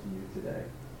ourselves to you today.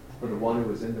 For the one who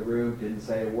was in the room, didn't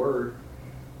say a word,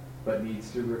 but needs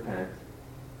to repent,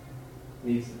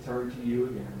 needs to turn to you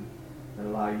again and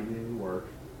allow you to do the work.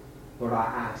 Lord, I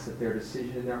ask that their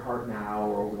decision in their heart now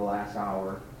or over the last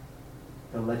hour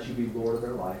to let you be Lord of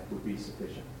their life would be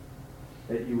sufficient.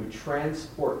 That you would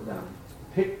transport them,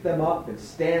 pick them up and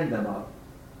stand them up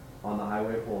on the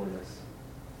highway of holiness.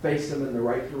 Face them in the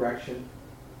right direction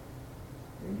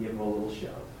and give them a little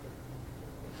shove.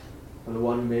 For the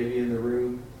one who may be in the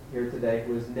room here today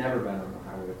who has never been on the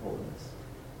highway of holiness,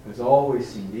 who's always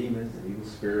seen demons and evil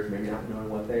spirits, maybe not knowing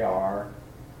what they are,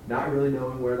 not really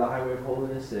knowing where the highway of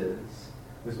holiness is,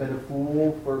 who's been a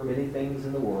fool for many things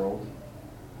in the world,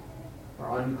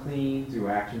 are unclean through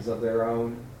actions of their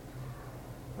own,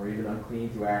 or even unclean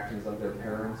through actions of their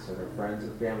parents or their friends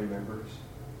or family members.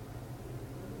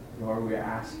 Lord, we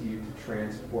ask you to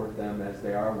transport them as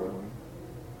they are willing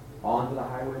onto the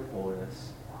highway of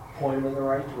holiness, point them in the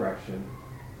right direction,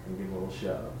 and give a little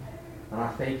shove. And I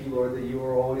thank you, Lord, that you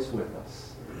are always with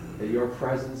us, that your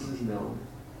presence is known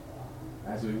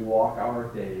as we walk our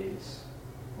days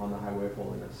on the highway of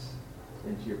holiness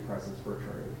into your presence for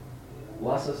eternity.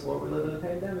 Bless us, Lord. We live in a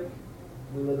pandemic.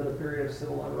 We live in a period of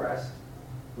civil unrest.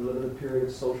 We live in a period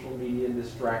of social media and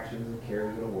distractions and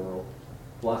cares of the world.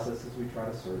 Bless us as we try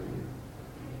to serve you.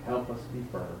 Help us be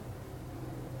firm.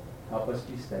 Help us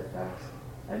be steadfast,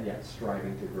 and yet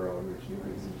striving to grow and reach new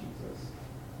heights in Jesus.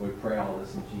 We pray all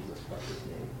this in Jesus' precious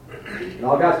name. And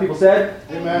all God's people said,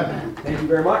 Amen. Thank you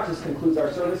very much. This concludes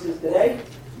our services today.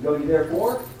 Go ye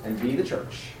therefore and be the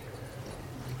church.